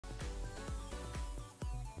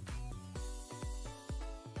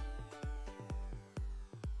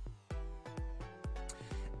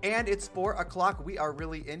And it's 4 o'clock. We are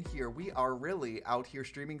really in here. We are really out here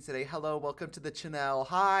streaming today. Hello, welcome to the channel.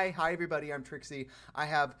 Hi everybody. I'm Trixie. I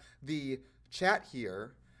have the chat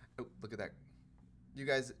here. Oh, look at that. You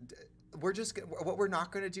guys, what we're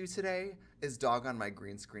not going to do today is dog on my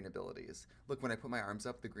green screen abilities. Look, when I put my arms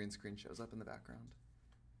up, the green screen shows up in the background.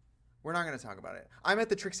 We're not going to talk about it. I'm at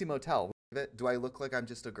the Trixie Motel. Do I look like I'm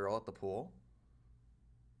just a girl at the pool?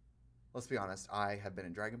 Let's be honest, I have been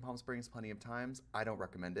in Dragon Palm Springs plenty of times. I don't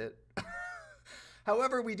recommend it.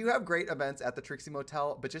 However, we do have great events at the Trixie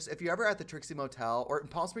Motel, but just if you're ever at the Trixie Motel or in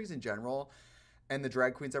Palm Springs in general and the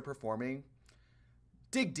drag queens are performing,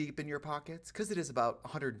 dig deep in your pockets because it is about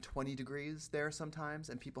 120 degrees there sometimes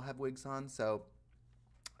and people have wigs on. So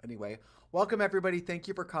anyway, welcome everybody. Thank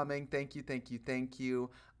you for coming. Thank you, thank you, thank you.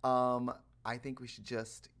 I think we should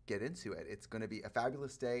just get into it. It's going to be a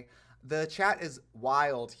fabulous day. The chat is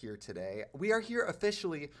wild here today. We are here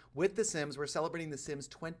officially with The Sims. We're celebrating The Sims'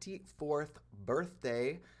 24th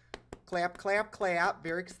birthday. Clap, clap, clap.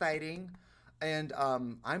 Very exciting. And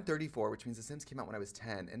I'm 34, which means The Sims came out when I was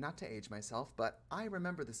 10. And not to age myself, but I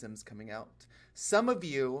remember The Sims coming out. Some of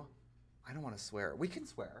you, I don't want to swear. We can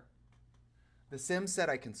swear. The Sims said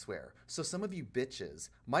I can swear. So some of you bitches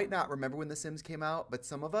might not remember when The Sims came out, but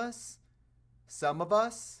some of us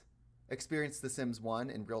experienced The Sims 1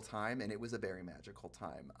 in real time, and it was a very magical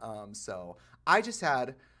time. So I just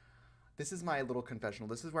had, this is my little confessional.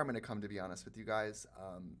 This is where I'm going to come to be honest with you guys.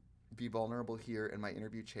 Be vulnerable here in my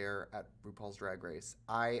interview chair at RuPaul's Drag Race.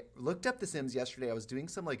 I looked up The Sims yesterday. I was doing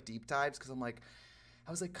some like deep dives because I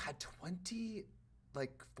was like, God,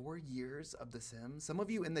 4 years of The Sims. Some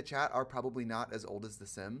of you in the chat are probably not as old as The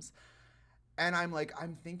Sims. And I'm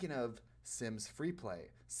thinking of Sims Free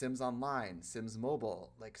Play, Sims Online, Sims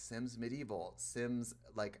Mobile, like Sims Medieval, Sims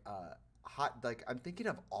I'm thinking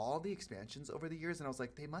of all the expansions over the years, and I was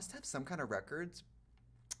like, they must have some kind of records.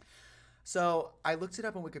 So I looked it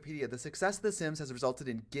up on Wikipedia. The success of The Sims has resulted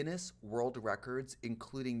in Guinness World Records,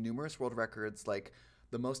 including numerous world records like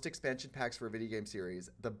the most expansion packs for a video game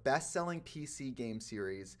series, the best-selling PC game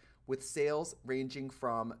series, with sales ranging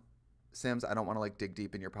from, Sims, I don't want to like dig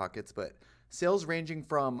deep in your pockets, but sales ranging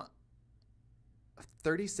from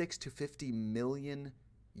 36 to 50 million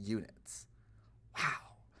units.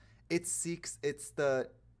 Wow. It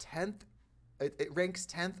ranks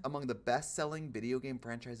 10th among the best-selling video game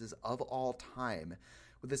franchises of all time,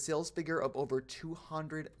 with a sales figure of over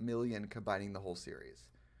 200 million combining the whole series.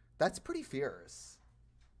 That's pretty fierce.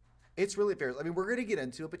 It's really fierce. I mean, we're going to get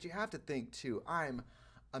into it, but you have to think, too, I'm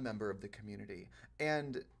a member of the community,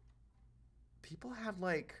 and people have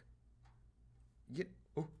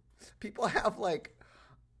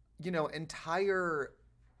entire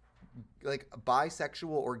bisexual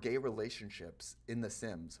or gay relationships in The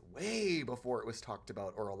Sims way before it was talked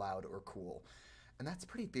about or allowed or cool. And that's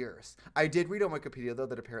pretty fierce. I did read on Wikipedia, though,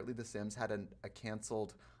 that apparently The Sims had a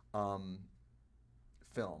canceled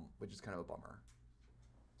film, which is kind of a bummer.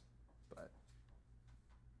 But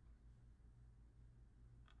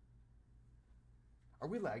are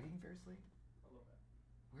we lagging fiercely?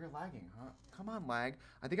 We're lagging, huh? Come on, lag.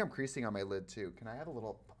 I think I'm creasing on my lid, too. Can I have a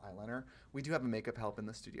little eyeliner? We do have a makeup help in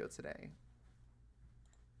the studio today.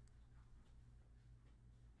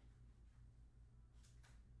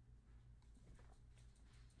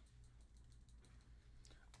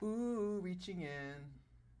 Ooh, reaching in.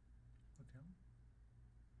 Look down.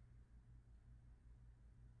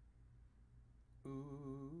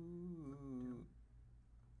 Ooh.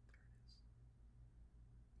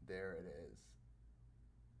 There it is.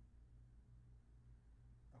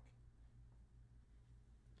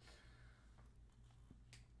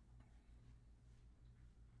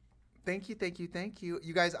 Thank you, thank you, thank you.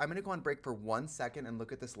 You guys, I'm going to go on break for 1 second and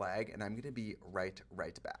look at this lag, and I'm going to be right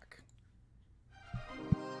back.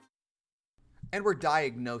 And we're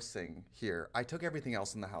diagnosing here. I took everything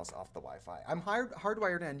else in the house off the Wi-Fi. I'm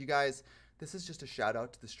hardwired in. You guys, this is just a shout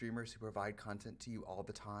out to the streamers who provide content to you all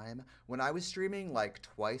the time. When I was streaming like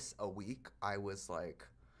twice a week, I was like,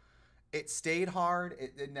 it stayed hard.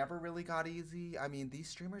 It never really got easy. I mean, these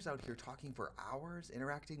streamers out here talking for hours,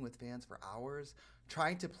 interacting with fans for hours,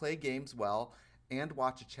 trying to play games well and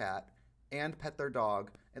watch a chat and pet their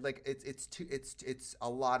dog. And like it's a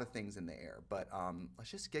lot of things in the air. But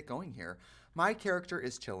let's just get going here. My character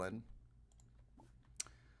is chillin'.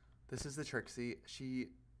 This is the Trixie. She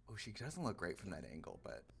doesn't look great from that angle,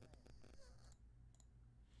 but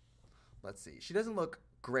let's see. She doesn't look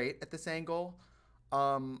great at this angle.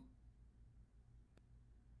 One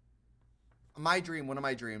of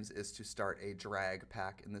my dreams is to start a drag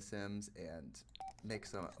pack in The Sims and make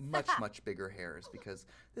some much bigger hairs because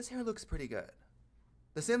this hair looks pretty good.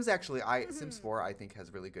 The Sims actually, Sims 4 I think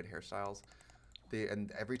has really good hairstyles.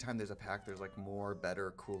 And every time there's a pack, there's like more,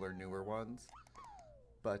 better, cooler, newer ones.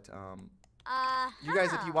 But you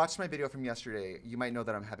guys, if you watched my video from yesterday, you might know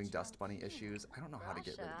that I'm having dust bunny issues. I don't know how to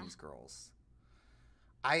get rid of these girls.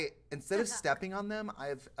 Instead of stepping on them,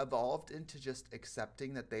 I've evolved into just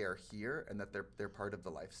accepting that they are here and that they're part of the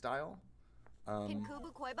lifestyle.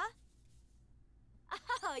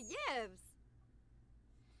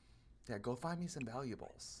 Yeah, go find me some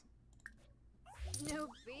valuables. No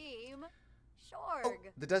beam.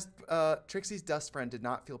 Oh, Trixie's dust friend did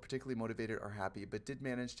not feel particularly motivated or happy, but did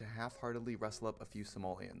manage to half-heartedly rustle up a few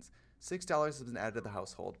simoleons. $6 has been added to the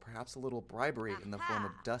household. Perhaps a little bribery in the form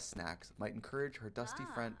of dust snacks might encourage her dusty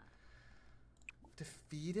friend to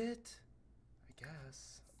feed it? I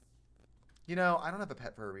guess. You know, I don't have a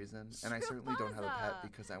pet for a reason, and I certainly don't have a pet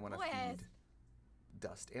because I want to feed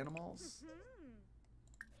dust animals.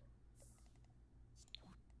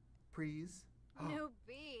 Please. No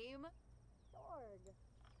beam.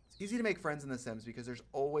 It's easy to make friends in The Sims because there's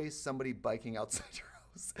always somebody biking outside your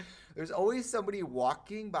house. There's always somebody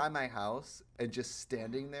walking by my house and just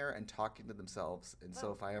standing there and talking to themselves. And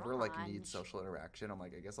so if I ever like need social interaction, I'm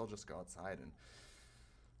like, I guess I'll just go outside and,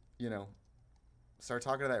 you know, start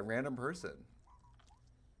talking to that random person.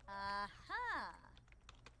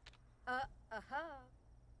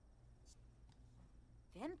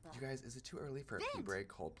 You guys, is it too early for a pee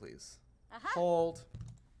break? Hold, please. Hold.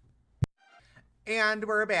 And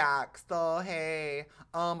we're back. So, hey.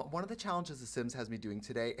 One of the challenges The Sims has me doing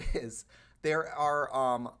today is there are,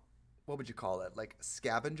 what would you call it? Like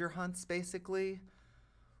scavenger hunts, basically.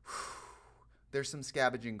 There's some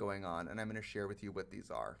scavenging going on, and I'm going to share with you what these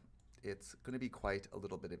are. It's going to be quite a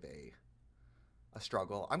little bit of a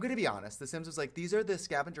struggle. I'm going to be honest. The Sims was like, these are the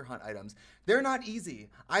scavenger hunt items. They're not easy.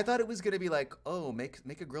 I thought it was going to be like, oh, make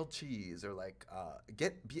a grilled cheese, or like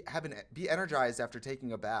be energized after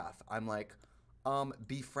taking a bath. I'm like,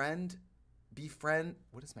 befriend.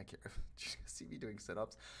 What is my character? Did you see me doing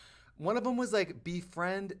sit-ups? One of them was like,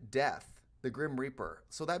 befriend death, the Grim Reaper.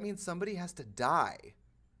 So that means somebody has to die.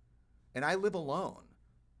 And I live alone.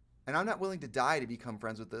 And I'm not willing to die to become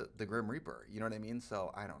friends with the Grim Reaper. You know what I mean?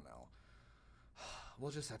 So I don't know. We'll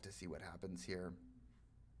just have to see what happens here.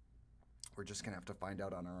 We're just going to have to find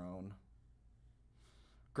out on our own.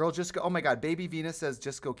 Girl, just go. Oh my God. Baby Venus says,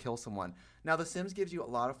 just go kill someone. Now, The Sims gives you a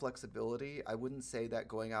lot of flexibility. I wouldn't say that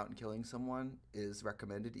going out and killing someone is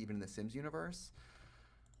recommended, even in the Sims universe.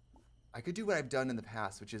 I could do what I've done in the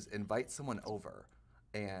past, which is invite someone over.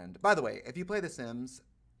 And by the way, if you play The Sims,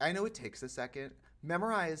 I know it takes a second.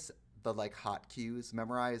 Memorize the like hot cues.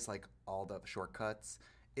 Memorize like all the shortcuts.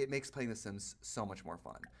 It makes playing The Sims so much more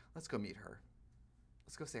fun. Let's go meet her.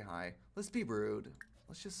 Let's go say hi. Let's be rude.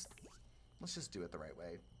 Let's just do it the right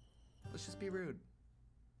way. Let's just be rude.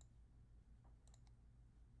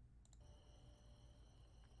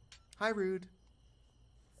 Hi, rude.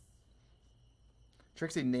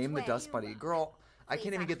 Trixie, name the dust bunny. Girl, I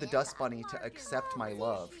can't even get the dust bunny to accept my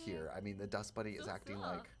love here. I mean, the dust bunny is acting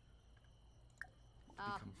like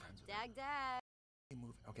become friends with me.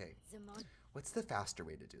 Okay. What's the faster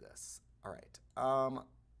way to do this? All right.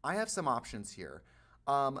 I have some options here.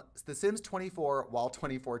 The Sims 24 while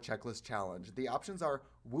 24 checklist challenge. The options are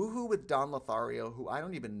woohoo with Don Lothario, who I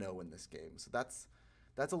don't even know in this game. So that's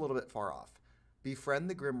a little bit far off. Befriend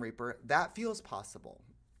the Grim Reaper. That feels possible.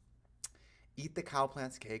 Eat the cow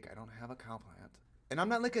plant's cake. I don't have a cow plant. And I'm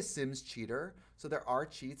not like a Sims cheater. So there are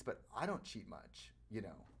cheats, but I don't cheat much, you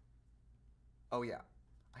know. Oh yeah.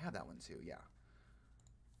 I have that one too, yeah.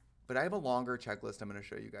 But I have a longer checklist I'm going to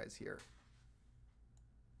show you guys here.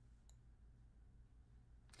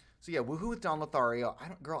 So yeah, woohoo with Don Lothario.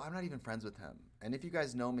 Girl, I'm not even friends with him. And if you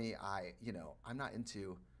guys know me, I'm not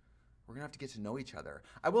into, we're gonna have to get to know each other.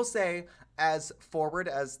 I will say, as forward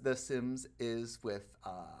as The Sims is with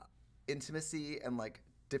intimacy and like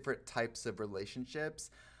different types of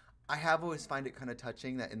relationships, I have always find it kind of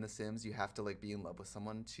touching that in The Sims you have to like be in love with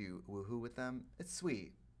someone to woohoo with them. It's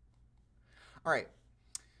sweet. All right,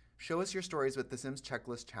 show us your stories with The Sims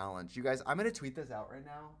Checklist Challenge. You guys, I'm gonna tweet this out right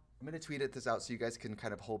now. I'm going to tweet this out so you guys can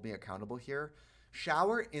kind of hold me accountable here.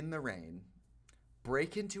 Shower in the rain.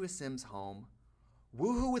 Break into a Sims home.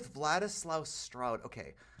 Woohoo with Vladislav Stroud.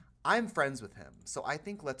 Okay, I'm friends with him, so I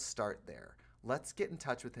think let's start there. Let's get in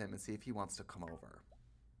touch with him and see if he wants to come over.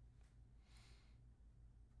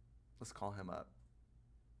 Let's call him up.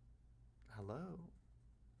 Hello?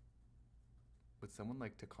 Would someone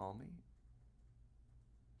like to call me?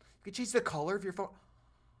 You can change the color of your phone.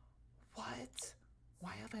 What?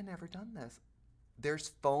 Why have I never done this? There's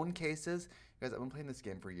phone cases. Guys, I've been playing this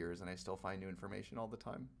game for years and I still find new information all the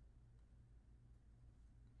time.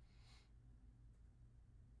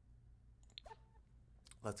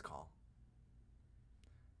 Let's call.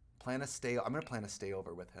 Plan a stay. I'm going to plan a stay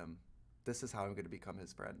over with him. This is how I'm going to become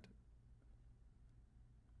his friend.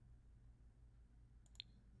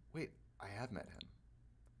 Wait, I have met him.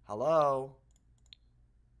 Hello?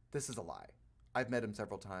 This is a lie. I've met him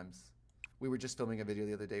several times. We were just filming a video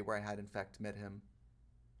the other day where I had in fact met him.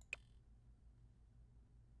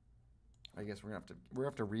 I guess we're gonna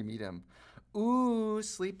have to re-meet him. Ooh,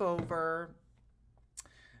 sleepover.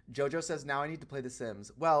 Jojo says, now I need to play The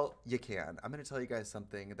Sims. Well, you can. I'm gonna tell you guys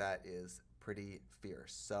something that is pretty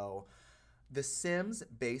fierce. So, The Sims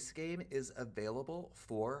base game is available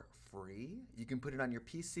for free. You can put it on your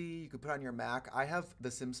PC, you can put it on your Mac. I have The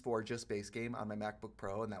Sims 4 just base game on my MacBook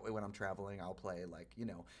Pro, and that way when I'm traveling, I'll play, like, you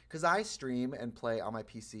know, because I stream and play on my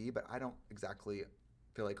PC, but I don't exactly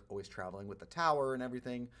feel like always traveling with the tower and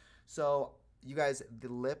everything. So you guys, the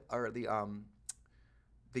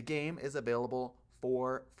game is available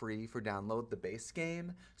for free for download, the base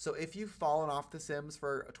game. So if you've fallen off The Sims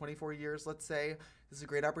for 24 years, let's say, this is a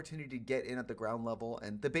great opportunity to get in at the ground level.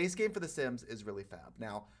 And the base game for The Sims is really fab.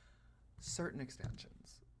 Now, certain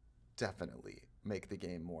expansions definitely make the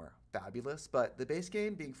game more fabulous, but the base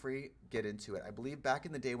game being free, get into it. I believe back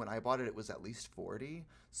in the day when I bought it, it was at least 40.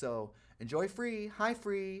 So enjoy free. Hi,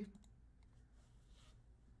 free.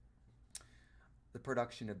 The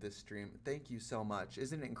production of this stream, thank you so much.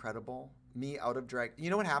 Isn't it incredible? Me out of drag. You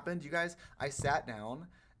know what happened, you guys? I sat down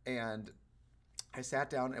and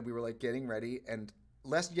we were like getting ready, and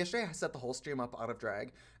yesterday I set the whole stream up out of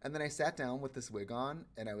drag, and then I sat down with this wig on,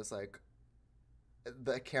 and I was like,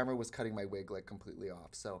 the camera was cutting my wig like completely off,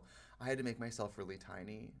 so I had to make myself really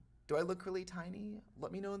tiny. Do I look really tiny?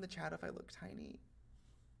 Let me know in the chat if I look tiny.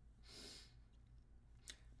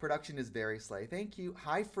 Production is very slay. Thank you.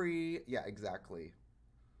 Hi, free. Yeah, exactly.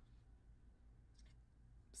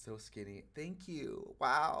 So skinny. Thank you.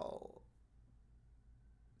 Wow.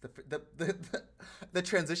 The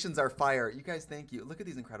transitions are fire. You guys, thank you. Look at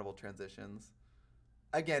these incredible transitions.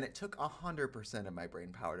 Again, it took 100% of my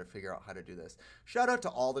brain power to figure out how to do this. Shout out to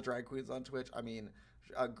all the drag queens on Twitch. I mean,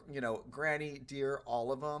 you know, Granny, Dear,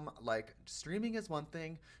 all of them. Like, streaming is one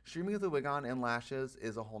thing. Streaming with a wig on and lashes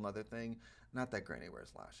is a whole nother thing. Not that Granny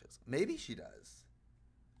wears lashes. Maybe she does.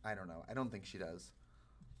 I don't know. I don't think she does.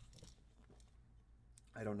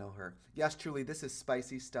 I don't know her. Yes, truly, this is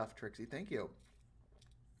spicy stuff, Trixie. Thank you.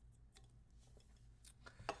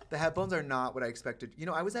 The headphones are not what I expected. You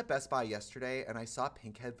know, I was at Best Buy yesterday, and I saw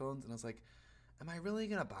pink headphones, and I was like, am I really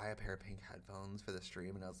going to buy a pair of pink headphones for the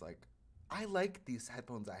stream? And I was like, I like these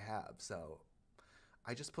headphones I have, so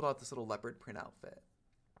I just pulled out this little leopard print outfit.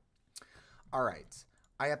 All right.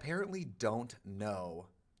 I apparently don't know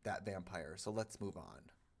that vampire, so let's move on.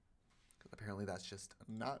 Because apparently that's just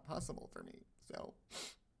not possible for me, so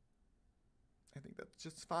I think that's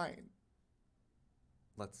just fine.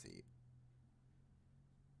 Let's see.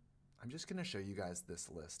 I'm just going to show you guys this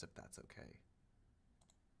list, if that's okay.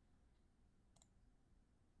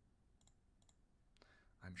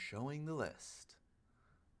 I'm showing the list.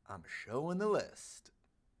 I'm showing the list.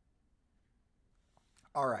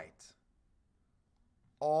 All right.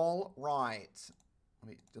 All right.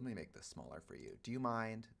 Let me make this smaller for you. Do you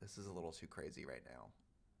mind? This is a little too crazy right now.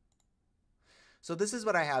 So this is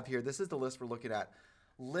what I have here. This is the list we're looking at.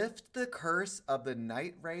 Lift the curse of the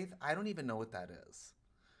night wraith. I don't even know what that is.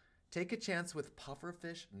 Take a chance with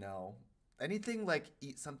pufferfish. No. Anything like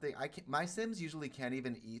eat something. My Sims usually can't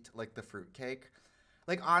even eat like the fruitcake.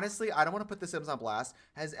 Like, honestly, I don't want to put the Sims on blast.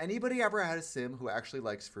 Has anybody ever had a Sim who actually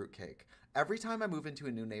likes fruitcake? Every time I move into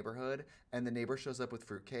a new neighborhood and the neighbor shows up with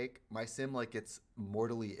fruitcake, my Sim like gets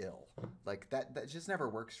mortally ill. Like that just never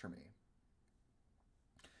works for me.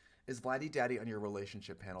 Is Vladdy Daddy on your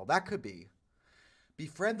relationship panel? That could be.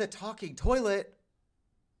 Befriend the talking toilet.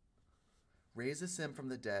 Raise a Sim from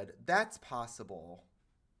the dead. That's possible.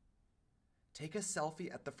 Take a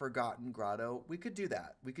selfie at the Forgotten Grotto. We could do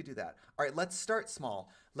that. We could do that. All right, let's start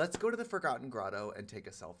small. Let's go to the Forgotten Grotto and take a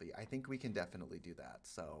selfie. I think we can definitely do that.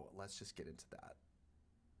 So let's just get into that.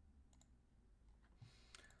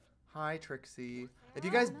 Hi, Trixie. If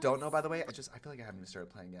you guys don't know, by the way, I feel like I haven't even started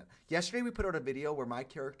playing yet. Yesterday, we put out a video where my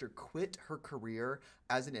character quit her career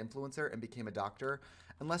as an influencer and became a doctor.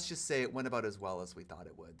 And let's just say it went about as well as we thought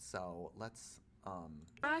it would. So let's,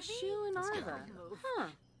 Ashu and Arva. Huh.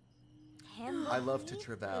 I love to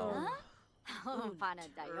travel.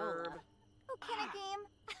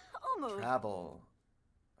 Travel.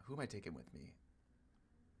 Who am I taking with me?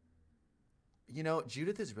 You know,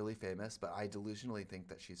 Judith is really famous, but I delusionally think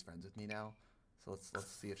that she's friends with me now. So let's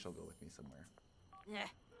see if she'll go with me somewhere. Yeah.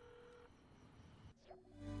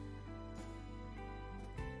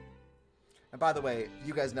 And by the way,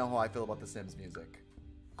 you guys know how I feel about The Sims music.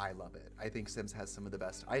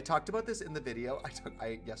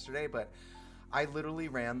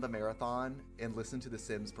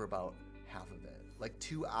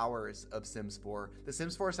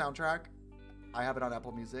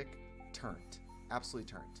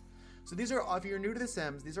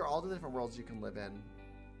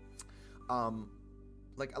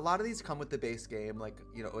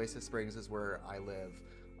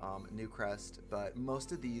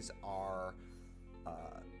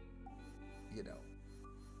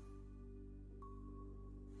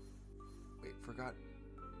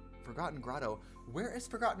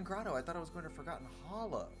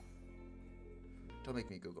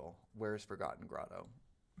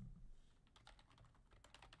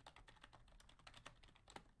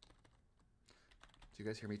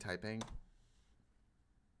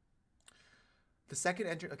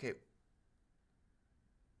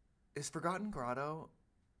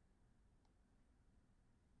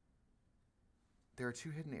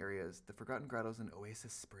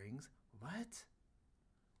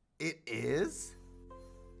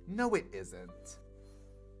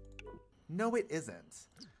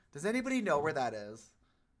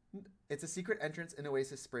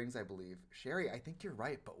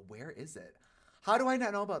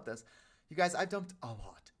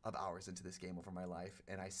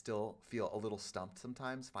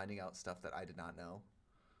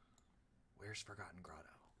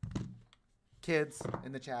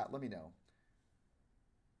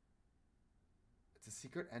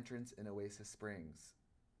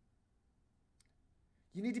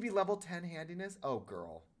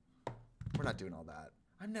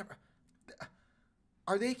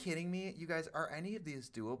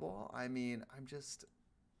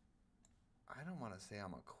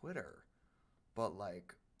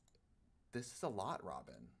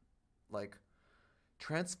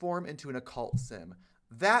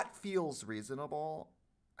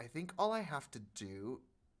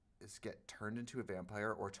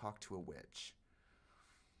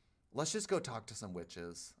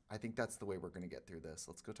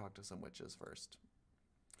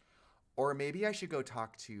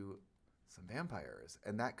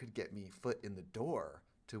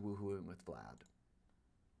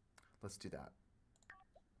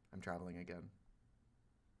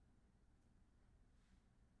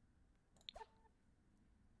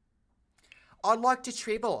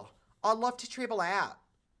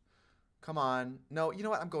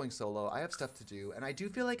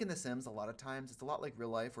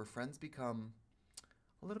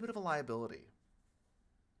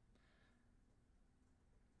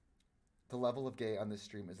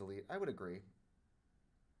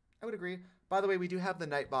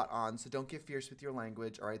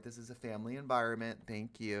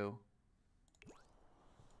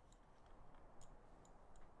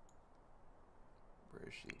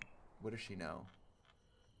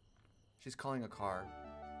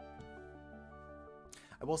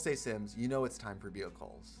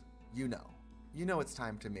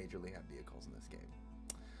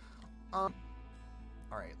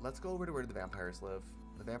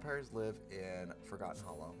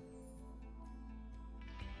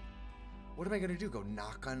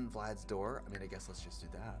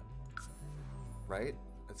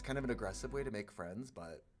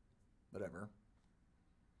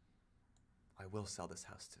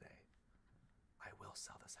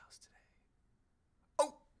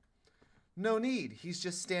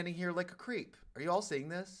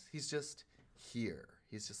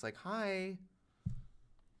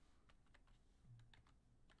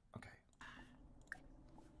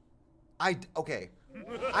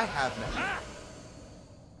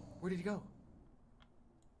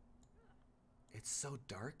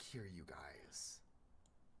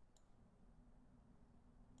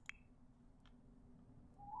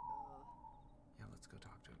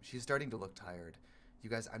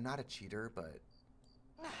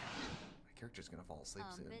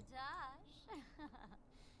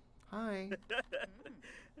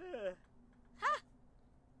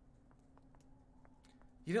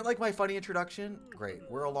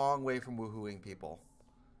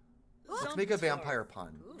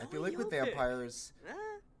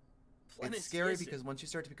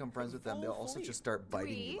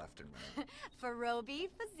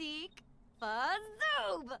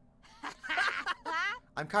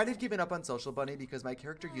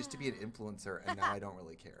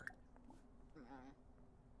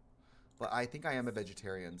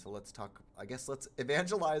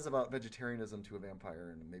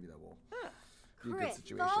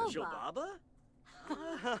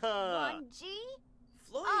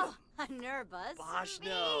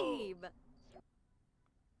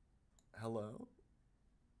 Hello?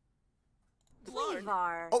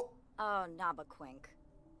 Levar. Oh! Oh, Nabaquink.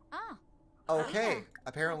 Ah. Okay.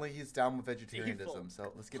 Apparently he's down with vegetarianism,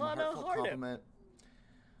 so let's give him a heartfelt compliment.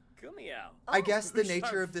 I guess the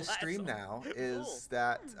nature of this stream now is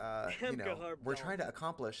that, you know, we're trying to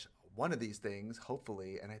accomplish one of these things,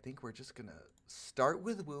 hopefully, and I think we're just gonna start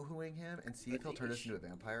with woohooing him and see if he'll turn us into a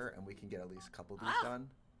vampire, and we can get at least a couple of these done.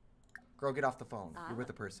 Girl, get off the phone. You're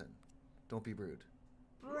with a person. Don't be rude.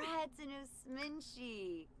 Bratinu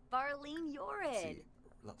Sminchi. Barleen Yorid. See,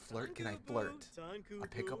 flirt? Can I flirt? A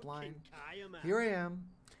pickup line? Here I am.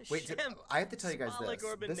 Wait, I have to tell you guys this.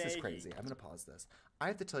 This is crazy. I'm gonna pause this. I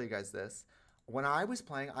have to tell you guys this. When I was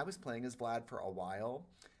playing as Vlad for a while,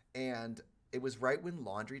 and it was right when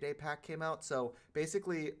Laundry Day pack came out. So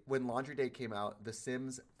basically, when Laundry Day came out, the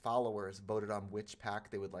Sims followers voted on which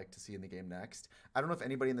pack they would like to see in the game next. I don't know if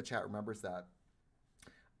anybody in the chat remembers that.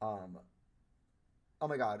 Oh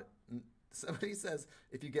my God. Somebody says,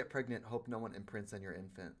 if you get pregnant, hope no one imprints on your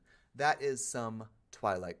infant. That is some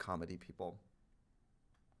Twilight comedy, people.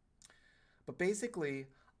 But basically,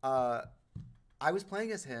 I was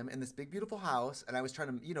playing as him in this big, beautiful house, and I was trying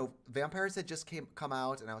to, you know, vampires had just come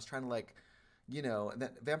out, and I was trying to, like, you know, and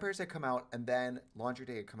then vampires had come out, and then Laundry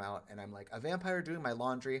Day had come out, and I'm like, a vampire doing my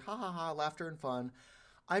laundry, ha ha ha, laughter and fun.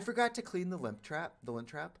 I forgot to clean the lint trap,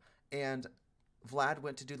 and Vlad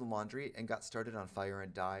went to do the laundry and got started on fire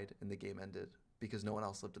and died, and the game ended because no one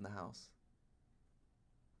else lived in the house.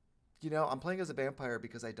 You know, I'm playing as a vampire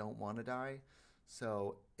because I don't want to die,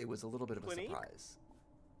 so it was a little bit of a surprise.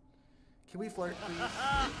 Can we flirt, please?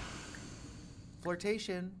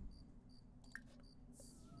 Flirtation.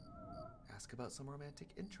 Ask about some romantic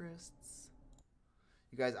interests.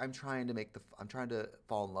 You guys, I'm trying to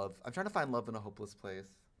fall in love. I'm trying to find love in a hopeless place.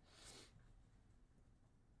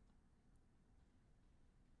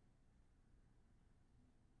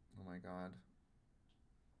 Oh my God.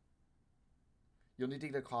 You'll need to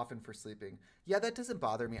get a coffin for sleeping. Yeah, that doesn't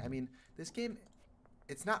bother me. I mean, this game,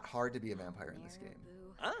 it's not hard to be a vampire in this game.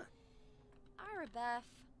 Arabeth.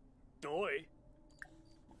 Doi.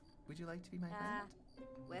 Would you like to be my friend?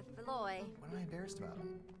 With Veloy. What am I embarrassed about?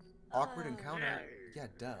 Awkward encounter? Yeah,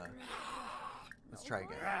 duh. Let's try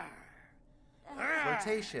again.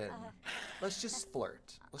 Flirtation. Let's just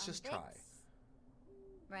flirt. Let's just try.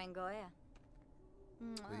 Rangoya.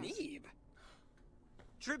 Neeb.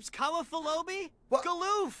 Trips Kawafalobi? What?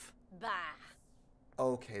 Galoof! Bah.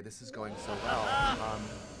 Okay, this is going so well.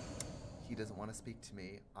 He doesn't want to speak to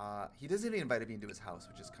me. He doesn't even invite me into his house,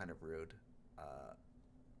 which is kind of rude.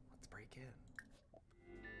 Let's break in.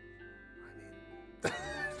 I mean,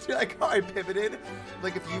 do you like how I pivoted?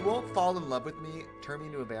 Like, if you won't fall in love with me, turn me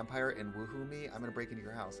into a vampire, and woohoo me, I'm gonna break into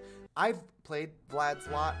your house. I've played Vlad's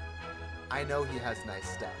lot. I know he has nice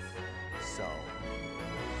stuff, so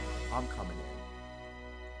I'm coming in.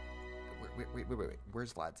 Wait.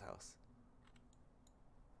 Where's Vlad's house?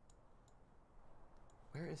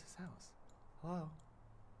 Where is his house? Hello?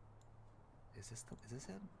 Is this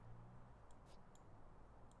him?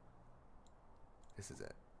 This is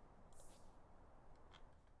it.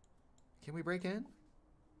 Can we break in?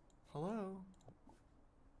 Hello?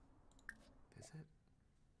 Is it?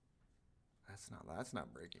 That's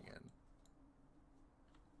not breaking in.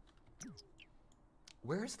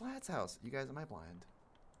 Where's Vlad's house? You guys, am I blind?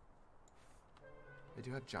 They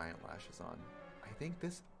do have giant lashes on. I think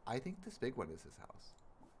this big one is his house.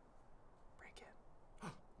 Break in.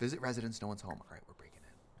 Visit residence, no one's home. All right, we're breaking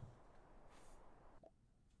in.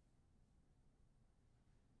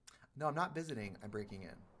 No, I'm not visiting. I'm breaking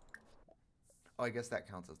in. Oh, I guess that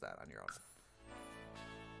counts as that on your own.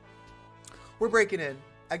 We're breaking in.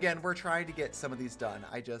 Again, we're trying to get some of these done.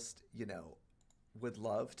 I just, you know, would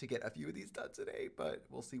love to get a few of these done today, but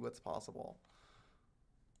we'll see what's possible.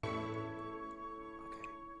 Okay.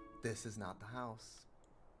 This is not the house.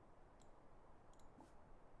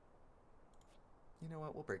 You know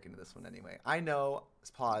what? We'll break into this one anyway. I know,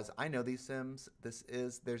 pause. I know these Sims.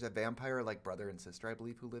 There's a vampire like brother and sister, I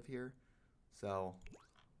believe, who live here. So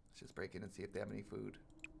let's just break in and see if they have any food.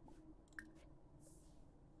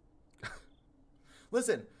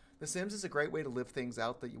 Listen, The Sims is a great way to live things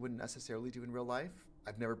out that you wouldn't necessarily do in real life.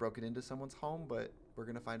 I've never broken into someone's home, but we're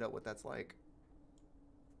going to find out what that's like.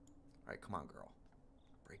 All right, come on, girl.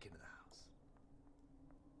 Break into the house.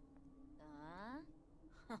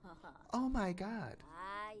 Oh my God.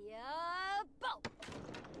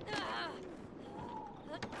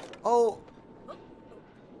 Oh.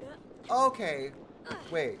 Okay.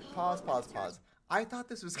 Wait, pause. I thought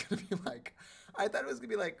this was going to be like, I thought it was going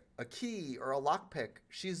to be like a key or a lockpick.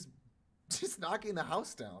 She's knocking the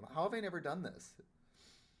house down. How have I never done this?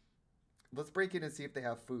 Let's break in and see if they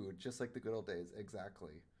have food, just like the good old days.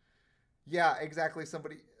 Exactly. Yeah, exactly.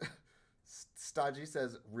 Somebody... Stodgy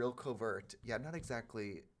says, real covert. Yeah, not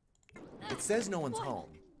exactly... It says no one's home.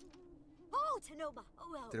 Oh, Tanoba.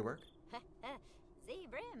 Oh, Did it work?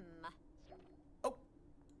 Zebrim. Oh.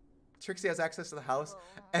 Trixie has access to the house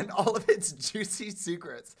and all of its juicy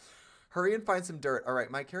secrets. Hurry and find some dirt. All right,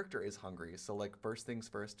 my character is hungry. So, like, first things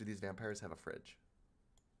first, do these vampires have a fridge?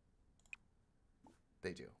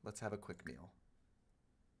 They do. Let's have a quick meal.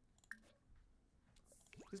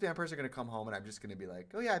 These vampires are going to come home and I'm just going to be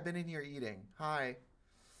like, oh yeah, I've been in here eating. Hi.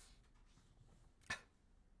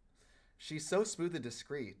 She's so smooth and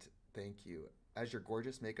discreet. Thank you. As your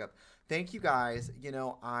gorgeous makeup. Thank you guys. You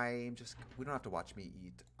know, we don't have to watch me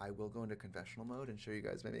eat. I will go into confessional mode and show you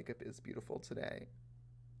guys my makeup is beautiful today.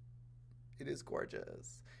 It is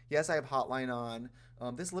gorgeous. Yes, I have Hotline on.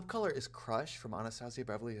 This lip color is Crush from Anastasia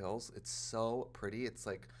Beverly Hills. It's so pretty. It's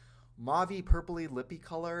like mauvey, purpley, lippy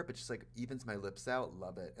color, but just like evens my lips out.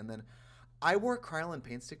 Love it. And then I wore Kryolan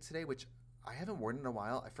Paint Stick today, which I haven't worn in a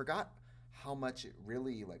while. I forgot how much it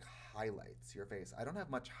really like highlights your face. I don't have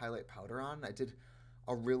much highlight powder on. I did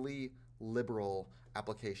a really liberal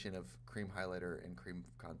application of cream highlighter and cream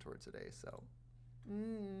contour today, so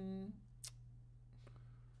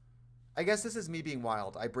I guess this is me being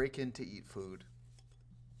wild. I break in to eat food.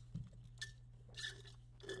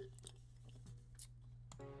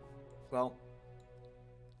 Well,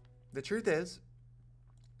 the truth is,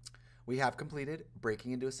 we have completed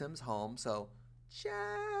breaking into a Sim's home, so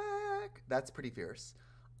check. That's pretty fierce.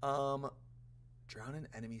 Drown an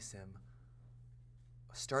enemy Sim.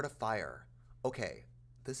 Start a fire. Okay,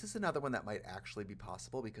 this is another one that might actually be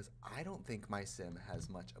possible because I don't think my Sim has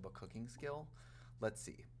much of a cooking skill. Let's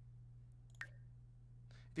see.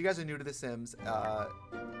 If you guys are new to The Sims,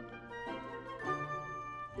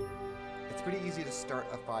 it's pretty easy to start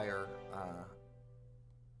a fire.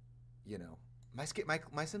 You know, my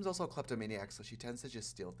Sim's also a kleptomaniac, so she tends to just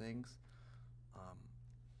steal things.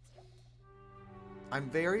 I'm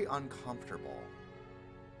very uncomfortable,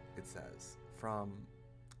 it says, from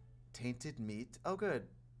tainted meat. Oh, good.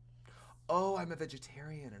 Oh, I'm a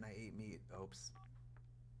vegetarian and I ate meat. Oops.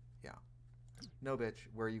 Yeah. No, bitch.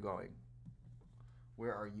 Where are you going?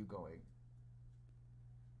 Where are you going?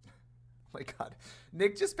 Oh my God.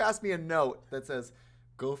 Nick just passed me a note that says,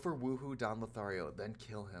 go for woohoo Don Lothario, then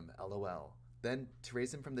kill him, LOL. Then to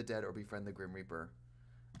raise him from the dead or befriend the Grim Reaper.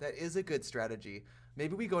 That is a good strategy.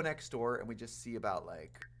 Maybe we go next door and we just see about,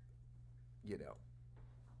 like, you know.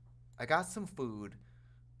 I got some food.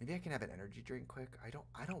 Maybe I can have an energy drink quick. I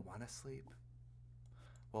don't want to sleep.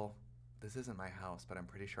 Well, this isn't my house, but I'm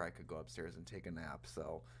pretty sure I could go upstairs and take a nap,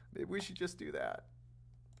 so maybe we should just do that.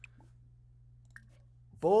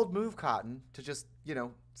 Bold move, Cotton, to just, you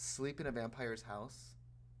know, sleep in a vampire's house.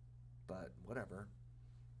 But whatever.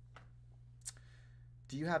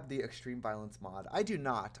 Do you have the extreme violence mod? I do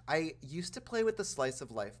not. I used to play with the slice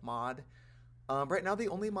of life mod. Right now, the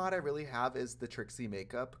only mod I really have is the Trixie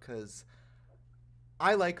makeup because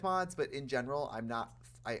I like mods, but in general,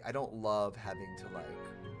 I don't love having to, like,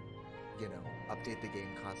 you know, update the game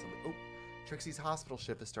constantly. Oh, Trixie's hospital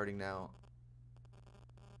shift is starting now.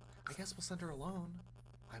 I guess we'll send her alone.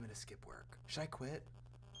 I'm going to skip work. Should I quit?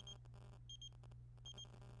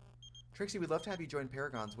 Trixie, we'd love to have you join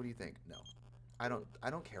Paragons. What do you think? No. I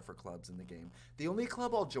don't care for clubs in the game. The only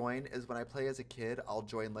club I'll join is when I play as a kid, I'll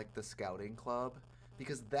join like the scouting club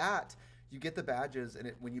because that you get the badges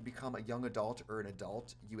and when you become a young adult or an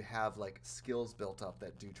adult, you have like skills built up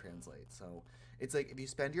that do translate. So it's like if you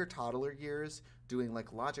spend your toddler years doing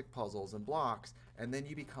like logic puzzles and blocks and then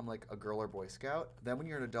you become like a girl or boy scout, then when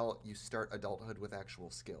you're an adult, you start adulthood with actual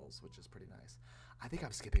skills, which is pretty nice. I think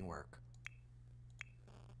I'm skipping work.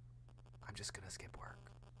 I'm just going to skip work.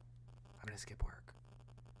 I'm gonna skip work.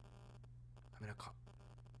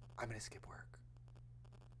 I'm gonna skip work.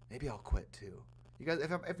 Maybe I'll quit too. You guys,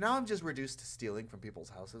 if now I'm just reduced to stealing from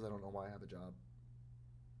people's houses, I don't know why I have a job.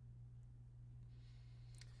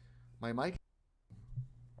 My mic.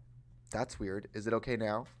 That's weird. Is it okay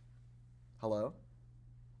now? Hello?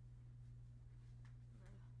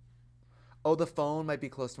 Oh, the phone might be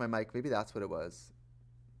close to my mic. Maybe that's what it was.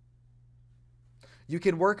 You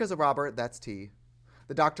can work as a robber. That's T.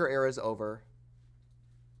 The doctor era is over.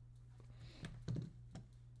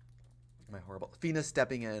 Am I horrible? Fina's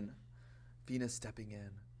stepping in. Fina's stepping in.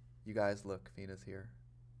 You guys, look. Fina's here.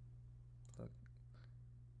 Look.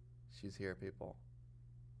 She's here, people.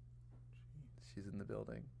 She's in the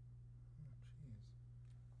building.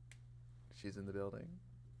 She's in the building.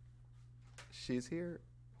 She's here.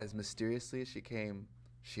 As mysteriously as she came,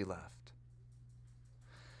 she left.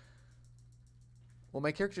 Well,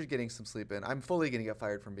 my character's getting some sleep in. I'm fully going to get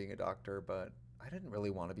fired from being a doctor, but I didn't really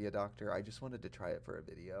want to be a doctor. I just wanted to try it for a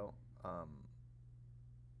video.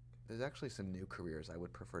 There's actually some new careers I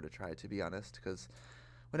would prefer to try, to be honest, because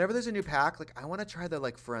whenever there's a new pack, like I want to try the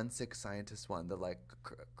like forensic scientist one, the like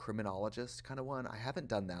criminologist kind of one. I haven't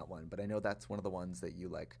done that one, but I know that's one of the ones that you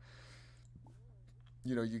like,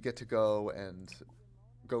 you know, you get to go and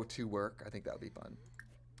go to work. I think that would be fun.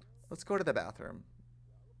 Let's go to the bathroom.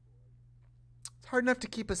 It's hard enough to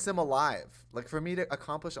keep a sim alive. Like for me to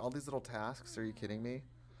accomplish all these little tasks, are you kidding me?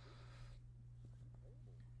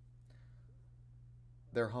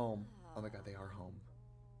 They're home. Oh my god, they are home.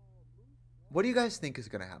 What do you guys think is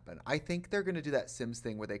going to happen? I think they're going to do that Sims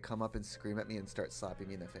thing where they come up and scream at me and start slapping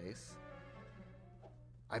me in the face.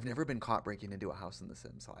 I've never been caught breaking into a house in The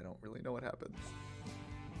Sims, so I don't really know what happens.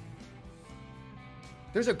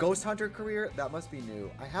 There's a ghost hunter career? That must be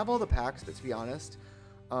new. I have all the packs, but to be honest,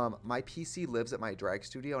 my PC lives at my drag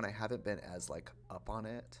studio and I haven't been as like up on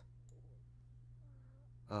it.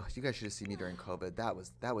 Oh, you guys should have seen me during COVID. That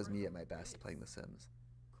was me at my best playing The Sims.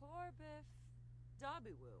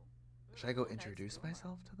 Should I go introduce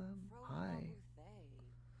myself to them? Hi.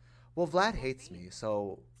 Well, Vlad hates me,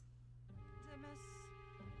 so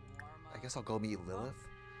I guess I'll go meet Lilith.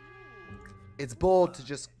 It's bold to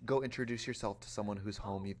just go introduce yourself to someone whose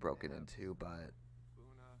home you've broken into, but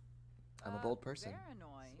I'm a bold person.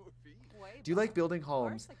 Do you like building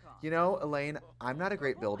homes? You know, Elaine, I'm not a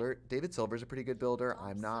great builder. David Silver's a pretty good builder.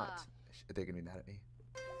 I'm not. They're going to be mad at me.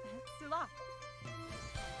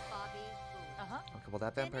 Okay, well,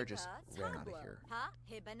 that vampire just ran out of here. Try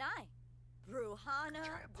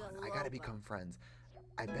I gotta become friends.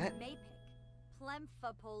 I bet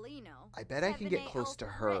I can get close to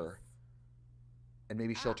her, and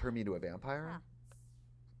maybe she'll turn me into a vampire.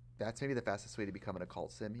 That's maybe the fastest way to become an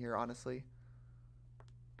occult sim here, honestly.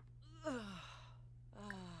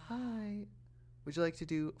 Hi. Would you like to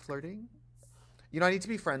do flirting? You know, I need to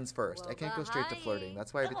be friends first. I can't go straight to flirting.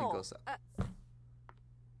 That's why everything goes up.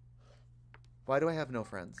 Why do I have no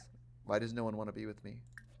friends? Why does no one want to be with me?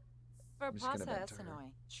 I'm just gonna vent to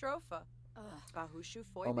her.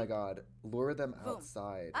 Oh my god. Lure them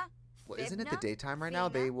outside. Well, isn't it the daytime right now?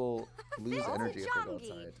 They will lose energy if they go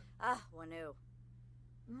outside.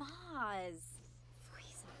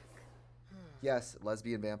 Yes,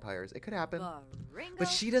 lesbian vampires. It could happen. But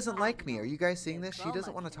she doesn't like me. Are you guys seeing this? She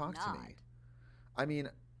doesn't want to talk to me. I mean,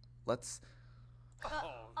 let's...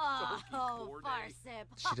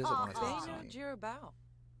 She doesn't want to talk to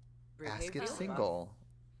me. Ask if single.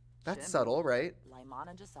 That's subtle, right?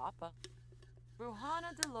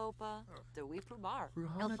 Ruhana de Lopa.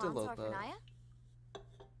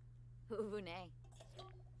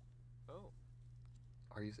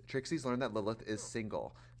 Are you? Trixie's learned that Lilith is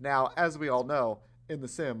single. Now, as we all know, in The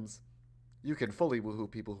Sims, you can fully woohoo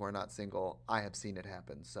people who are not single. I have seen it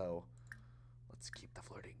happen, so let's keep the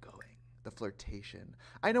flirting going. The flirtation.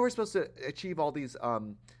 I know we're supposed to achieve all these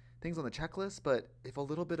things on the checklist, but if a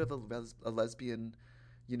little bit of a lesbian,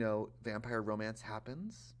 you know, vampire romance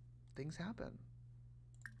happens, things happen.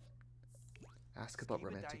 Ask about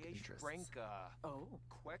romantic interests.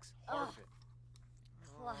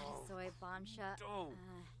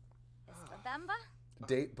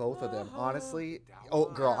 Date both of them. Honestly, oh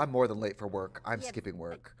girl, I'm more than late for work. I'm skipping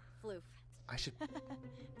work. I should...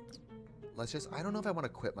 Let's just... I don't know if I want to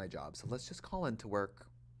quit my job, so let's just call in to work.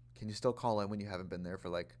 Can you still call in when you haven't been there for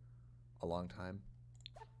like a long time?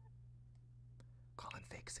 Call in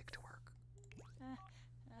fake sick to work.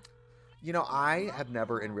 You know, I have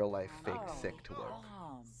never in real life faked sick to work.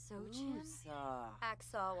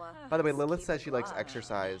 By the way, Lilith says she likes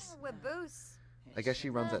exercise. I guess she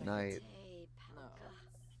runs at night.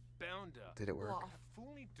 Did it work?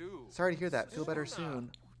 Sorry to hear that. Feel better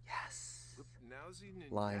soon. Yes.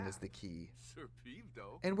 Lying is the key.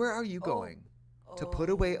 And where are you going? To put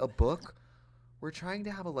away a book? We're trying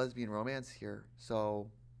to have a lesbian romance here,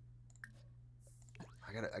 so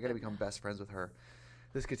I gotta become best friends with her.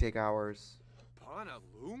 This could take hours.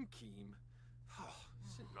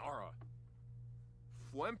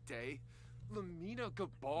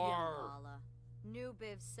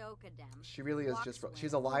 She really is just...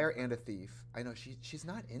 She's a liar and a thief. I know, she's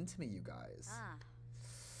not into me, you guys.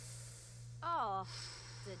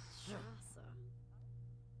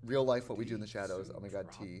 Real life, what we do in the shadows. Oh my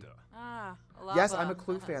god, T. Yes, I'm a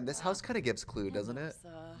Clue fan. This house kind of gives Clue, doesn't it?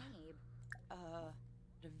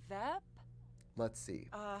 Let's see.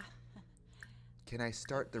 Can I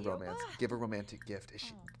start the romance? Give a romantic gift. Is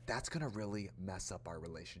she... That's gonna really mess up our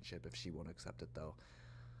relationship if she won't accept it, though.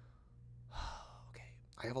 Okay,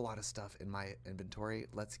 I have a lot of stuff in my inventory.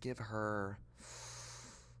 Let's give her...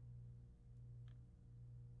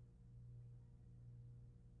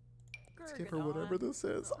 give her whatever this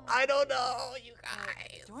is. I don't know, you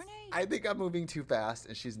guys. I think I'm moving too fast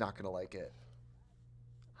and she's not going to like it.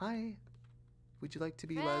 Hi. Would you like to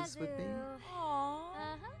be Les with me?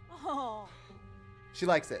 Uh-huh. She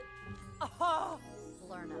likes it.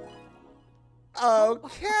 Learn it.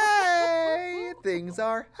 Okay. Things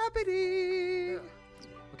are happening.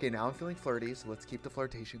 Okay, now I'm feeling flirty, so let's keep the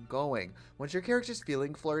flirtation going. Once your character's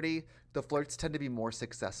feeling flirty, the flirts tend to be more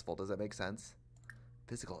successful. Does that make sense?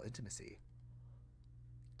 Physical intimacy.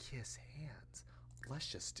 Kiss hands. Let's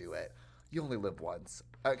just do it. You only live once.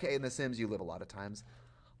 Okay, in The Sims, you live a lot of times.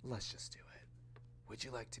 Let's just do it. Would you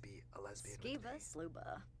like to be a lesbian with me? Skiba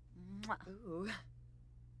sluba. Ooh.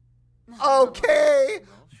 Okay,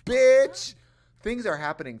 bitch. Things are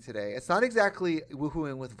happening today. It's not exactly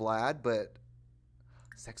woohooing with Vlad, but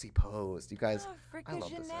sexy pose. You guys, I love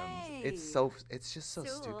The Sims. It's just so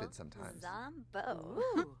stupid sometimes. Zombo.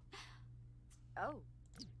 Oh.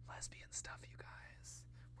 Lesbian stuff, you guys.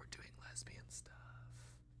 We're doing lesbian stuff.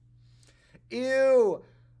 Ew.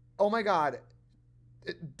 Oh my God.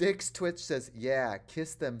 Dick's Twitch says, yeah,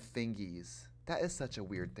 kiss them fingies. That is such a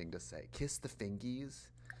weird thing to say. Kiss the fingies.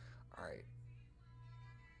 All right.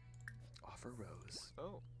 Offer rose.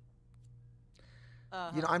 Oh.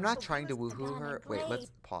 You know, I'm not trying to woohoo her. Wait,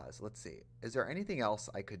 let's pause. Let's see. Is there anything else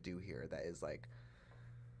I could do here that is like...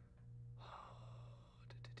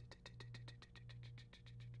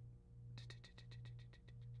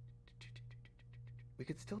 We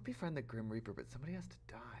could still befriend the Grim Reaper, but somebody has to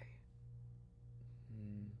die.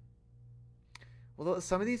 Well,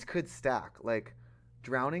 some of these could stack. Like,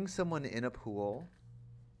 drowning someone in a pool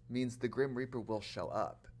means the Grim Reaper will show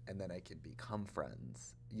up, and then I can become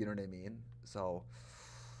friends. You know what I mean? So,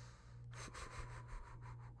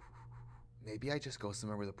 maybe I just go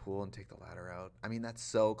somewhere with a pool and take the ladder out. I mean, that's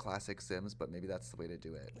so classic Sims, but maybe that's the way to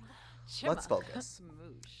do it. Let's focus.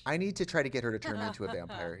 I need to try to get her to turn me into a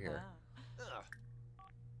vampire here.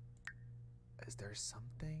 Is there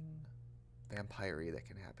something vampire-y that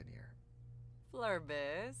can happen here?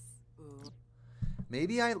 Flurbus.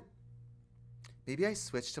 Maybe I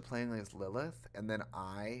switch to playing as Lilith, and then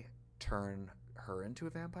I turn her into a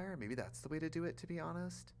vampire. Maybe that's the way to do it, to be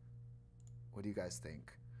honest. What do you guys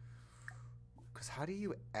think? Because how do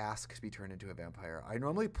you ask to be turned into a vampire? I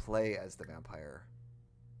normally play as the vampire.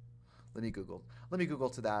 Let me Google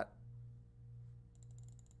to that.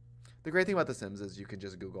 The great thing about The Sims is you can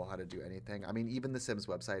just Google how to do anything. I mean, even The Sims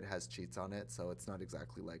website has cheats on it, so it's not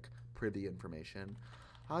exactly like privy information.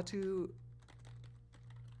 How to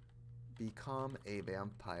become a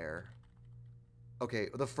vampire. Okay,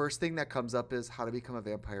 the first thing that comes up is how to become a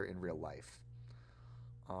vampire in real life.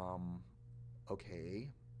 Okay.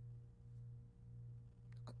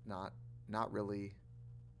 Not really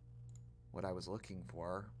what I was looking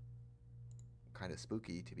for. Kind of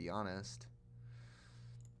spooky, to be honest.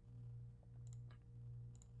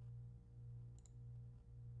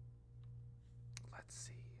 Let's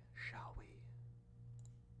see, shall we?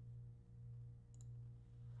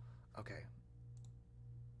 Okay.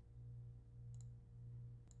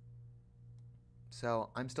 So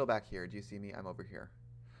I'm still back here. Do you see me? I'm over here.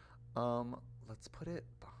 Let's put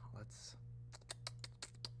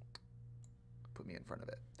me in front of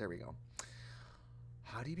it. There we go.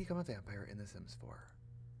 How do you become a vampire in The Sims 4?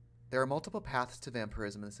 There are multiple paths to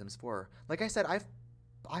vampirism in The Sims 4. Like I said,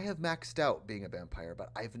 I have maxed out being a vampire, but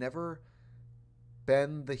I've never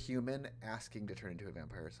been the human asking to turn into a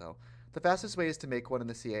vampire. So the fastest way is to make one in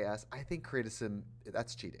the CAS. I think create a sim,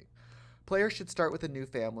 that's cheating. Players should start with a new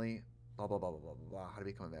family. Blah, blah, blah, blah, blah, blah. How to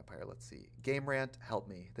become a vampire. Let's see. Game Rant, help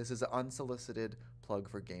me. This is an unsolicited plug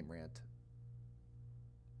for Game Rant.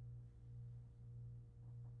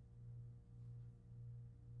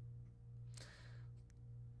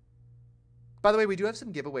 By the way, we do have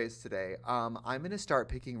some giveaways today. I'm going to start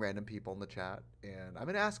picking random people in the chat, and I'm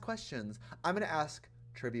going to ask questions. I'm going to ask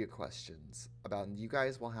trivia questions about, and you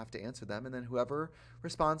guys will have to answer them, and then whoever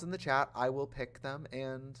responds in the chat, I will pick them,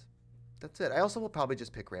 and that's it. I also will probably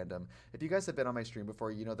just pick random. If you guys have been on my stream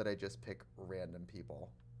before, you know that I just pick random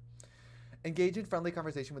people. Engage in friendly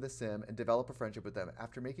conversation with a sim and develop a friendship with them.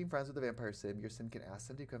 After making friends with a vampire sim, your sim can ask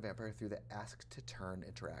them to become a vampire through the ask to turn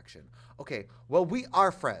interaction. Okay, well, we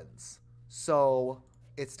are friends. So,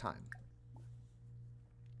 it's time.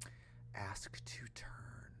 Ask to turn.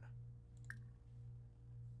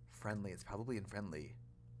 Friendly. It's probably in friendly.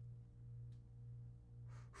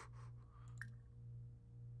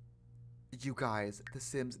 You guys, The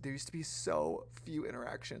Sims, there used to be so few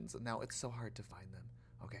interactions, and now it's so hard to find them.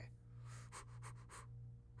 Okay.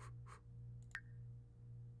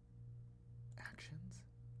 Actions?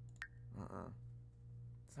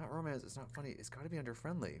 It's not romance. It's not funny. It's got to be under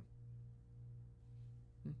friendly.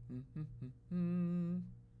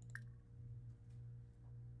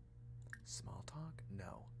 Small talk?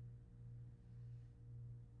 No.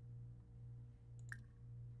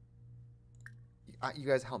 You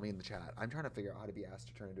guys help me in the chat. I'm trying to figure out how to be asked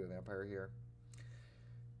to turn into a vampire here.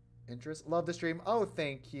 Interest? Love the stream. Oh,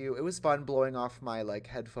 thank you. It was fun blowing off my like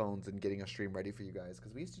headphones and getting a stream ready for you guys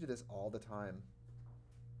because we used to do this all the time.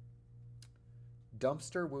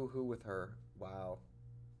 Dumpster woohoo with her. Wow.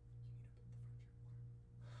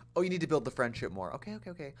 Oh, you need to build the friendship more. Okay,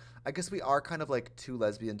 okay, okay. I guess we are kind of like too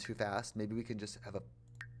lesbian too fast. Maybe we can just have a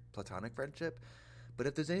platonic friendship. But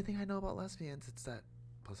if there's anything I know about lesbians, it's that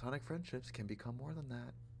platonic friendships can become more than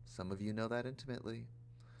that. Some of you know that intimately.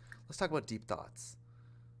 Let's talk about deep thoughts.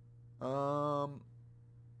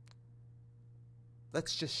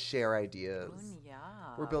 Let's just share ideas.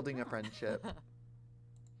 We're building a friendship.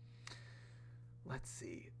 Let's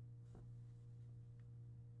see.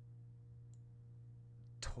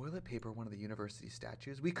 Toilet paper, one of the university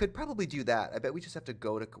statues. We could probably do that. I bet we just have to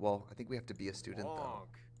go to, well, I think we have to be a student though.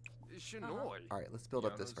 All right, let's build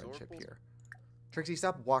up this friendship here. Trixie,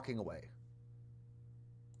 stop walking away.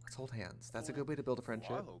 Let's hold hands. That's a good way to build a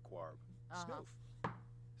friendship.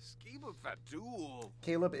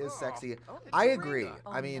 Caleb is sexy. I agree.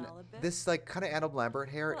 I mean, this like kind of Adam Lambert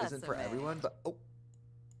hair isn't for everyone, but oh,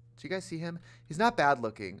 do you guys see him? He's not bad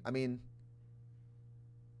looking. I mean,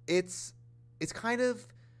 it's kind of,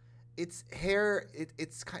 it's hair.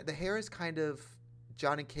 The hair is kind of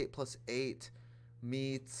John and Kate plus 8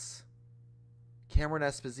 meets Cameron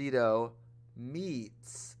Esposito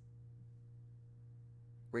meets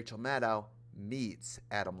Rachel Maddow meets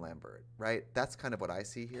Adam Lambert, right? That's kind of what I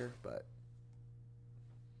see here, but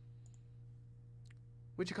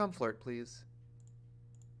would you come flirt, please?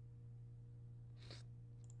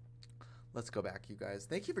 Let's go back, you guys.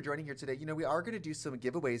 Thank you for joining here today. You know, we are going to do some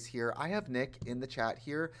giveaways here. I have Nick in the chat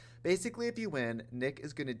here. Basically, if you win, Nick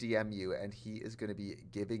is going to DM you, and he is going to be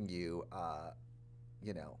giving you,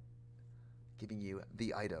 you know, giving you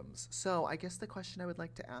the items. So I guess the question I would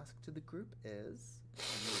like to ask to the group is,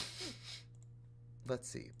 let's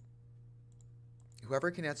see. Whoever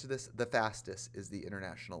can answer this the fastest is the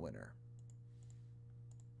international winner.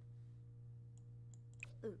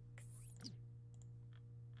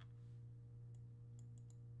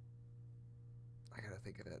 I gotta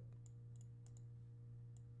think of it.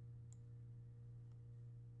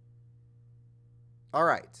 All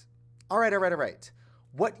right. All right, all right, all right.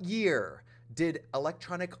 What year did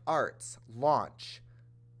Electronic Arts launch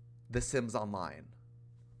The Sims Online?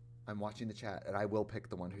 I'm watching the chat, and I will pick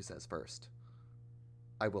the one who says first.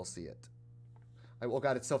 I will see it. Oh,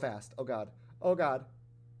 God, it's so fast. Oh, God. Oh, God.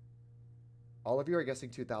 All of you are guessing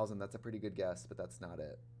 2000. That's a pretty good guess, but that's not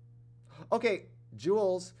it. Okay,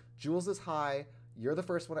 Jules. Jules is high. You're the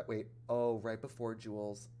first one. Wait. Oh, right before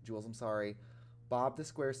Jules. Jules, I'm sorry. Bob the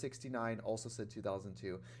Square 69 also said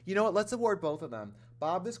 2002. You know what? Let's award both of them.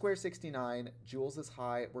 Bob the Square 69, Jules is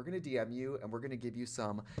high. We're going to DM you, and we're going to give you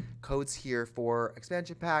some codes here for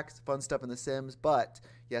expansion packs, fun stuff in The Sims. But,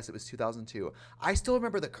 yes, it was 2002. I still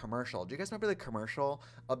remember the commercial. Do you guys remember the commercial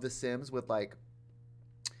of The Sims with, like,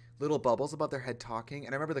 little bubbles above their head talking?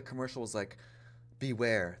 And I remember the commercial was like,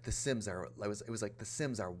 beware, the Sims are, it was like, the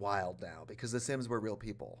Sims are wild now. Because the Sims were real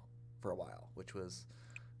people for a while, which was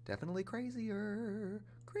definitely crazier.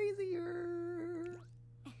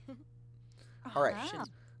 All right.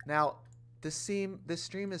 Now, this stream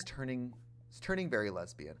is turning very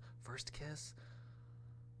lesbian. First kiss.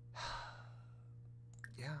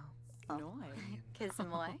 Yeah. Oh. Kiss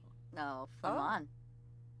moi. No, on.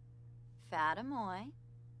 Fat moi.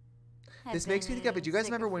 This makes me think of it. Do you guys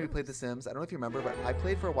remember when we played The Sims? I don't know if you remember, but I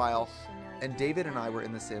played for a while, and David and I were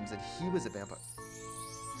in The Sims, and he was a vampire.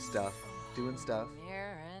 Doing stuff.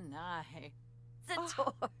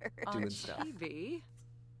 Doing stuff.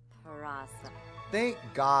 Thank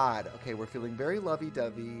God. Okay, we're feeling very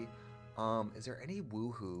lovey-dovey. Is there any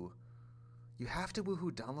woohoo? You have to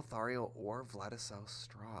woohoo Don Lothario or Vladislav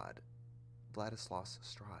Strahd.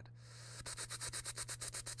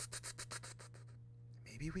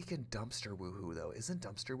 Maybe we can dumpster woohoo, though. Isn't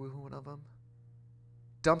dumpster woohoo one of them?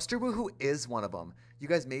 Dumpster woohoo is one of them. You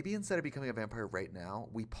guys, maybe instead of becoming a vampire right now,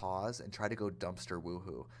 we pause and try to go dumpster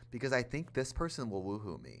woohoo. Because I think this person will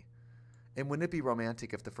woohoo me. And wouldn't it be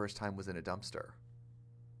romantic if the first time was in a dumpster?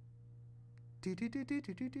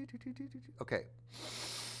 Okay.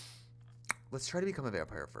 Let's try to become a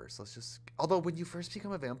vampire first. Let's just... Although when you first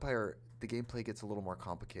become a vampire, the gameplay gets a little more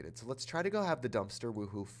complicated. So let's try to go have the dumpster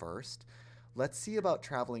woohoo first. Let's see about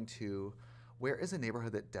traveling to... Where is a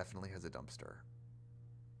neighborhood that definitely has a dumpster?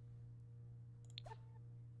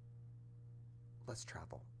 Let's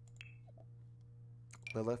travel.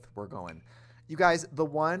 Lilith, we're going. You guys, the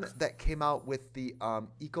one that came out with the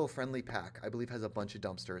eco-friendly pack, I believe has a bunch of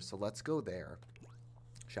dumpsters. So let's go there.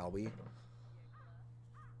 Shall we?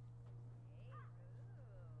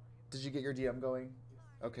 Did you get your DM going?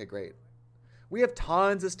 Okay, great. We have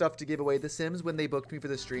tons of stuff to give away. The Sims, when they booked me for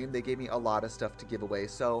the stream, they gave me a lot of stuff to give away.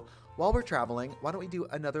 So while we're traveling, why don't we do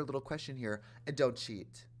another little question here? And don't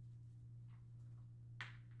cheat.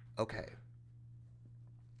 Okay.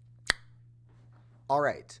 All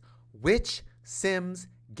right. Which Sims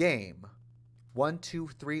game, 1, 2,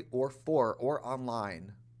 3, or 4, or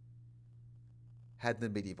online, had the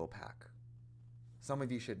medieval pack? Some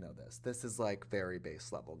of you should know this. This is like very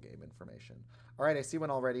base level game information. All right, I see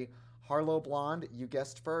one already. Harlow Blonde, you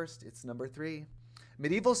guessed first. It's number 3.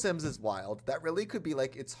 Medieval Sims is wild. That really could be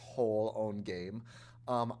like its whole own game.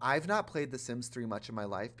 I've not played The Sims 3 much in my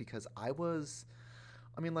life because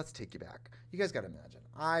let's take you back. You guys got to imagine.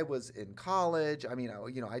 I was in college. I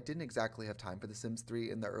didn't exactly have time for The Sims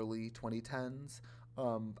 3 in the early 2010s.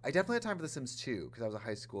 I definitely had time for The Sims 2 because I was a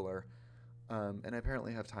high schooler. And I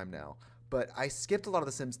apparently have time now. But I skipped a lot of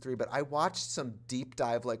The Sims 3, but I watched some deep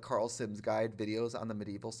dive like Carl Sims Guide videos on the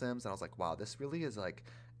medieval Sims, and I was like, wow, this really is like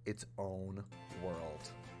its own world.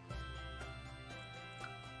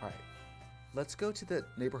 All right, let's go to the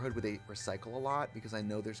neighborhood where they recycle a lot because I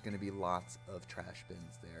know there's going to be lots of trash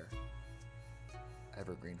bins there.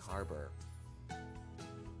 Evergreen Harbor.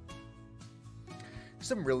 There's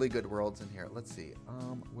some really good worlds in here. Let's see.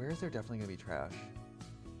 Where is there definitely going to be trash?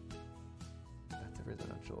 That's a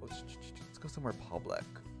residential. Let's go somewhere public.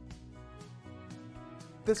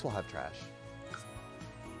 This will have trash.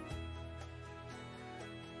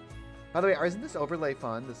 By the way, isn't this overlay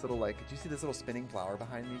fun? This little, like, do you see this little spinning flower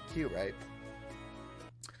behind me? Cute, right?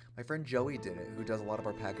 My friend Joey did it, who does a lot of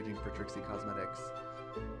our packaging for Trixie Cosmetics.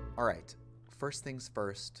 All right, first things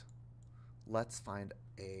first. Let's find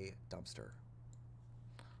a dumpster.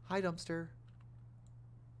 Hi, dumpster.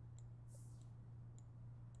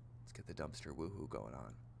 Let's get the dumpster woohoo going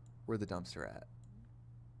on. Where's the dumpster at?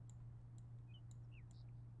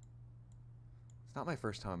 It's not my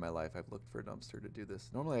first time in my life I've looked for a dumpster to do this.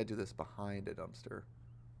 Normally I do this behind a dumpster.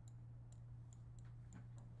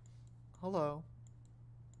 Hello.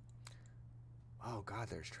 Oh God,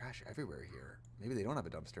 there's trash everywhere here. Maybe they don't have a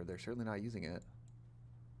dumpster. They're certainly not using it.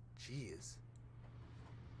 Jeez.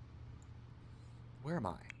 Where am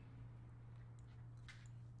I?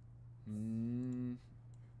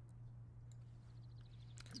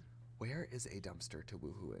 Where is a dumpster to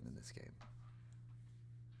woohoo in this game?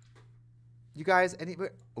 You guys,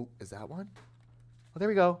 oh, is that one? Oh, there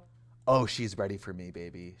we go. Oh, she's ready for me,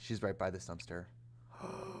 baby. She's right by this dumpster.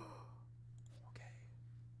 Okay.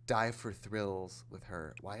 Dive for thrills with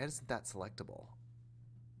her. Why isn't that selectable?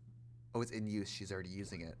 Oh, it's in use. She's already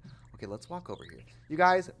using it. Okay, let's walk over here. You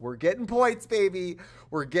guys, we're getting points, baby.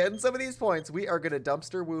 We're getting some of these points. We are going to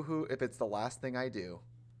dumpster woohoo if it's the last thing I do.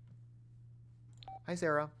 Hi,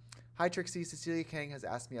 Sarah. Hi, Trixie. Cecilia Kang has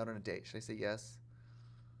asked me out on a date. Should I say yes?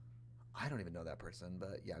 I don't even know that person,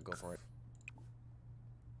 but yeah, go for it.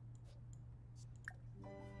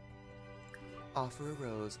 Offer a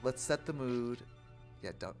rose. Let's set the mood.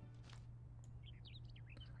 Yeah, don't.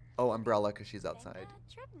 Oh, umbrella, because she's outside.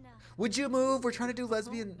 Would you move? We're trying to do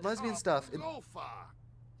lesbian stuff in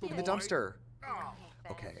the dumpster.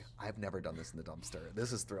 Okay, I've never done this in the dumpster.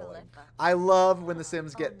 This is thrilling. I love when the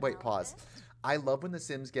Sims get... Wait, pause. I love when the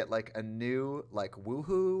Sims get like a new like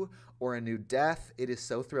woohoo or a new death. It is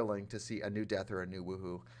so thrilling to see a new death or a new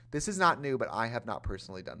woohoo. This is not new, but I have not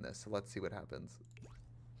personally done this. So let's see what happens.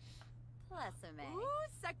 Ooh,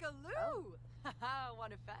 Sakaloo! Haha,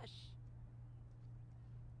 what a fish.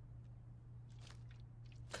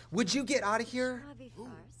 Would you get out of here?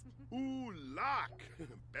 Ooh, lock.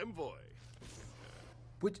 Bemboy.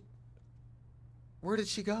 Where did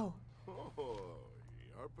she go? Oh,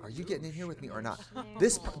 Are you getting in here with me or not?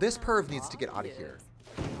 This perv needs to get out of here.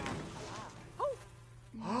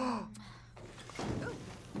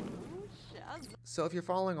 So if you're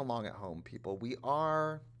following along at home, people, we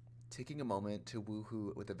are taking a moment to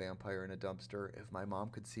woohoo with a vampire in a dumpster. If my mom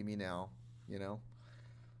could see me now, you know?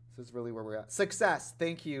 This is really where we're at. Success!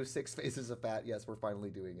 Thank you, 6 Faces of Fat. Yes, we're finally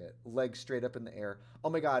doing it. Legs straight up in the air. Oh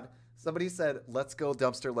my God. Somebody said, let's go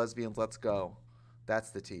dumpster lesbians, let's go. That's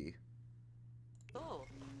the tea. Oh.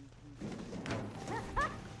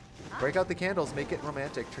 Break out the candles, make it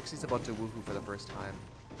romantic. Trixie's about to woohoo for the first time.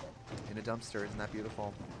 In a dumpster, isn't that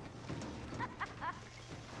beautiful?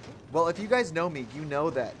 Well, if you guys know me, you know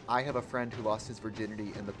that I have a friend who lost his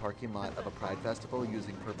virginity in the parking lot of a Pride festival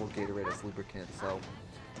using purple Gatorade as lubricant, so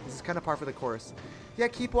this is kind of par for the course. Yeah,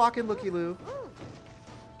 keep walking, Looky Loo.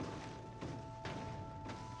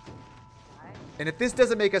 And if this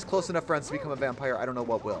doesn't make us close enough friends to become a vampire, I don't know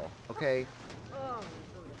what will. Okay?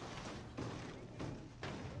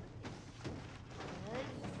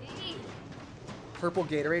 Purple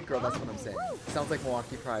Gatorade? Girl, that's what I'm saying. Sounds like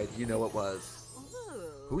Milwaukee Pride. You know it was.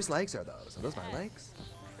 Whose legs are those? Are those my legs?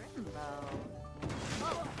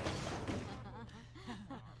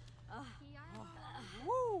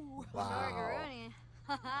 Wow.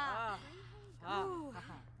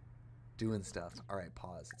 Doing stuff. All right,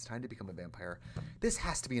 pause. It's time to become a vampire. This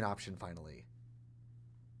has to be an option finally.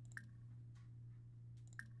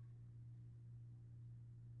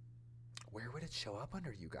 Where would it show up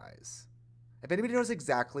under, you guys? If anybody knows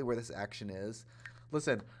exactly where this action is,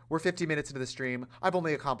 listen, we're 50 minutes into the stream. I've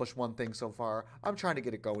only accomplished one thing so far. I'm trying to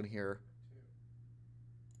get it going here.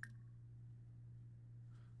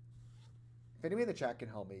 If anybody in the chat can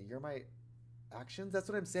help me, you're my actions? That's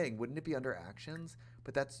what I'm saying. Wouldn't it be under actions?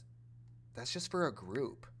 But that's just for a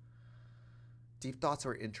group. Deep thoughts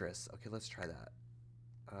or interests. Okay, let's try that.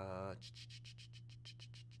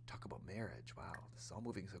 Talk about marriage. Wow, this is all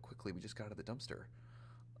moving so quickly. We just got out of the dumpster.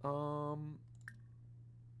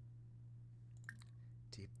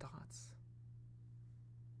 Deep thoughts.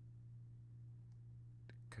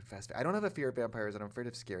 Confess. I don't have a fear of vampires, and I'm afraid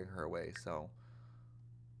of scaring her away, so.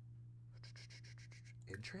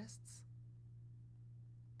 Interests?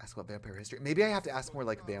 Ask about vampire history. Maybe I have to ask more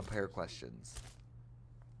like vampire questions.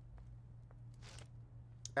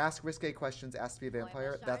 Ask risque questions, ask to be a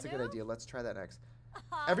vampire. That's a good idea. Let's try that next.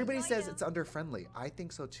 Everybody says it's under friendly. I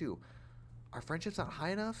think so too. Our friendship's not high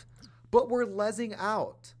enough, but we're lesing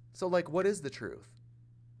out. So like, what is the truth?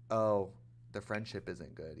 Oh, the friendship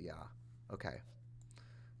isn't good. Yeah. Okay.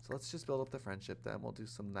 So let's just build up the friendship then. We'll do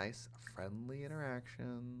some nice friendly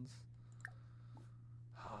interactions.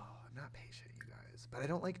 Oh, I'm not patient, you guys. But I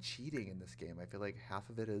don't like cheating in this game. I feel like half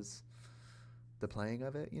of it is the playing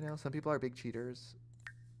of it, you know? Some people are big cheaters.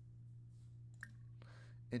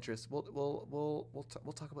 Interests. We'll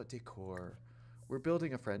talk about decor. We're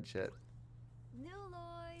building a friendship.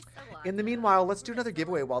 In the meanwhile, let's do another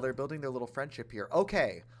giveaway while they're building their little friendship here.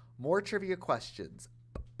 Okay, more trivia questions.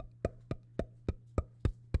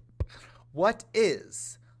 What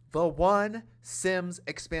is the one Sims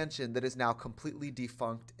expansion that is now completely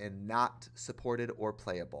defunct and not supported or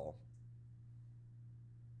playable?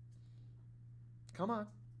 Come on.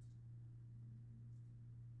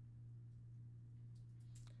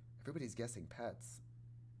 Everybody's guessing pets.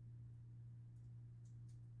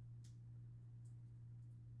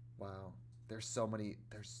 Wow. There's so many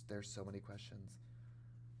so many questions.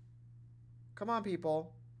 Come on,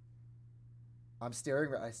 people. I'm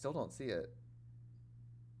staring, I still don't see it.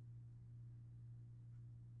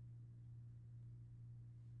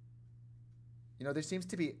 You know, there seems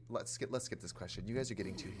to be let's get this question. You guys are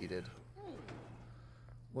getting too heated.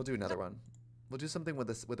 We'll do another one. We'll do something with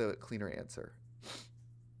a cleaner answer.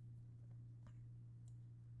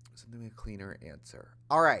 Something with a cleaner answer.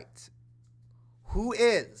 All right. Who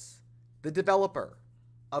is the developer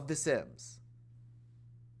of The Sims?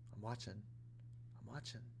 I'm watching.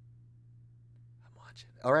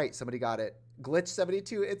 All right, somebody got it.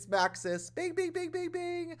 Glitch72, it's Maxis. Bing, bing, bing, bing,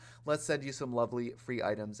 bing. Let's send you some lovely free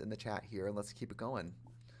items in the chat here, and let's keep it going.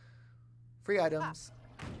 Free items.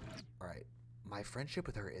 All right. My friendship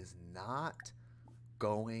with her is not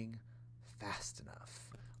going fast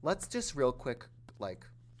enough. Let's just real quick, like,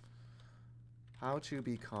 how to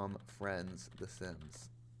become friends The Sims.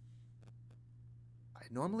 I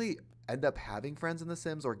normally end up having friends in The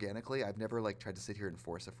Sims organically. I've never like tried to sit here and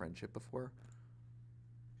force a friendship before.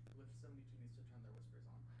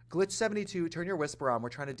 Glitch72, turn your whisper on. We're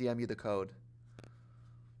trying to DM you the code.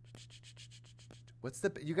 What's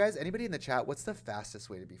the, you guys, anybody in the chat, what's the fastest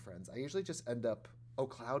way to be friends? I usually just end up,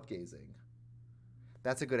 cloud gazing.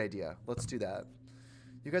 That's a good idea. Let's do that.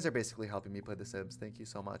 You guys are basically helping me play The Sims. Thank you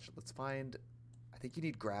so much. Let's find, I think you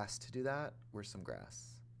need grass to do that. Where's some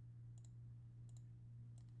grass?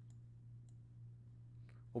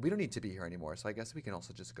 Well, we don't need to be here anymore, so I guess we can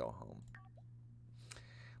also just go home.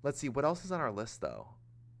 Let's see, what else is on our list, though?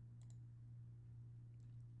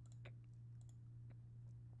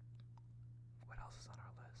 What else is on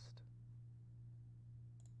our list?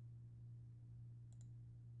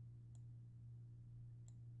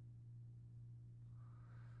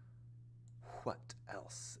 What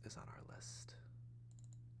else is on our list?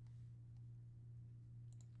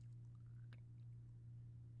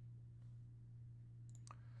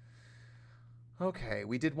 Okay,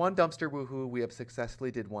 we did one dumpster woohoo. We have successfully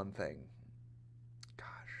did one thing. Gosh.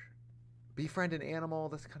 Befriend an animal,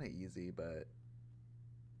 that's kind of easy, but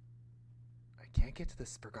I can't get to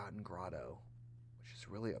this forgotten grotto, which is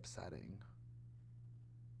really upsetting.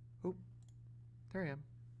 Oop. There I am.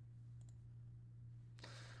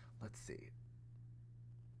 Let's see.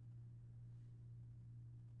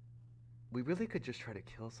 We really could just try to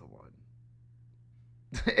kill someone.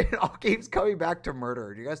 It all keeps coming back to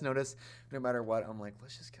murder. Do you guys notice? No matter what, I'm like,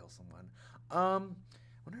 let's just kill someone. I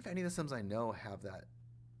wonder if any of the Sims I know have that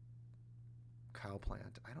cow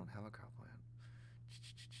plant. I don't have a cow plant.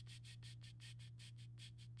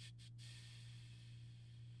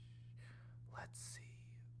 Let's see.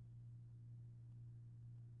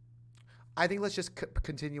 I think let's just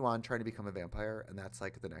continue on trying to become a vampire, and that's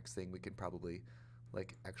like the next thing we can probably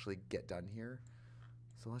like actually get done here.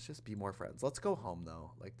 So let's just be more friends. Let's go home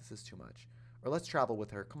though. Like this is too much. Or let's travel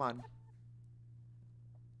with her. Come on.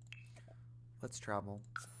 Let's travel.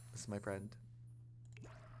 This is my friend.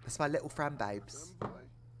 This is my little friend, babes. Bemboy.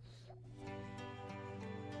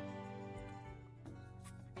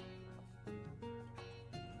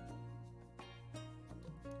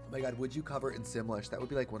 Oh my god, would you cover in Simlish? That would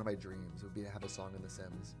be like one of my dreams. It would be to have a song in The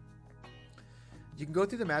Sims. You can go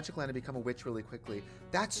through the Magic Land and become a witch really quickly.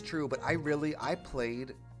 That's true, but I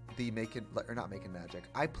played the not Making Magic.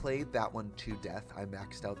 I played that one to death. I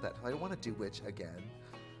maxed out that. I don't want to do witch again.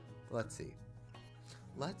 Let's see.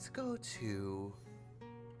 Let's go to...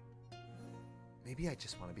 Maybe I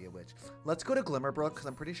just want to be a witch. Let's go to Glimmerbrook, because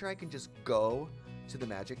I'm pretty sure I can just go to the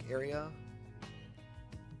magic area.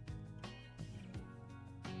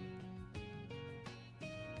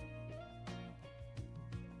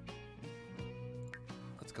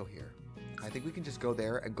 Let's go here. I think we can just go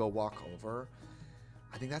there and go walk over.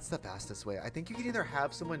 I think that's the fastest way. I think you can either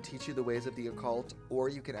have someone teach you the ways of the occult, or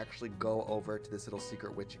you can actually go over to this little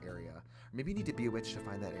secret witch area. Or maybe you need to be a witch to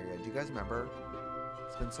find that area. Do you guys remember?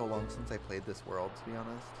 It's been so long since I played this world, to be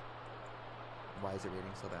honest. Why is it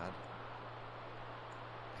rating so bad?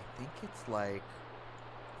 I think it's like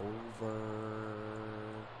over...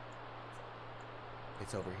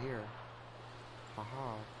 It's over here.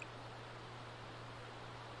 Haha.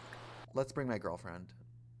 Let's bring my girlfriend.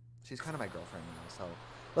 She's kind of my girlfriend now, so...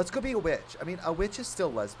 Let's go be a witch. I mean, a witch is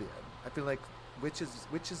still lesbian. I feel like witch is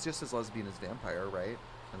just as lesbian as vampire, right?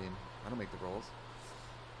 I mean, I don't make the rules.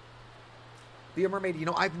 Be a mermaid. You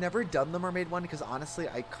know, I've never done the mermaid one because honestly,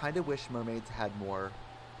 I kind of wish mermaids had more,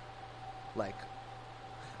 like,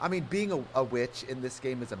 I mean, being a witch in this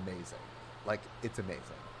game is amazing. Like, it's amazing.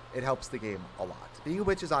 It helps the game a lot. Being a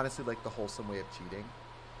witch is honestly like the wholesome way of cheating.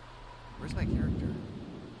 Where's my character?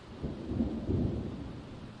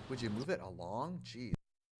 Would you move it along? Jeez.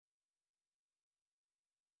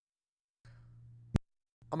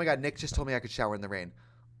 Oh my god, Nick just told me I could shower in the rain.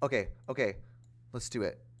 Okay, okay. Let's do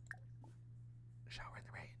it. Shower in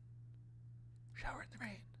the rain. Shower in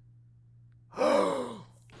the rain.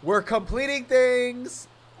 We're completing things.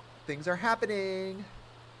 Things are happening.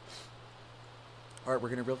 All right, we're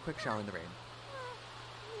going to real quick shower in the rain.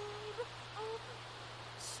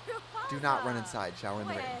 Do not run inside. Shower in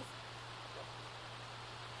the rain.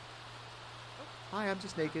 Hi, I'm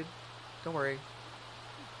just naked. Don't worry.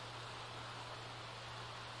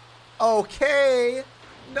 Okay.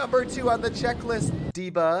 Number 2 on the checklist,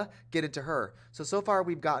 Diva. Get into her. So far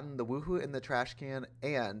we've gotten the woohoo in the trash can,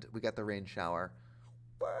 and we got the rain shower.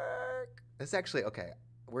 Work. It's actually, okay,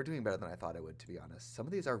 we're doing better than I thought it would, to be honest. Some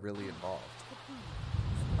of these are really involved.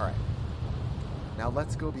 All right. Now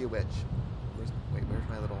let's go be a witch. Where's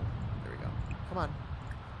my little... There we go. Come on.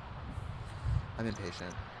 I'm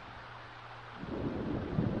impatient.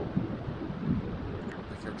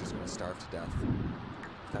 My character's going to starve to death.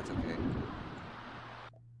 That's okay.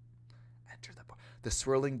 Enter the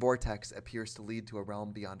swirling vortex appears to lead to a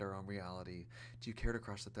realm beyond our own reality. Do you care to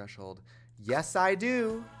cross the threshold? Yes, I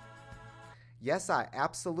do. Yes, I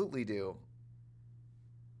absolutely do.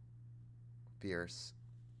 Fierce.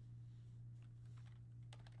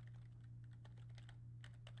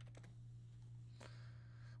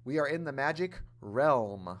 We are in the magic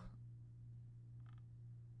realm.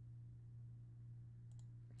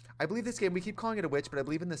 I believe this game, we keep calling it a witch, but I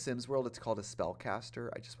believe in the Sims world it's called a spellcaster.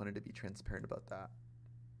 I just wanted to be transparent about that.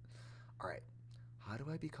 All right. How do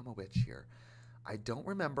I become a witch here? I don't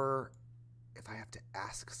remember if I have to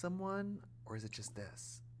ask someone, or is it just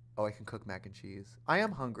this? Oh, I can cook mac and cheese. I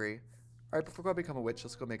am hungry. All right, before I become a witch,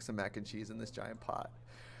 let's go make some mac and cheese in this giant pot.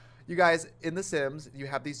 You guys, in The Sims, you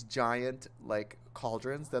have these giant, like,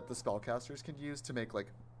 cauldrons that the spellcasters can use to make, like,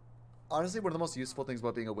 honestly, one of the most useful things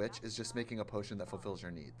about being a witch is just making a potion that fulfills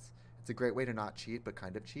your needs. It's a great way to not cheat, but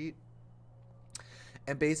kind of cheat.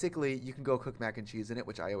 And basically, you can go cook mac and cheese in it,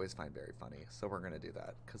 which I always find very funny. So we're going to do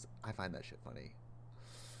that, because I find that shit funny.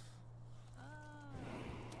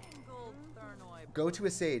 Go to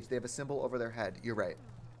a sage. They have a symbol over their head. You're right.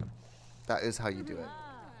 That is how you do it.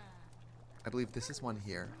 I believe this is one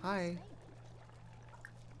here. Hi.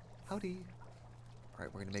 Howdy. All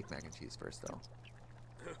right, we're gonna make mac and cheese first, though.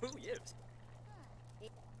 Oh, yes.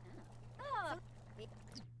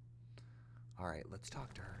 All right, let's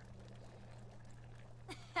talk to her.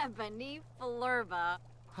 Ebony Flurba.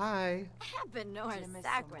 Hi. Ebenor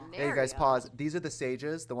Sacranario. Hey, you guys, pause. These are the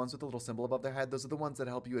sages, the ones with the little symbol above their head. Those are the ones that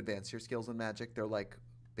help you advance your skills in magic. They're like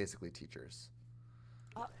basically teachers.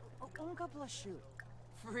 Unka blushu.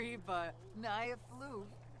 Free but naya flu.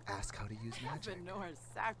 Ask how to use magic. Ebenor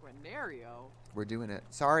Sacranario. We're doing it.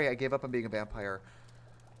 Sorry, I gave up on being a vampire.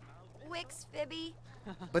 Wix Fibby.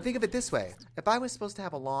 But think of it this way. If I was supposed to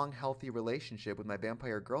have a long, healthy relationship with my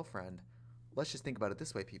vampire girlfriend, let's just think about it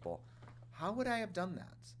this way, people. How would I have done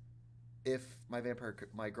that if my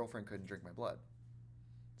girlfriend couldn't drink my blood?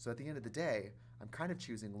 So at the end of the day, I'm kind of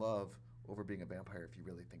choosing love over being a vampire if you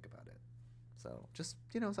really think about it. So just,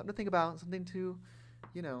 something to think about, something to,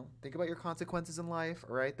 think about your consequences in life,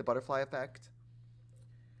 all right? The butterfly effect.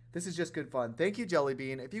 This is just good fun. Thank you,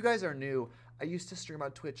 Jellybean. If you guys are new, I used to stream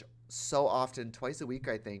on Twitch so often, twice a week,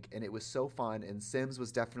 I think, and it was so fun, and Sims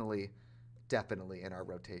was definitely in our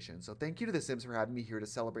rotation. So thank you to The Sims for having me here to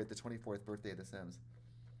celebrate the 24th birthday of The Sims.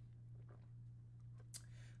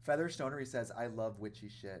 Feather Stonery says, I love witchy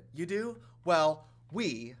shit. You do? Well,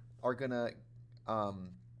 we are gonna,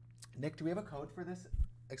 Nick, do we have a code for this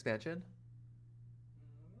expansion?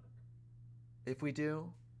 If we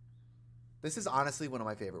do, this is honestly one of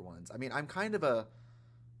my favorite ones. I mean, I'm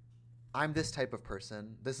this type of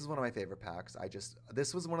person. This is one of my favorite packs.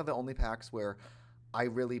 This was one of the only packs where I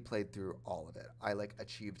really played through all of it. I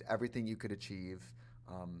achieved everything you could achieve.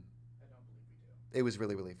 I don't believe we do. It was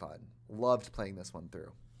really, really fun. Loved playing this one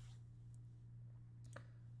through.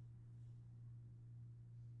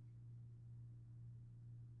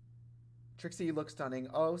 Trixie, you look stunning.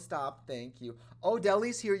 Oh, stop. Thank you. Oh,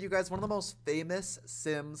 Deli's here, you guys. One of the most famous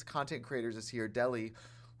Sims content creators is here. Deli,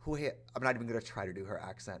 I'm not even going to try to do her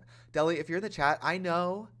accent. Deli, if you're in the chat, I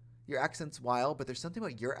know your accent's wild, but there's something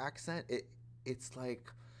about your accent. It's like,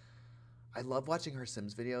 I love watching her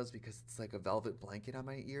Sims videos because it's like a velvet blanket on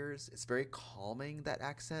my ears. It's very calming, that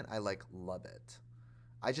accent. I love it.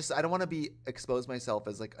 I don't want to expose myself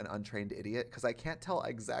as like an untrained idiot because I can't tell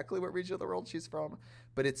exactly what region of the world she's from,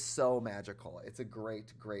 but it's so magical. It's a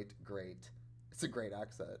great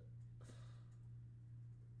accent.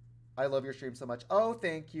 I love your stream so much. Oh,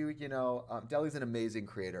 thank you. Deli's an amazing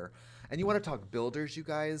creator. And you want to talk builders, you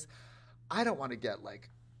guys? I don't want to get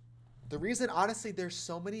the reason, honestly, there's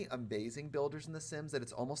so many amazing builders in The Sims that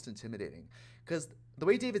it's almost intimidating. Because the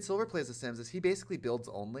way David Silver plays The Sims is he basically builds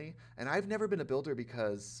only. And I've never been a builder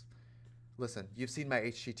because, listen, you've seen my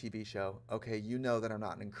HGTV show. Okay, you know that I'm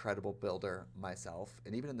not an incredible builder myself.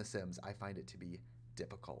 And even in The Sims, I find it to be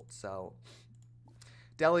difficult. So,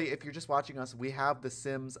 Deli, if you're just watching us, we have The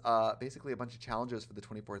Sims, basically a bunch of challenges for the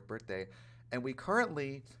 24th birthday. And we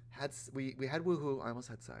currently we had Woohoo. I almost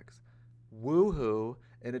had sex. Woohoo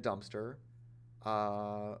in a dumpster.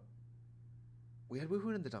 We had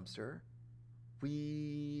Woohoo in the dumpster.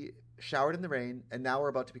 We showered in the rain, and now we're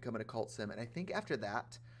about to become an occult sim. And I think after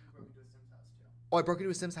that, I broke into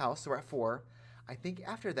a Sim's house, so we're at 4. I think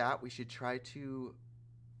after that, we should try to.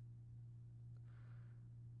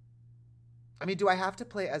 I mean, do I have to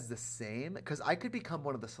play as the same? Because I could become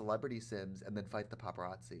one of the celebrity Sims and then fight the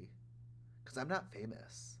paparazzi. Because I'm not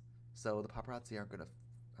famous, so the paparazzi aren't gonna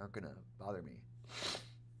bother me.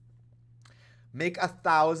 Make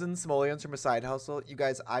 1,000 simoleons from a side hustle. You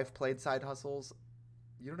guys, I've played side hustles.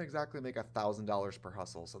 You don't exactly make $1,000 per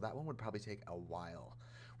hustle, so that one would probably take a while.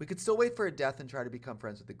 We could still wait for a death and try to become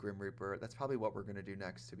friends with the Grim Reaper. That's probably what we're gonna do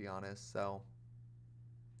next, to be honest. So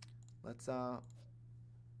let's I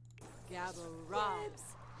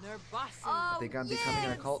think I'm becoming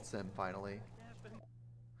an occult sim finally.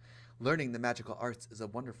 Learning the magical arts is a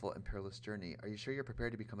wonderful and perilous journey. Are you sure you're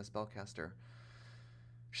prepared to become a spellcaster?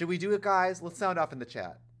 Should we do it, guys? Let's sound off in the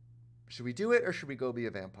chat. Should we do it or should we go be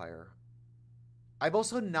a vampire? I've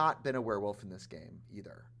also not been a werewolf in this game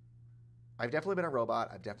either. I've definitely been a robot.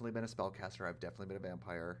 I've definitely been a spellcaster. I've definitely been a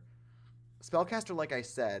vampire. Spellcaster, like I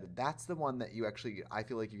said, that's the one that I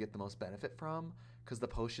feel like you get the most benefit from because the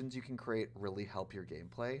potions you can create really help your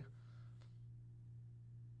gameplay.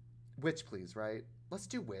 Witch, please, right? Let's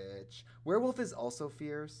do witch. Werewolf is also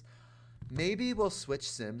fierce. Maybe we'll switch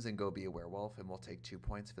Sims and go be a werewolf, and we'll take 2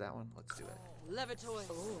 points for that one. Let's do it. Levitoy.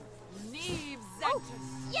 Yibs!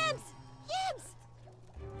 Yibs!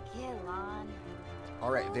 Kilon.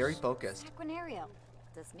 All right, very focused. Sacranario.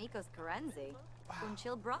 Desmikos Karenzi.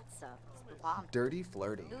 Unchil Bratsa. Dirty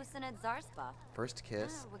flirty. Lucinet Zarspa. First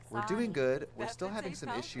kiss. Ah, We're Wixani. doing good. We're That still fits having a some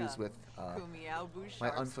Pelka. issues with my My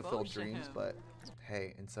unfulfilled dreams, but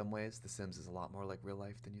hey, in some ways, The Sims is a lot more like real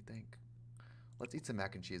life than you think. Let's eat some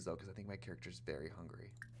mac and cheese though, because I think my character's very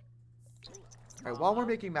hungry. All right, while we're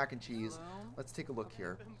making mac and cheese, let's take a look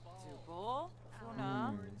here.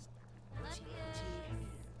 Mm.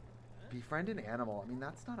 Befriend an animal. I mean,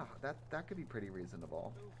 that's not a that could be pretty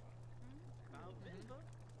reasonable.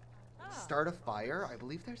 Start a fire. I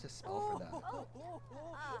believe there's a spell for that.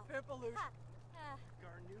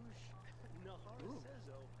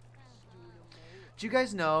 Do you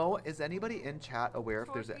guys know? Is anybody in chat aware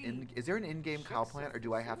if there's is there an in-game cow plant, or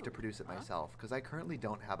do I have to produce it myself? Because I currently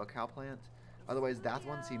don't have a cow plant. Otherwise, that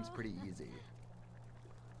one seems pretty easy.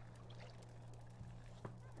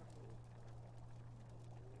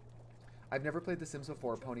 I've never played The Sims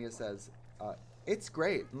before, Ponia says. It's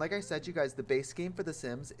great. And like I said, you guys, the base game for The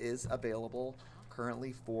Sims is available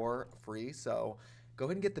currently for free. So go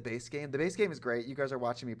ahead and get the base game. The base game is great. You guys are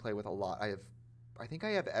watching me play with a lot. I think I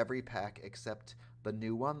have every pack except the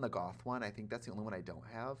new one, the goth one. I think that's the only one I don't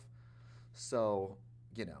have. So,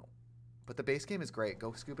 you know. But the base game is great.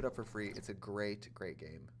 Go scoop it up for free. It's a great, great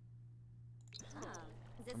game.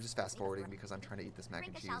 I'm just fast forwarding because I'm trying to eat this mac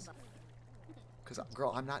and cheese. Because,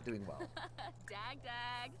 girl, I'm not doing well.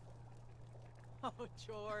 Dag. Oh,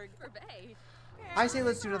 Jorg. I say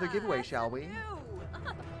let's do another giveaway, shall we?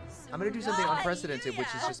 I'm going to do something unprecedented, which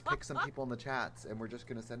is just pick some people in the chats, and we're just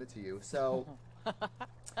going to send it to you. So,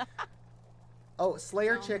 oh,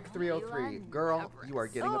 Slayer Chick 303. Girl, you are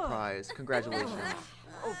getting a prize. Congratulations.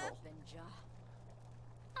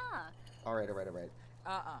 All right.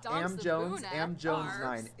 Am Jones 9.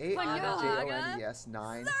 AMJONES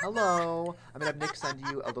 9. Hello. I'm going to have Nick send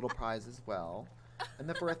you a little prize as well. And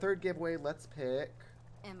then for a third giveaway, let's pick...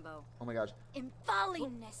 Imbo. Oh my gosh.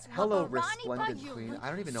 Infaliness. Hello, Resplendent Queen. I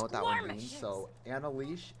don't even know what that one means. So,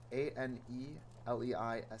 Annelish, ANELEISH.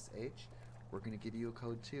 We're going to give you a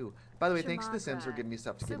code too. By the way, thanks to The Sims for giving me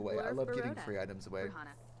stuff to give away. I love giving free items away.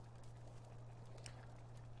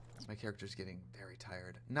 My character's getting very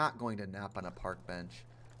tired. Not going to nap on a park bench.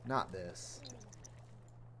 Not this.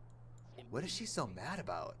 What is she so mad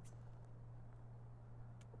about?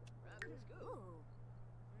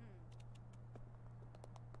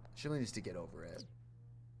 She really needs to get over it.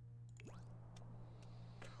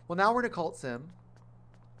 Well, now we're in Occult Sim.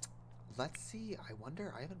 Let's see. I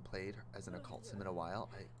wonder. I haven't played as an Occult Sim in a while.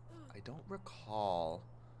 I don't recall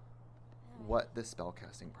what the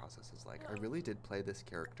spellcasting process is like. I really did play this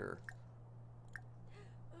character.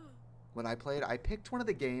 When I played, I picked one of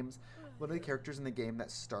the characters in the game that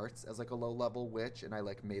starts as like a low-level witch, and I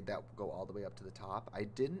like made that go all the way up to the top. I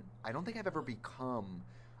don't think I've ever become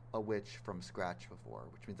a witch from scratch before,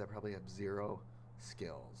 which means I probably have 0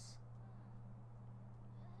 skills.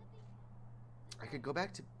 I could go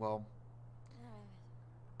back to, well,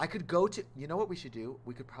 I could go to, you know what we should do?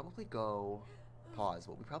 We could probably go, pause,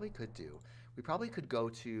 what we probably could do, we probably could go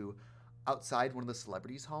to outside one of the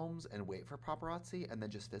celebrities' homes and wait for paparazzi and then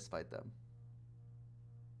just fist fight them.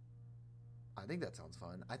 I think that sounds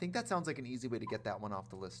fun. I think that sounds like an easy way to get that one off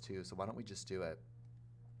the list too, so why don't we just do it?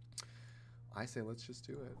 I say let's just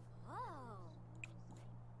do it.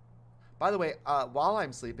 By the way, while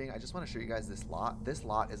I'm sleeping, I just want to show you guys this lot. This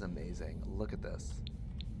lot is amazing. Look at this.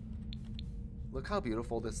 Look how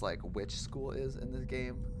beautiful this like witch school is in this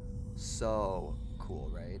game. So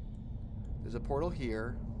cool, right? There's a portal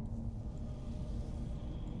here.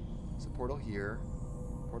 There's a portal here.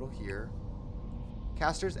 Portal here.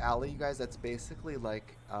 Caster's Alley, you guys, that's basically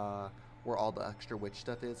like where all the extra witch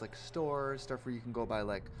stuff is. Like stores, stuff where you can go buy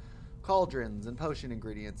like cauldrons and potion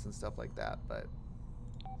ingredients and stuff like that. But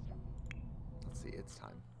let's see, it's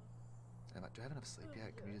time. Do I have enough sleep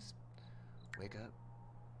yet? Can we just wake up?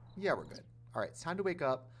 Yeah, we're good. All right, it's time to wake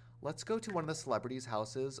up. Let's go to one of the celebrities'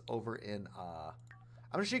 houses over in, I'm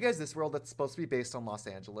going to show you guys this world that's supposed to be based on Los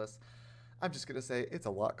Angeles. I'm just going to say it's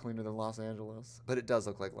a lot cleaner than Los Angeles, but it does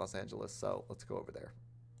look like Los Angeles, so let's go over there.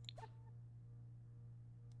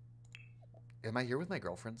 Am I here with my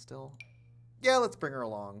girlfriend still? Yeah, let's bring her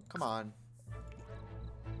along. Come on.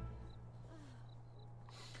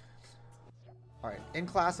 All right, in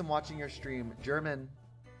class, I'm watching your stream. German,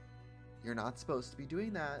 you're not supposed to be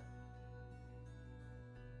doing that.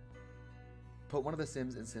 Put one of the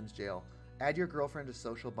Sims in Sims jail. Add your girlfriend to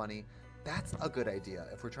Social Bunny. That's a good idea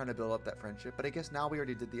if we're trying to build up that friendship. But I guess now we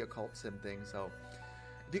already did the occult sim thing. So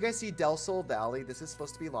if you guys see Del Sol Valley, this is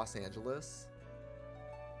supposed to be Los Angeles.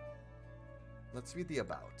 Let's read the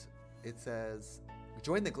about. It says,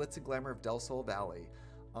 join the glitz and glamour of Del Sol Valley.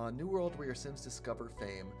 New world where your Sims discover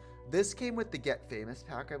fame. This came with the Get Famous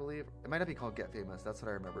pack, I believe. It might not be called Get Famous. That's what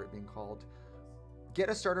I remember it being called. Get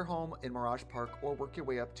a starter home in Mirage Park or work your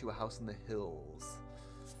way up to a house in the hills.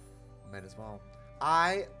 Might as well.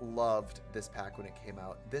 I loved this pack when it came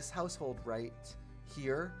out. This household right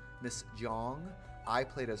here, Miss Jong, I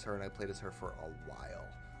played as her, and I played as her for a while.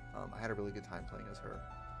 I had a really good time playing as her.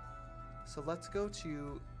 So let's go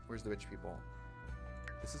to... Where's the rich people?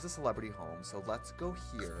 This is a celebrity home, so let's go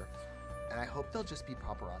here. And I hope they'll just be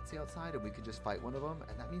paparazzi outside, and we can just fight one of them.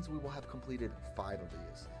 And that means we will have completed 5 of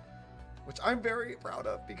these, which I'm very proud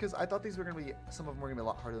of, because I thought these were going to be... Some of them were going to be a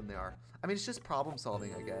lot harder than they are. I mean, it's just problem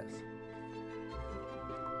solving, I guess.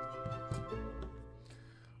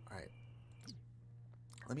 All right.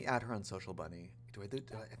 Let me add her on Social Bunny. I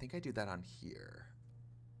think I do that on here.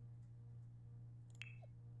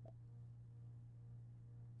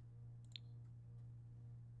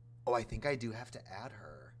 Oh, I think I do have to add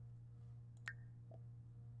her.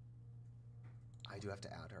 I do have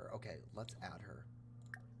to add her. Okay, let's add her.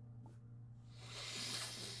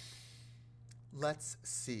 Let's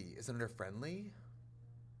see. Is it under friendly?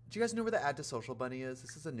 Do you guys know where the add to Social Bunny is?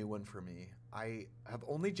 This is a new one for me. I have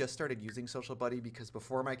only just started using Social Bunny because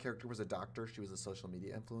before my character was a doctor, she was a social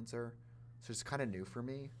media influencer. So it's kind of new for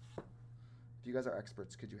me. If you guys are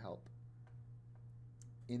experts, could you help?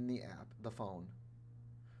 In the app, the phone.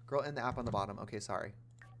 Girl, in the app on the bottom. Okay, sorry.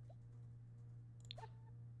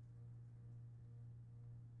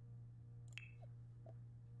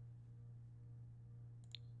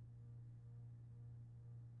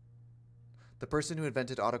 The person who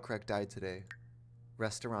invented autocorrect died today.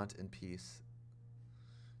 Restaurant in peace.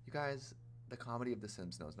 You guys, the comedy of The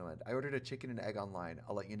Sims knows no end. I ordered a chicken and egg online.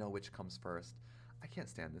 I'll let you know which comes first. I can't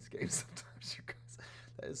stand this game sometimes, you guys.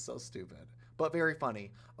 That is so stupid. But very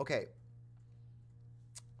funny. Okay.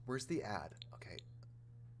 Where's the ad? Okay.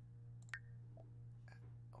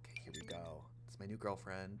 Okay, here we go. It's my new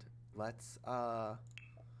girlfriend. Let's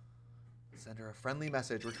send her a friendly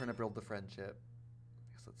message. We're trying to build the friendship.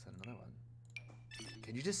 I guess let's send another one.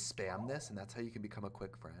 Can you just spam this and that's how you can become a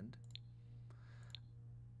quick friend?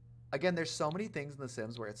 Again, there's so many things in The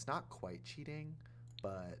Sims where it's not quite cheating,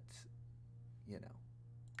 but, you know.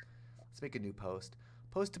 Let's make a new post.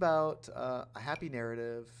 Post about a happy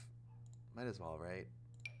narrative. Might as well, right?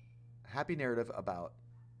 A happy narrative about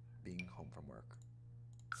being home from work.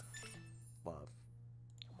 Love.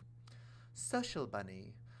 Social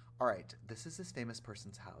Bunny. All right, this is this famous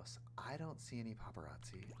person's house. I don't see any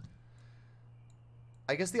paparazzi.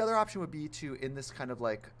 I guess the other option would be to, in this kind of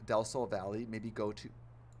like Del Sol Valley, maybe go to...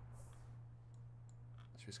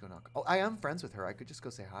 Let's just go knock. Oh, I am friends with her. I could just go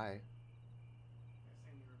say hi.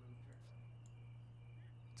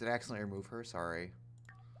 Did I accidentally remove her? Sorry.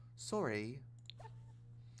 Sorry.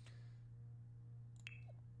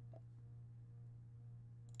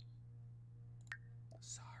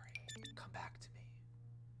 Sorry. Come back to me,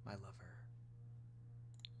 my lover.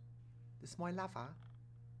 This my lover.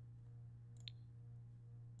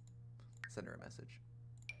 Send her a message.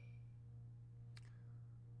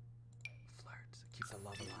 Flirt. Keep the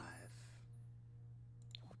love alive.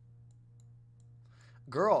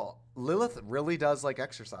 Girl, Lilith really does like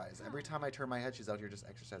exercise. Every time I turn my head, she's out here just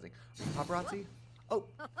exercising. Paparazzi? Oh!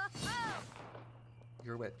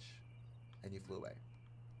 You're a witch. And you flew away.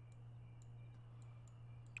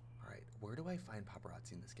 Alright, where do I find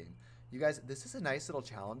paparazzi in this game? You guys, this is a nice little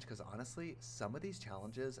challenge because honestly, some of these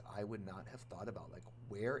challenges I would not have thought about. Like,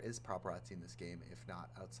 where is paparazzi in this game if not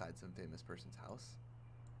outside some famous person's house?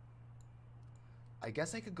 I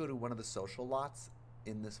guess I could go to one of the social lots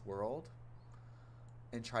in this world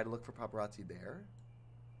and try to look for paparazzi there.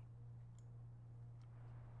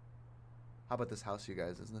 How about this house, you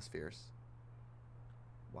guys? Isn't this fierce?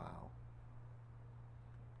 Wow.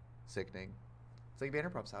 Sickening. It's like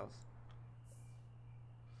Vanderpump's house.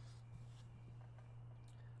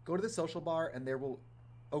 Go to the social bar and there will...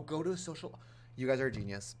 Oh, go to a social... You guys are a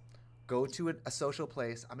genius. Go to a social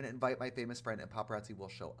place. I'm going to invite my famous friend and paparazzi will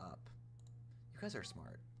show up. You guys are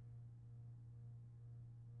smart.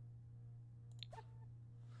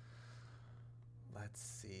 Let's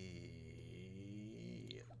see.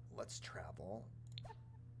 Let's travel.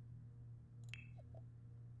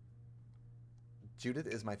 Judith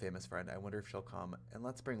is my famous friend. I wonder if she'll come. And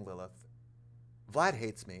let's bring Lilith. Vlad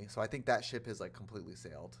hates me, so I think that ship has like completely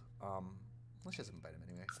sailed. Let's just invite him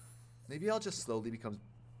anyway. Maybe I'll just slowly become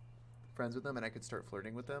friends with them and I could start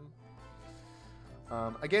flirting with them.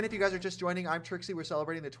 Again, if you guys are just joining, I'm Trixie. We're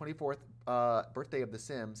celebrating the 24th birthday of The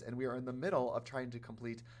Sims, and we are in the middle of trying to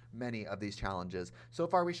complete many of these challenges. So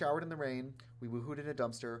far, we showered in the rain, we woohooed in a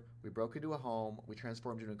dumpster, we broke into a home, we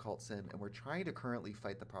transformed into a cult sim, and we're trying to currently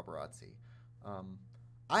fight the paparazzi.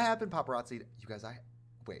 I have been paparazzi'd. You guys,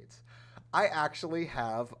 wait. I actually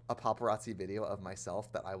have a paparazzi video of myself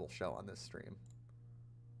that I will show on this stream.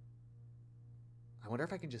 I wonder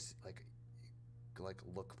if I can just, like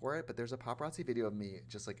look for it, but there's a paparazzi video of me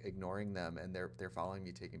just like ignoring them, and they're following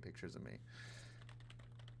me, taking pictures of me.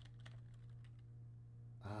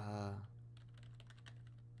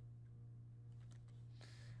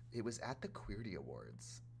 It was at the Queerty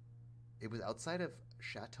Awards. It was outside of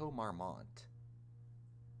Chateau Marmont.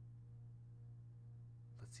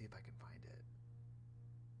 Let's see if I can find it.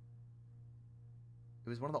 It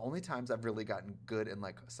was one of the only times I've really gotten good and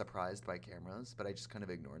like surprised by cameras, but I just kind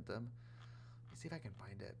of ignored them. See if I can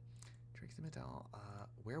find it. Trixie Mattel.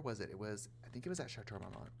 Where was it? I think it was at Chateau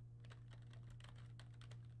Marmont.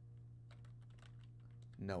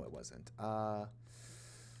 No, it wasn't. I'm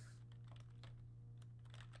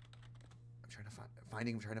trying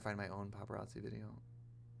to find my own paparazzi video.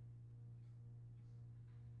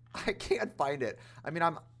 I can't find it. I mean,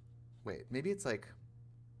 wait, maybe it's like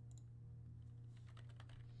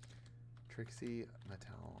Trixie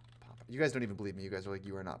Mattel. You guys don't even believe me. You guys are like,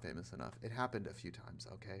 you are not famous enough. It happened a few times,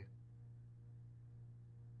 okay?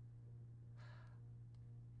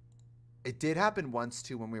 It did happen once,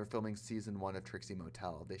 too, when we were filming season 1 of Trixie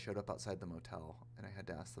Motel. They showed up outside the motel, and I had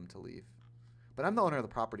to ask them to leave. But I'm the owner of the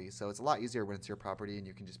property, so it's a lot easier when it's your property, and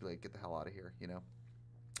you can just be like, get the hell out of here, you know?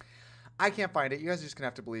 I can't find it. You guys are just going to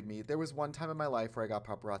have to believe me. There was one time in my life where I got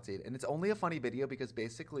paparazzi'd, and it's only a funny video because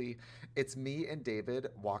basically it's me and David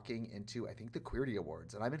walking into, I think, the Queerty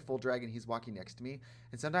Awards, and I'm in full drag and he's walking next to me.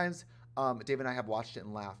 And sometimes David and I have watched it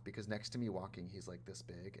and laughed because next to me walking, he's like this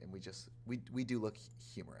big, and we do look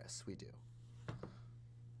humorous. We do.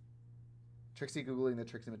 Trixie Googling the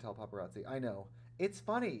Trixie Mattel paparazzi. I know. It's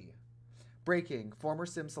funny. Breaking. Former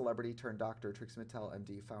Sim celebrity turned doctor Trixie Mattel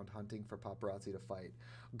MD found hunting for paparazzi to fight.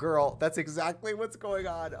 Girl, that's exactly what's going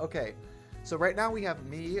on. Okay, so right now we have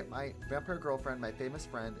me, my vampire girlfriend, my famous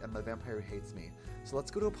friend, and my vampire who hates me. So let's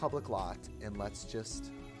go to a public lot and let's see.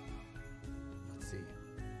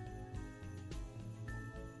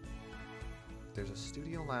 There's a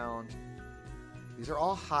studio lounge. These are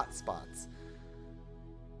all hot spots.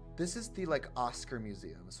 This is the like Oscar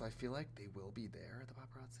museum, so I feel like they will be there, the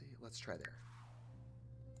paparazzi. Let's try there.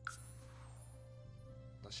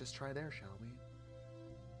 Let's just try there, shall we?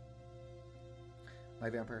 My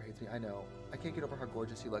vampire hates me. I know. I can't get over how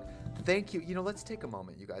gorgeous you look. Thank you. You know, let's take a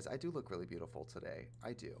moment, you guys. I do look really beautiful today.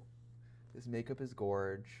 I do. This makeup is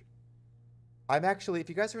gorge. I'm actually, if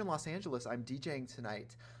you guys are in Los Angeles, I'm DJing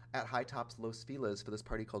tonight at High Tops Los Feliz for this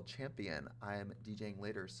party called Champion. I'm DJing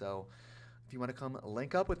later, so if you want to come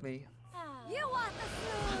link up with me. You want the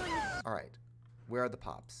food? All right. Where are the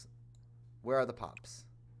pops? Where are the pops?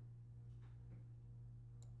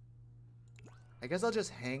 I guess I'll just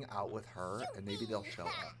hang out with her and maybe they'll show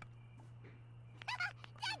up.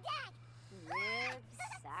 Ribs,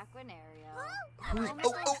 Saquinario.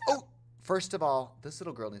 Oh! First of all, this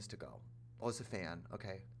little girl needs to go. Oh, it's a fan.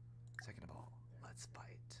 Okay. Second of all, let's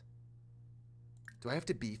fight. Do I have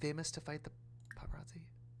to be famous to fight the paparazzi?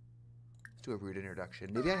 Let's do a rude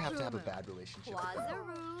introduction. Maybe I have to have a bad relationship with them.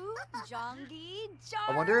 Wazaroo, Jongi,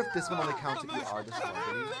 I wonder if this one only counts if you are the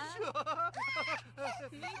celebrity.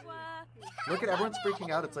 Look at everyone's freaking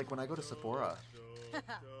out. It's like when I go to Sephora.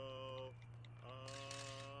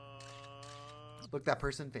 Look, that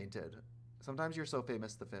person fainted. Sometimes you're so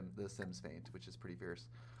famous the Sims faint, which is pretty fierce.